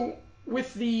 so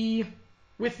with the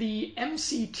with the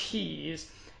MCTs,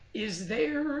 is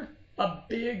there a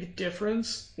big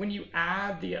difference when you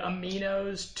add the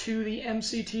aminos to the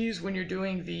MCTs when you're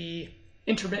doing the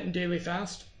intermittent daily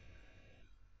fast?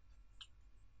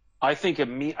 I think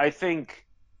I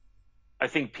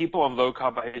think people on low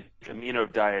carb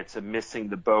amino diets are missing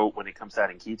the boat when it comes to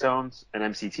adding ketones and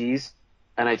MCTs.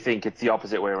 And I think it's the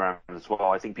opposite way around as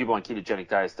well. I think people on ketogenic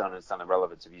diets don't understand the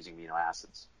relevance of using amino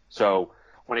acids. So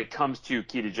when it comes to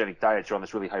ketogenic diets, you're on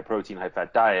this really high protein, high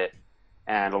fat diet,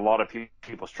 and a lot of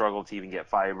people struggle to even get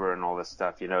fiber and all this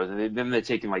stuff, you know. Then they're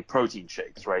taking like protein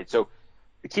shakes, right? So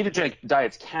the ketogenic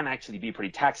diets can actually be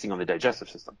pretty taxing on the digestive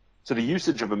system. So the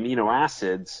usage of amino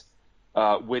acids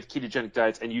with ketogenic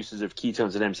diets and uses of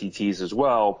ketones and MCTs as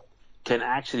well can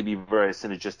actually be very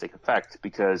synergistic effect,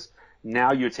 because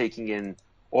now you're taking in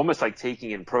almost like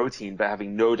taking in protein but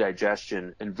having no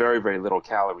digestion and very, very little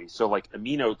calories. So like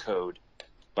Amino Code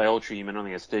by Ultrahuman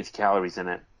only has 30 calories in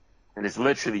it, and it's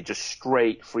literally just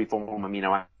straight free-form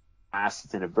amino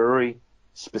acids in a very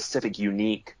specific,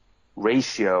 unique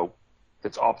ratio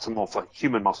that's optimal for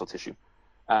human muscle tissue.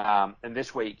 And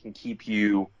this way it can keep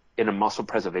you in a muscle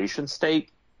preservation state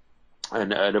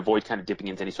and avoid kind of dipping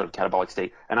into any sort of catabolic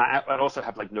state. And I'd also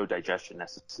have like no digestion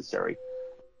necessary.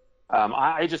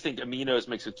 I just think aminos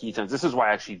mixed with ketones. This is why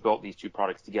I actually built these two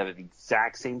products together at the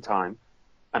exact same time,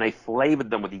 and I flavored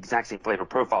them with the exact same flavor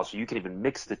profile, so you can even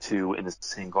mix the two in the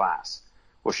same glass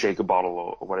or shake a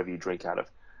bottle or whatever you drink out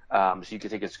of. So you can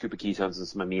take a scoop of ketones and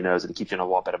some aminos, and it keeps you in a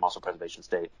lot better muscle preservation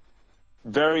state.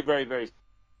 Very, very, very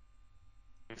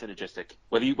synergistic.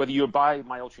 Whether you buy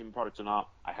my Ultrahuman products or not,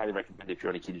 I highly recommend if you're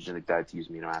on a ketogenic diet to use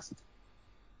amino acids.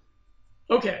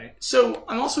 Okay, so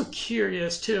I'm also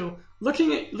curious too.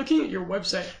 Looking at your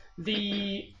website,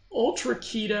 the Ultra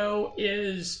Keto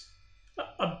is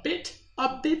a bit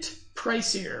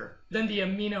pricier than the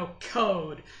Amino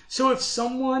Code. So if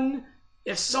someone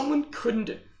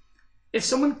couldn't if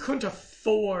someone couldn't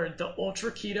afford the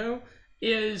Ultra Keto,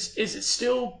 is it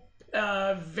still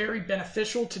very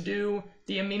beneficial to do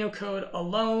the Amino Code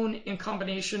alone in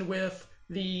combination with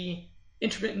the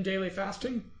intermittent daily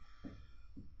fasting?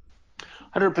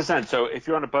 100%. So if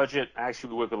you're on a budget, I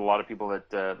actually work with a lot of people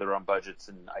that are on budgets,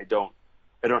 and I don't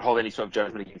hold any sort of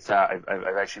judgment against that.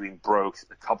 I've actually been broke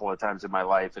a couple of times in my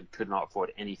life and could not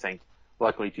afford anything.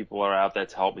 Luckily, people are out there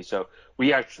to help me. So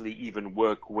we actually even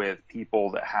work with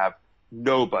people that have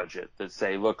no budget, that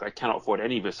say, look, I cannot afford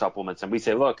any of your supplements. And we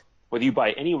say, look, whether you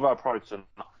buy any of our products or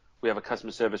not, we have a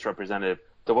customer service representative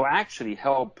that will actually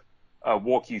help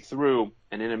walk you through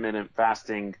an intermittent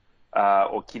fasting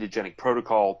or ketogenic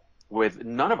protocol with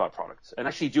none of our products, and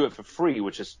actually do it for free,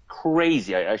 which is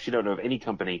crazy. I actually don't know of any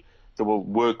company that will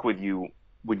work with you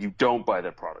when you don't buy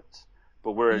their products.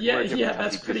 But Yeah, we're a different yeah, company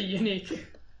that's pretty because, unique.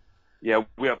 yeah,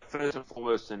 we are first and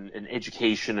foremost an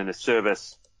education and a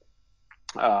service.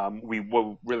 We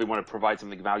will really want to provide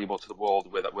something valuable to the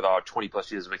world with our 20 plus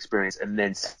years of experience, and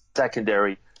then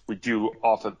secondary, we do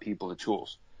offer people the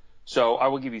tools. So I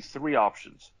will give you three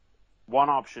options. One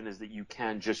option is that you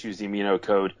can just use the amino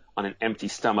code on an empty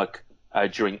stomach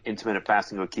during intermittent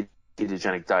fasting or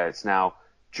ketogenic diets. Now,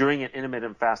 during an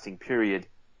intermittent fasting period,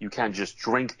 you can just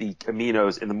drink the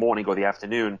aminos in the morning or the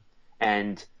afternoon,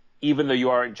 and even though you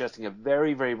are ingesting a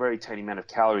very, very, very tiny amount of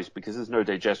calories, because there's no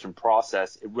digestion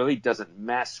process, it really doesn't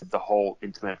mess with the whole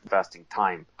intermittent fasting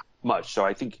time much. So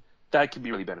I think that can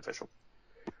be really beneficial.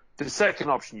 The second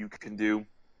option you can do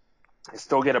is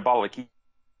still get a bottle of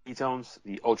ketones,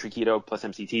 the Ultra Keto plus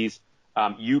MCTs.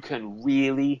 You can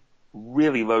really,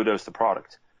 really low dose the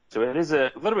product. So it is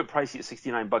a little bit pricey at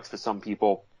 $69 for some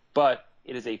people, but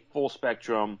it is a full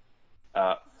spectrum,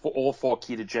 for all four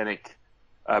ketogenic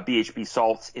BHB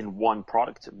salts in one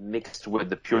product mixed with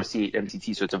the Pure C8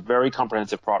 MCT. So it's a very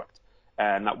comprehensive product,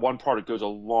 and that one product goes a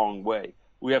long way.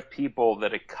 We have people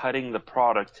that are cutting the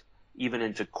product even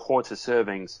into quarter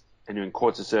servings and doing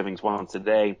quarter servings once a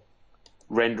day,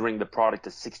 rendering the product a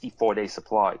 64-day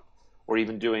supply, or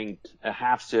even doing a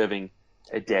half serving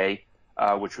a day,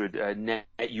 which would net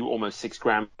you almost 6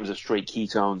 grams of straight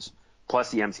ketones plus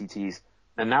the MCTs,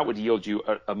 and that would yield you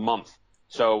a month.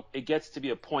 So it gets to be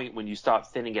a point when you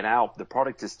start thinning it out, the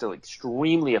product is still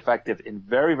extremely effective in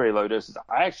very, very low doses.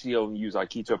 I actually only use our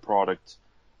keto product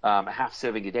a half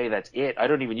serving a day. That's it. I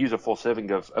don't even use a full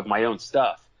serving of my own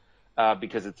stuff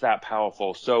because it's that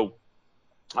powerful. So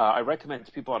I recommend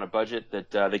to people on a budget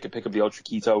that they could pick up the Ultra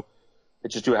Keto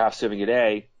and just do a half serving a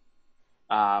day,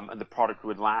 and the product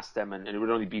would last them, and it would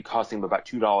only be costing them about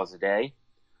 $2 a day.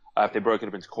 If they broke it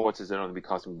up into quarters, it would only be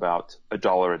costing about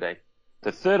 $1 a day.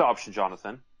 The third option,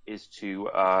 Jonathan, is to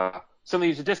simply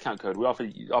use a discount code. We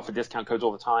offer discount codes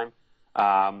all the time.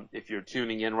 If you're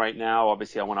tuning in right now,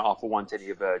 obviously I want to offer one to any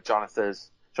of Jonathan's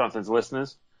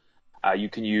listeners. You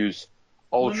can use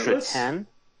Ultra Limitless? 10.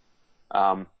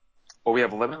 Or we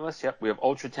have Limitless. Yep, we have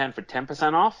Ultra 10 for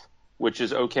 10% off, which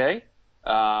is okay.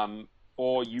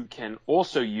 Or you can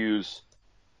also use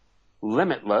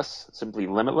Limitless, simply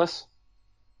Limitless,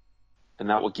 and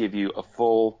that will give you a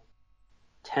full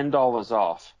 $10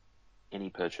 off any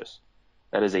purchase.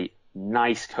 That is a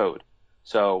nice code.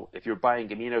 So if you're buying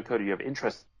Amino Code or you have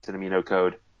interest in Amino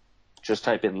Code, just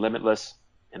type in Limitless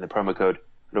in the promo code.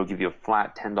 It'll give you a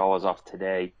flat $10 off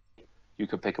today. You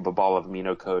could pick up a bottle of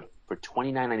Amino Code for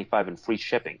 $29.95 and free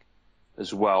shipping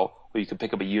as well, or you can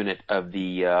pick up a unit of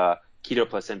the Keto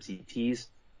Plus MCTs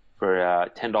for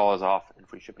 $10 off and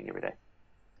free shipping every day.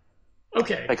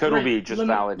 Okay. That code will be just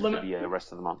valid for the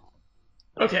rest of the month.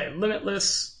 Okay,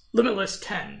 Limitless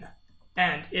 10,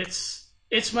 and it's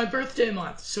my birthday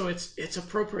month, so it's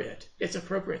appropriate. It's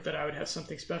appropriate that I would have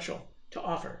something special to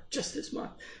offer just this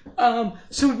month.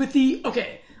 So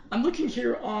I'm looking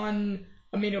here on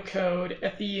Amino Code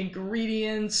at the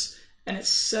ingredients, and it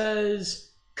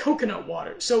says coconut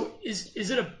water. So is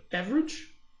it a beverage?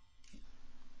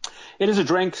 It is a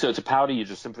drink, so it's a powder. You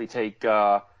just simply take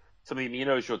some of the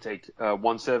aminos. You'll take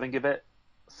one serving of it,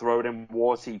 throw it in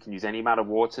water. You can use any amount of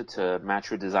water to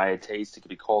match your desired taste. It could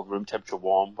be cold, room temperature,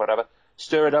 warm, whatever.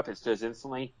 Stir it up. It stirs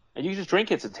instantly, and you just drink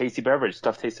it. It's a tasty beverage.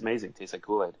 Stuff tastes amazing. Tastes like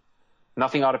Kool-Aid.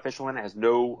 Nothing artificial in it. It has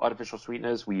no artificial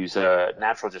sweeteners. We use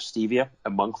natural just stevia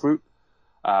and monk fruit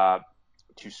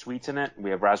to sweeten it. We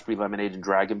have raspberry lemonade and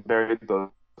dragonberry. Both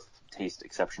taste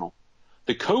exceptional.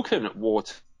 The coconut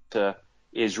water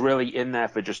is really in there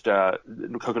for just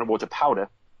coconut water powder.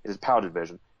 It is a powdered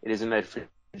version. It is in there for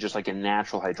just like a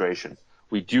natural hydration.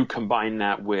 We do combine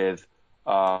that with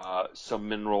some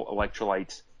mineral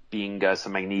electrolytes, being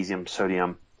some magnesium,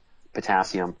 sodium,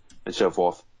 potassium, and so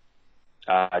forth,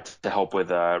 to help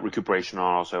with recuperation and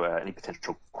also any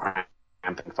potential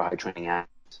cramping for high training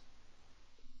athletes.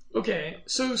 Okay,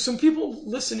 so some people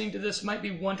listening to this might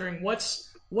be wondering what's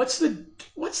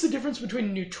the difference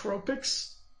between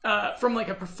nootropics from like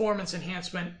a performance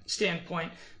enhancement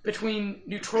standpoint between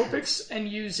nootropics and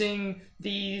using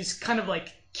these kind of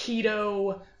like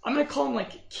keto, I'm gonna call them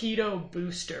like keto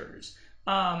boosters.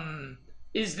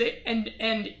 Is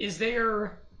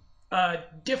there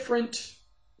different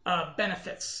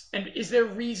benefits, and is there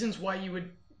reasons why you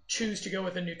would choose to go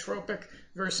with a nootropic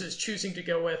versus choosing to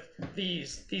go with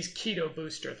these keto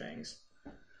booster things?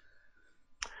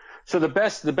 So the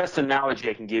best analogy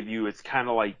I can give you, it's kind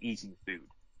of like eating food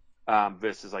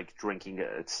versus like drinking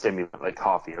a stimulant like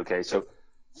coffee. Okay, so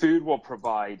food will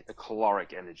provide a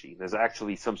caloric energy. There's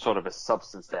actually some sort of a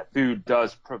substance that food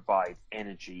does provide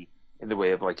energy in the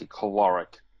way of like a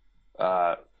caloric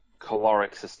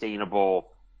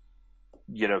sustainable,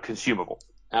 consumable.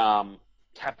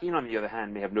 Caffeine, on the other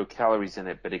hand, may have no calories in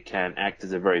it, but it can act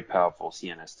as a very powerful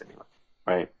CNS stimulant,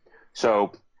 right?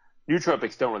 So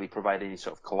nootropics don't really provide any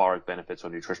sort of caloric benefits or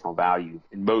nutritional value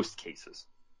in most cases.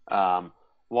 A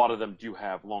lot of them do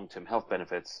have long-term health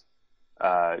benefits,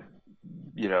 to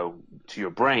your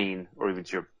brain or even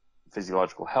to your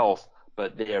physiological health,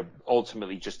 but they are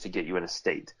ultimately just to get you in a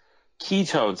state.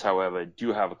 Ketones, however,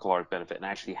 do have a caloric benefit and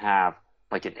actually have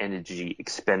like an energy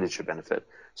expenditure benefit.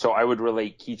 So I would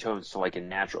relate ketones to like a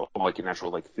natural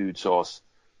food source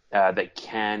that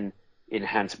can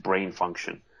enhance brain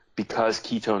function, because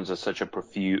ketones are such a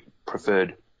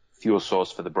preferred fuel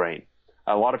source for the brain.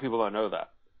 A lot of people don't know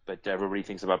that, but everybody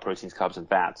thinks about proteins, carbs, and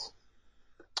fats,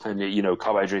 and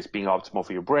carbohydrates being optimal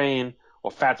for your brain,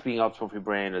 or fats being optimal for your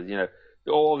brain, or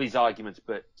all these arguments.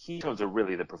 But ketones are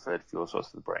really the preferred fuel source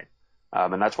for the brain,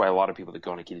 and that's why a lot of people that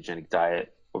go on a ketogenic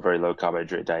diet or very low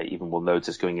carbohydrate diet even will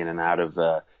notice going in and out of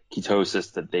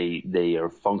ketosis that they are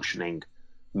functioning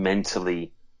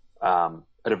mentally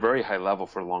at a very high level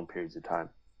for long periods of time.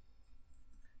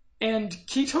 And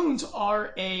ketones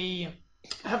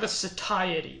have a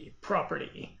satiety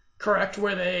property, correct?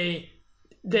 Where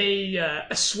they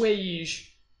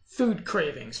assuage food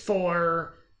cravings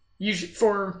for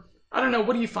I don't know.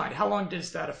 What do you find? How long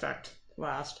does that effect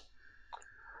last?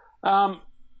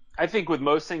 I think with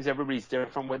most things, everybody's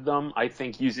different with them. I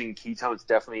think using ketones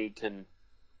definitely can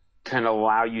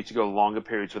allow you to go longer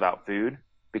periods without food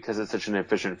because it's such an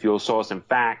efficient fuel source. In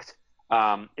fact,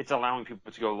 it's allowing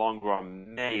people to go longer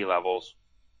on many levels.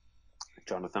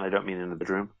 Jonathan, I don't mean in the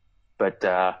bedroom, but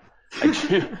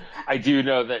I do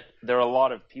know that there are a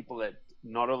lot of people that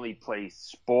not only play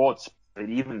sports, but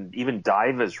even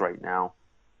divers right now.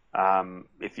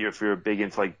 If you're big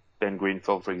into like Ben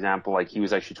Greenfield, for example, like he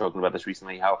was actually talking about this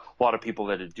recently, how a lot of people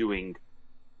that are doing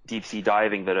deep sea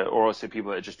diving that are, or also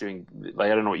people that are just doing,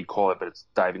 like, I don't know what you call it, but it's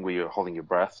diving where you're holding your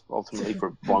breath ultimately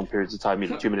for long periods of time,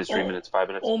 2 minutes, 3 minutes, 5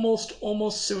 minutes,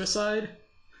 Almost suicide.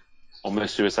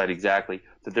 almost suicide exactly.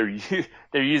 That they're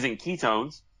using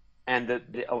ketones, and that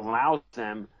it allows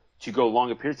them to go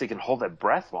longer periods. They can hold their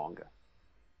breath longer.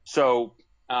 So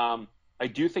I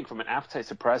do think from an appetite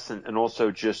suppressant and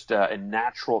also just a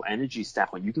natural energy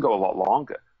standpoint, you can go a lot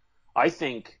longer. I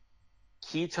think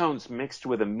ketones mixed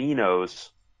with aminos,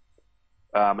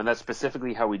 and that's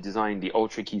specifically how we designed the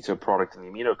Ultra Keto product and the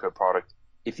AminoCode product.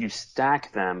 If you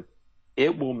stack them,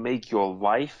 it will make your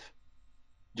life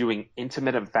doing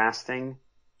intermittent fasting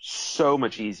so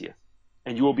much easier.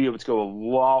 And you will be able to go a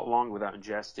lot longer without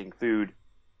ingesting food,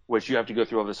 which you have to go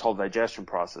through all this whole digestion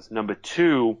process. Number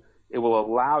two, it will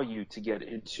allow you to get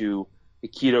into a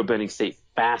keto burning state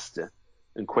faster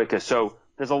and quicker. So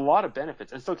there's a lot of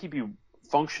benefits and still keep you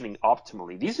functioning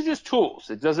optimally. These are just tools.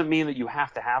 It doesn't mean that you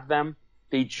have to have them.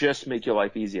 They just make your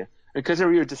life easier. And because they're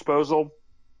at your disposal,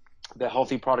 they're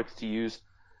healthy products to use,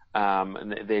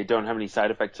 and they don't have any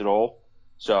side effects at all.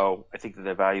 So I think that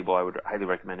they're valuable. I would highly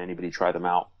recommend anybody try them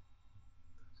out.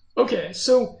 Okay,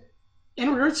 so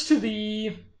in regards to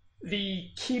the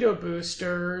keto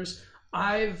boosters,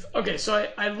 I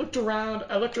looked around.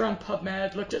 I looked around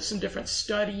PubMed, looked at some different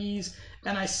studies,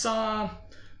 and I saw,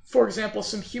 for example,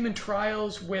 some human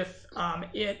trials with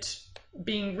it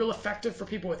being real effective for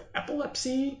people with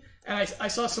epilepsy, and I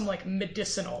saw some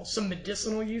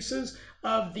medicinal uses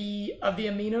of the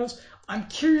aminos. I'm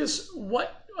curious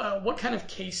what kind of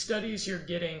case studies you're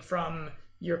getting from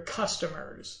your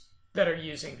customers that are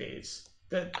using these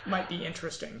that might be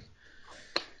interesting.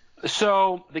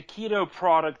 So the keto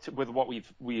product, with what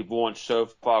we've launched so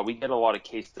far, we get a lot of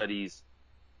case studies.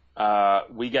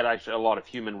 We get actually a lot of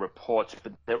human reports,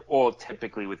 but they're all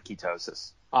typically with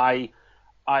ketosis.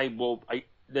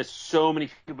 There's so many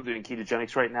people doing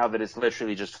ketogenics right now that it's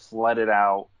literally just flooded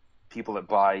out people that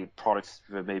buy products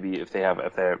for maybe if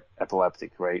they're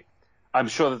epileptic, right? I'm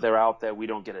sure that they're out there. We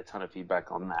don't get a ton of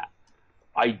feedback on that.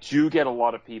 I do get a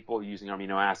lot of people using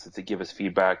amino acids that give us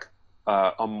feedback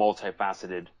on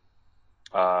multifaceted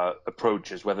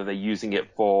approaches, whether they're using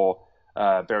it for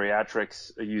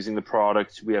bariatrics, using the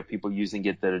product. We have people using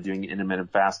it that are doing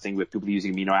intermittent fasting. We have people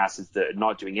using amino acids that are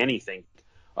not doing anything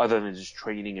other than just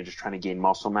training and just trying to gain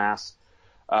muscle mass.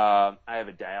 I have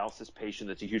a dialysis patient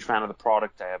that's a huge fan of the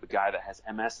product. I have a guy that has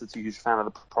MS that's a huge fan of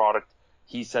the product.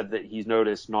 He said that he's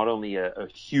noticed not only a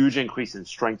huge increase in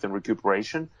strength and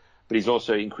recuperation, but he's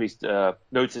also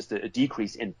noticed a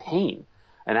decrease in pain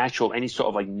and any sort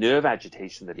of like nerve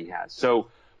agitation that he has. So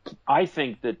I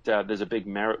think that there's a big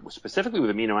merit, specifically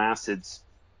with amino acids,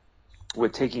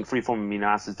 with taking free-form amino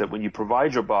acids, that when you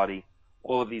provide your body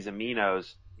all of these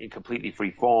aminos in completely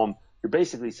free form, you're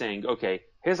basically saying, okay,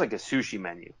 here's like a sushi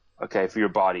menu, okay, for your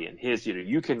body, and here's,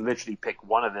 you can literally pick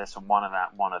one of this and one of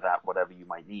that, whatever you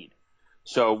might need.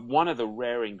 So one of the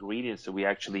rare ingredients that we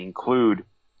actually include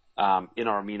in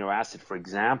our amino acid, for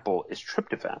example, is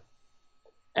tryptophan.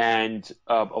 And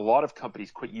a lot of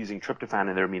companies quit using tryptophan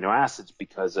in their amino acids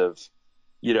because of,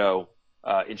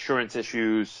 insurance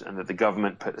issues, and that the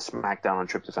government put a smackdown on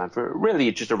tryptophan for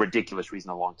really just a ridiculous reason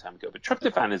a long time ago. But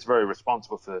tryptophan is very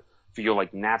responsible for your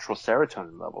like natural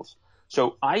serotonin levels.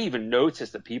 So I even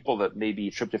noticed that people that may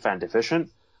be tryptophan deficient,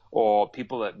 or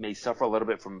people that may suffer a little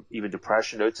bit from even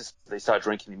depression, notice they start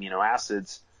drinking amino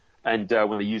acids, and when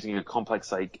they're using a complex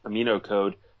like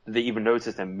AminoCode, they even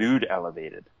notice their mood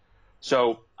elevated.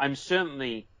 So I'm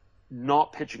certainly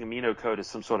not pitching AminoCode as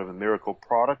some sort of a miracle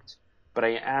product, but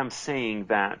I am saying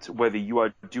that whether you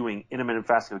are doing intermittent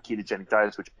fasting or ketogenic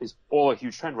diets, which is all a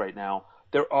huge trend right now,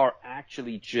 there are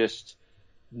actually just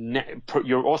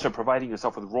you're also providing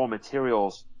yourself with raw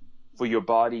materials for your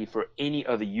body for any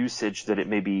other usage that it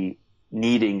may be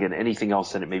needing and anything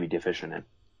else that it may be deficient in.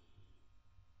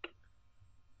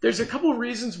 There's a couple of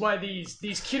reasons why these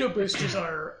keto boosters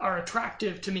are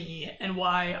attractive to me, and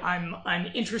why I'm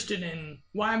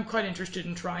quite interested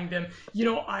in trying them.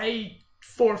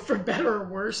 For better or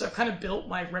worse, I've kind of built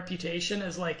my reputation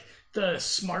as like the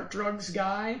smart drugs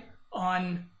guy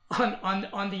on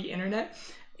the internet.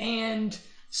 And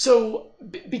so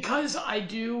because I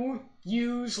do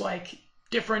use like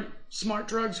different smart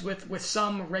drugs with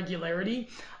some regularity,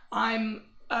 I'm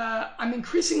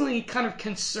increasingly kind of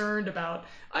concerned about.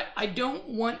 I don't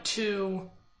want to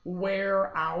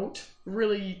wear out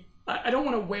really. I don't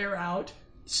want to wear out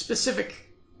specific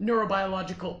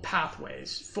neurobiological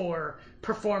pathways for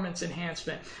performance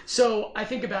enhancement. So I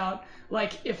think about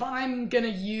like if I'm gonna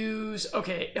use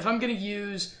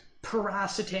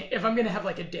paracetam, if I'm going to have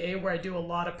like a day where I do a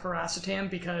lot of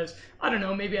paracetam because I don't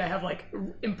know, maybe I have like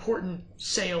important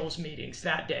sales meetings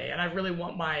that day and I really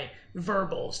want my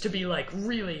verbals to be like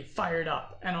really fired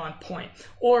up and on point.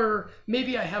 Or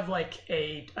maybe I have like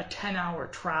a 10-hour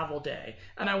travel day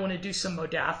and I want to do some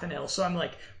modafinil. So I'm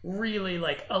like really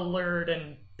like alert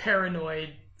and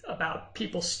paranoid about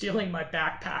people stealing my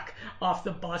backpack off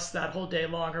the bus that whole day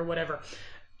long or whatever.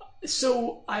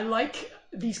 So I like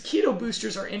these keto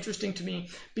boosters are interesting to me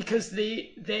because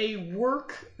they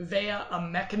work via a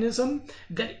mechanism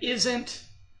that isn't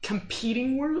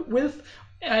competing with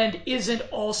and isn't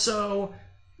also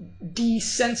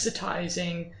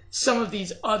desensitizing some of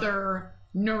these other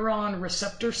neuron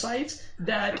receptor sites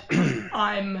that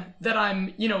are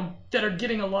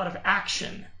getting a lot of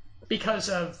action because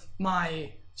of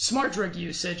my smart drug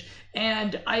usage,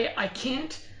 and I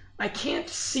can't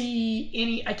see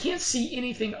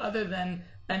anything other than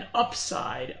an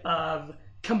upside of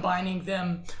combining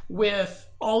them with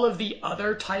all of the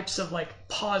other types of like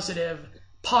positive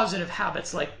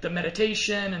habits like the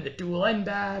meditation and the dual end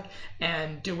back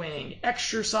and doing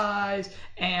exercise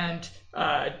and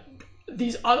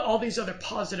these all these other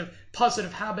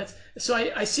positive habits. So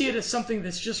I see it as something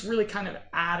that's just really kind of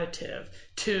additive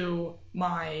to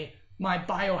my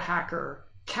biohacker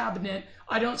cabinet.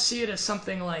 I don't see it as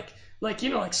something like like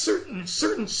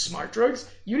certain smart drugs.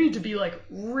 You need to be like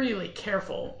really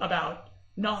careful about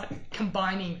not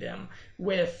combining them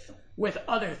with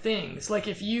other things. Like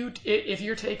if you're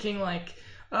taking like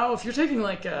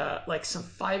like some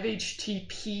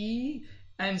 5-HTP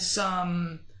and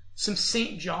some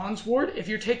St. John's wort, if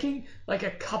you're taking like a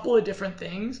couple of different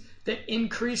things that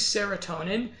increase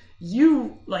serotonin,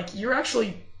 you're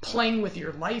actually playing with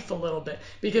your life a little bit,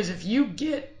 because if you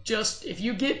get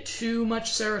too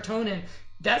much serotonin,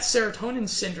 that serotonin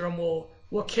syndrome will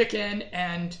kick in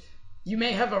and you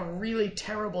may have a really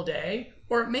terrible day,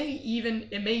 or it may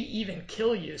even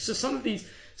kill you. So some of these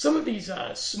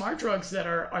smart drugs that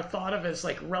are thought of as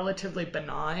like relatively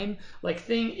benign, like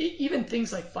even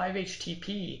things like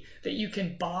 5-HTP that you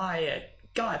can buy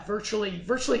at virtually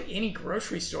any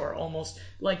grocery store almost,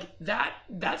 like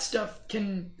that stuff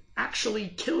can actually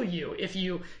kill you if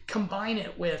you combine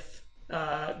it with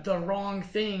the wrong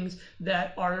things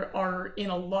that are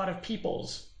in a lot of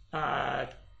people's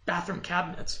bathroom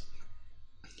cabinets.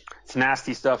 It's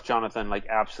nasty stuff, Jonathan. Like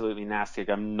absolutely nasty. Like,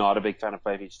 I'm not a big fan of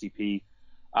 5-HTP.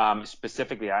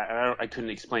 Specifically, I couldn't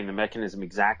explain the mechanism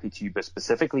exactly to you, but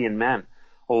specifically in men,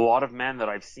 a lot of men that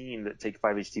I've seen that take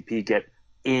 5-HTP get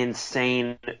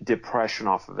insane depression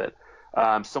off of it.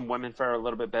 Some women fare a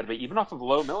little bit better, but even off of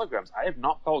low milligrams, I have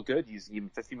not felt good using even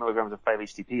 50 milligrams of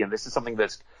 5-HTP. And this is something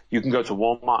that's you can go to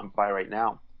Walmart and buy right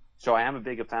now. So I am a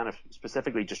big fan of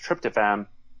specifically just tryptophan,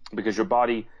 because your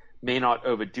body may not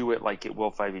overdo it like it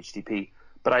will 5-HTP.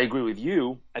 But I agree with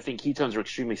you. I think ketones are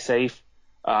extremely safe.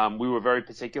 We were very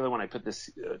particular when I put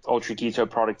this Ultra Keto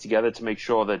product together to make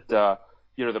sure that the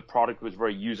product was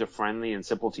very user friendly and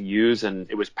simple to use, and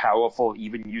it was powerful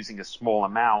even using a small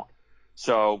amount.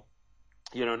 So,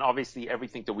 and obviously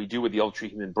everything that we do with the Ultra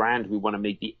Human brand, we want to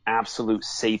make the absolute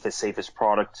safest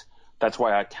product. That's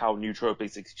why our cow nootrope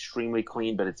is extremely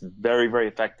clean, but it's very, very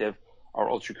effective. Our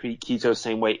Ultra Keto,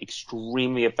 same way,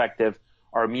 extremely effective.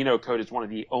 Our amino code is one of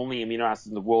the only amino acids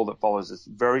in the world that follows this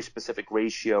very specific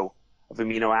ratio of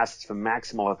amino acids for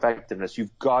maximal effectiveness.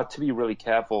 You've got to be really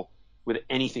careful with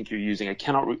anything you're using. I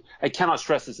cannot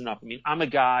stress this enough. I mean, I'm a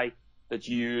guy that's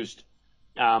used,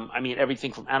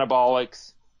 everything from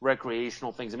anabolics,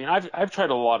 recreational things. I mean, I've tried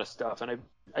a lot of stuff, and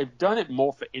I've done it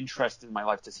more for interest in my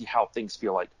life to see how things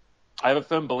feel like. I have a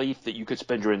firm belief that you could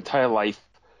spend your entire life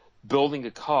building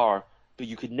a car, but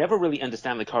you could never really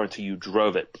understand the car until you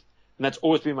drove it. And that's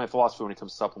always been my philosophy when it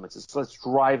comes to supplements. Is let's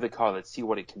drive the car, let's see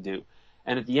what it can do.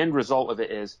 And at the end result of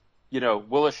it is,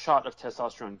 will a shot of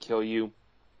testosterone kill you?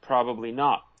 Probably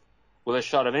not. Will a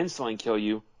shot of insulin kill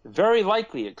you? Very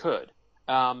likely it could.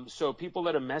 So people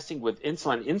that are messing with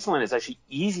insulin is actually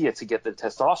easier to get than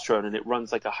testosterone, and it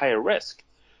runs like a higher risk.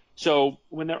 So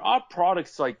when there are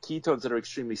products like ketones that are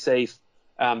extremely safe,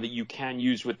 that you can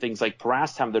use with things like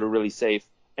Piracetam that are really safe,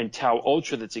 and Tau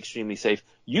Ultra that's extremely safe,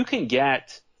 you can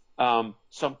get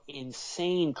some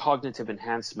insane cognitive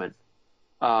enhancement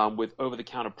with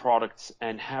over-the-counter products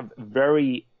and have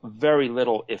very, very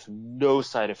little, if no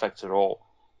side effects at all,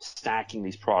 stacking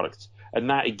these products. And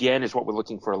that, again, is what we're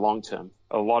looking for long term.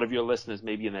 A lot of your listeners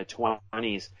may be in their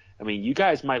 20s. I mean, you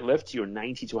guys might live to your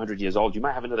 90 to 100 years old. You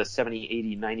might have another 70,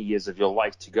 80, 90 years of your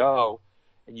life to go.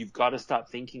 And you've got to start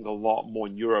thinking a lot more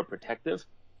neuroprotective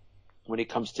when it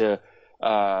comes to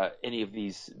any of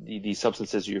these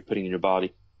substances you're putting in your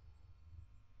body.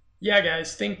 Yeah,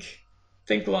 guys, think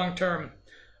long term.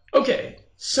 Okay,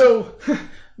 so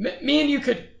me and you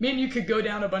could go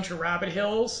down a bunch of rabbit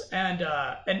hills and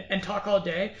talk all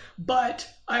day, but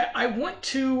I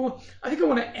think I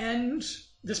want to end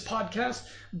this podcast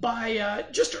by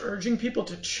just urging people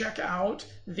to check out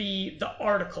the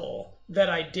article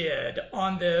that I did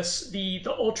on this, the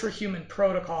Ultra Human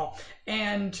Protocol,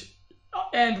 and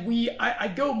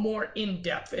I go more in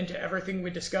depth into everything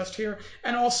we discussed here,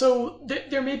 and also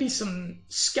there may be some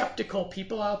skeptical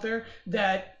people out there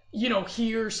that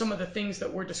hear some of the things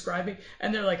that we're describing,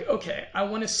 and they're like, okay, I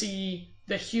want to see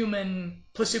the human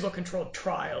placebo-controlled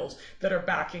trials that are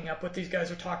backing up what these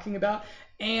guys are talking about,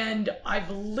 and I've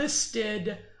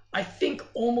listed, I think,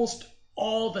 almost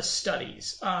all the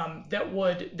studies that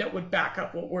would back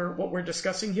up what we're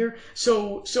discussing here.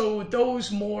 So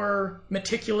those more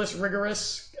meticulous,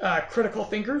 rigorous, critical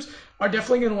thinkers are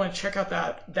definitely going to want to check out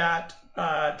that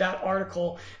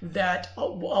article that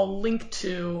I'll link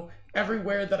to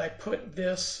everywhere that I put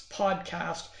this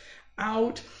podcast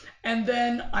out. And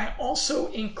then I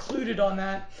also included on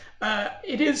that,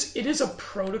 it is a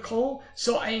protocol.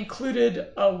 So I included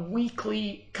a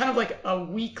weekly, kind of like a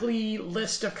weekly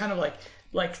list of kind of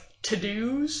like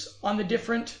to-dos on the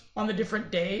different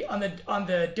day, on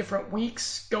the different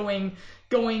weeks, going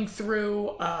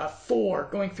through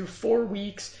 4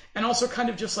 weeks, and also kind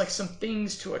of just like some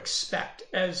things to expect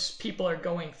as people are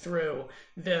going through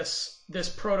this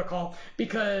protocol,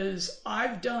 because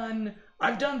I've done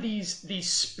these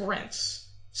sprints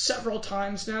several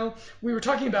times now. We were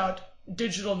talking about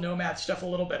digital nomad stuff a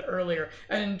little bit earlier,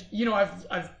 and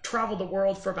I've traveled the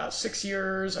world for about 6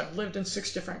 years. I've lived in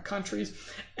 6 different countries,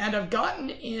 and I've gotten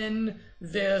in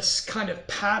this kind of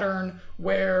pattern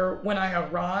where when I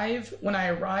arrive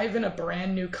in a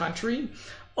brand new country,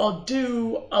 I'll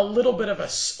do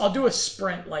a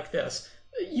sprint like this.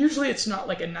 Usually it's not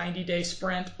like a 90-day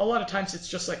sprint. A lot of times it's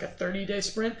just like a 30-day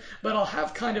sprint, but I'll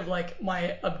have kind of like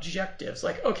my objectives.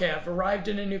 Like, okay, I've arrived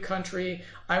in a new country.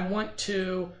 I want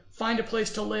to find a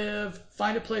place to live,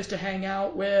 find a place to hang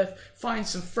out with, find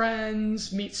some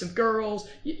friends, meet some girls,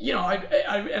 and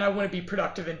I want to be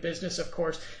productive in business, of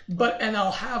course. And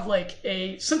I'll have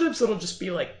sometimes it'll just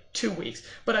be like 2 weeks,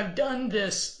 but I've done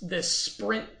this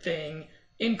sprint thing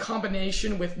in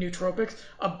combination with nootropics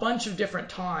a bunch of different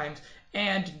times,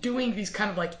 and doing these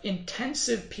kind of like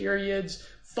intensive periods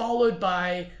followed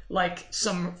by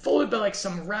some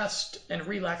rest and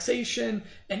relaxation,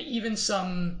 and even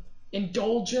some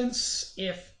indulgence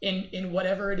if in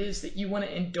whatever it is that you want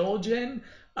to indulge in.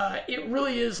 It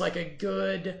really is like a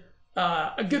good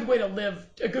way to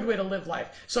live life.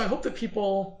 So I hope that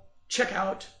people check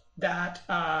out that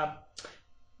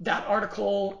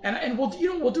article, and we'll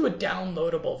do a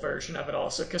downloadable version of it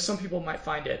also, because some people might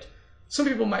find it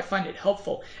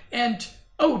helpful. And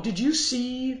did you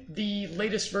see the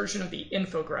latest version of the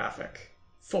infographic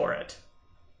for it?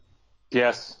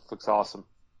 Yes, looks awesome.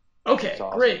 Okay,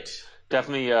 awesome. Great.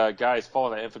 Definitely, guys, follow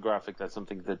that infographic. That's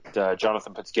something that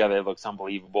Jonathan put together. It looks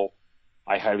unbelievable.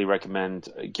 I highly recommend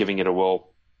giving it a whirl.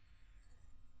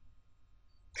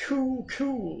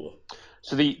 Cool.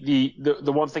 So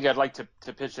the one thing I'd like to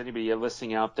pitch to anybody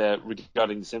listening out there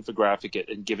regarding this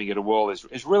infographic and giving it a whirl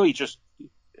is really just,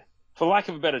 for lack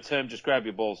of a better term, just grab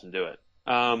your balls and do it.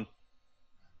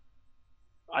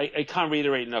 I can't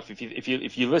reiterate enough.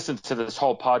 If you listen to this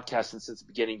whole podcast and since the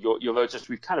beginning, you'll notice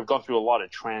we've kind of gone through a lot of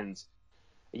trends.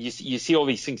 You see all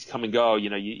these things come and go.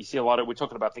 You see a lot of, we're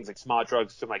talking about things like smart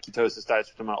drugs, talking about ketosis diets,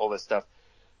 we're talking about all this stuff.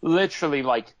 Literally,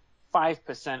 like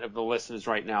 5% of the listeners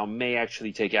right now may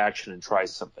actually take action and try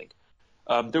something.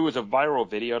 There was a viral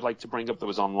video I'd like to bring up that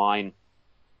was online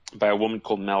by a woman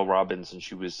called Mel Robbins, and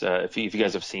she was, if you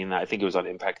guys have seen that, I think it was on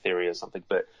Impact Theory or something.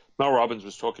 But Mel Robbins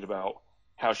was talking about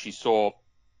how she saw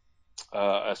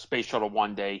a space shuttle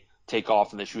one day take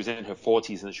off, and that she was in her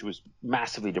 40s and that she was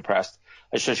massively depressed.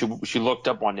 And so she looked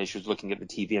up one day, she was looking at the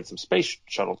TV, and some space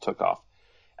shuttle took off.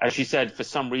 As she said, for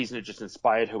some reason, it just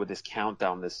inspired her with this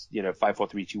countdown, this 5, 4,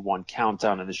 3, 2, 1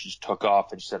 countdown, and then she just took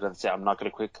off. And she said, "That's it. I'm not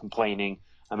going to quit complaining.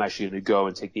 I'm actually going to go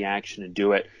and take the action and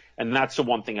do it." And that's the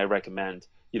one thing I recommend.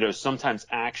 Sometimes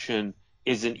action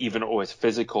isn't even always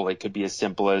physical. It could be as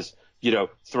simple as,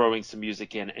 throwing some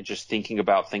music in and just thinking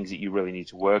about things that you really need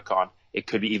to work on. It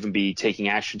could even be taking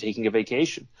action, taking a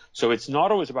vacation. So it's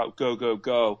not always about go, go,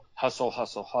 go, hustle,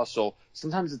 hustle, hustle.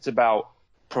 Sometimes it's about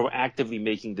proactively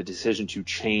making the decision to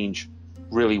change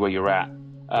really where you're at.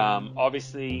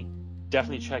 Obviously,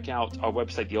 definitely check out our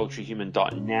website,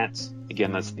 theultrahuman.net.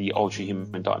 Again, that's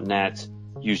theultrahuman.net.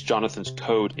 Use Jonathan's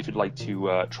code if you'd like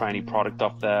to try any product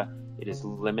off there. It is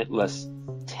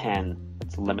Limitless10.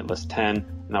 It's Limitless10,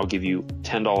 and that will give you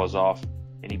 $10 off.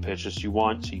 any purchase you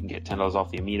want. So you can get $10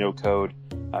 off the amino code,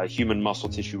 human muscle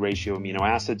tissue ratio amino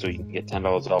acids, or you can get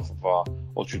 $10 off of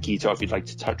Ultra Keto if you'd like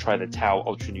to try the Tau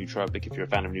Ultra Nootropic. If you're a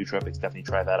fan of nootropics, definitely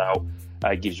try that out.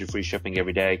 It gives you free shipping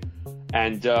every day.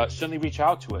 And certainly reach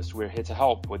out to us. We're here to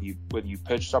help, whether you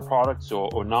purchase our products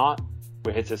or not.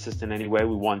 We're here to assist in any way.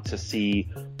 We want to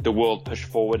see the world push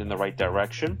forward in the right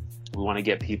direction. We want to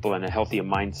get people in a healthier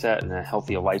mindset and a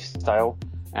healthier lifestyle.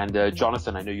 And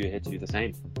Jonathan, I know you're here to do the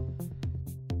same.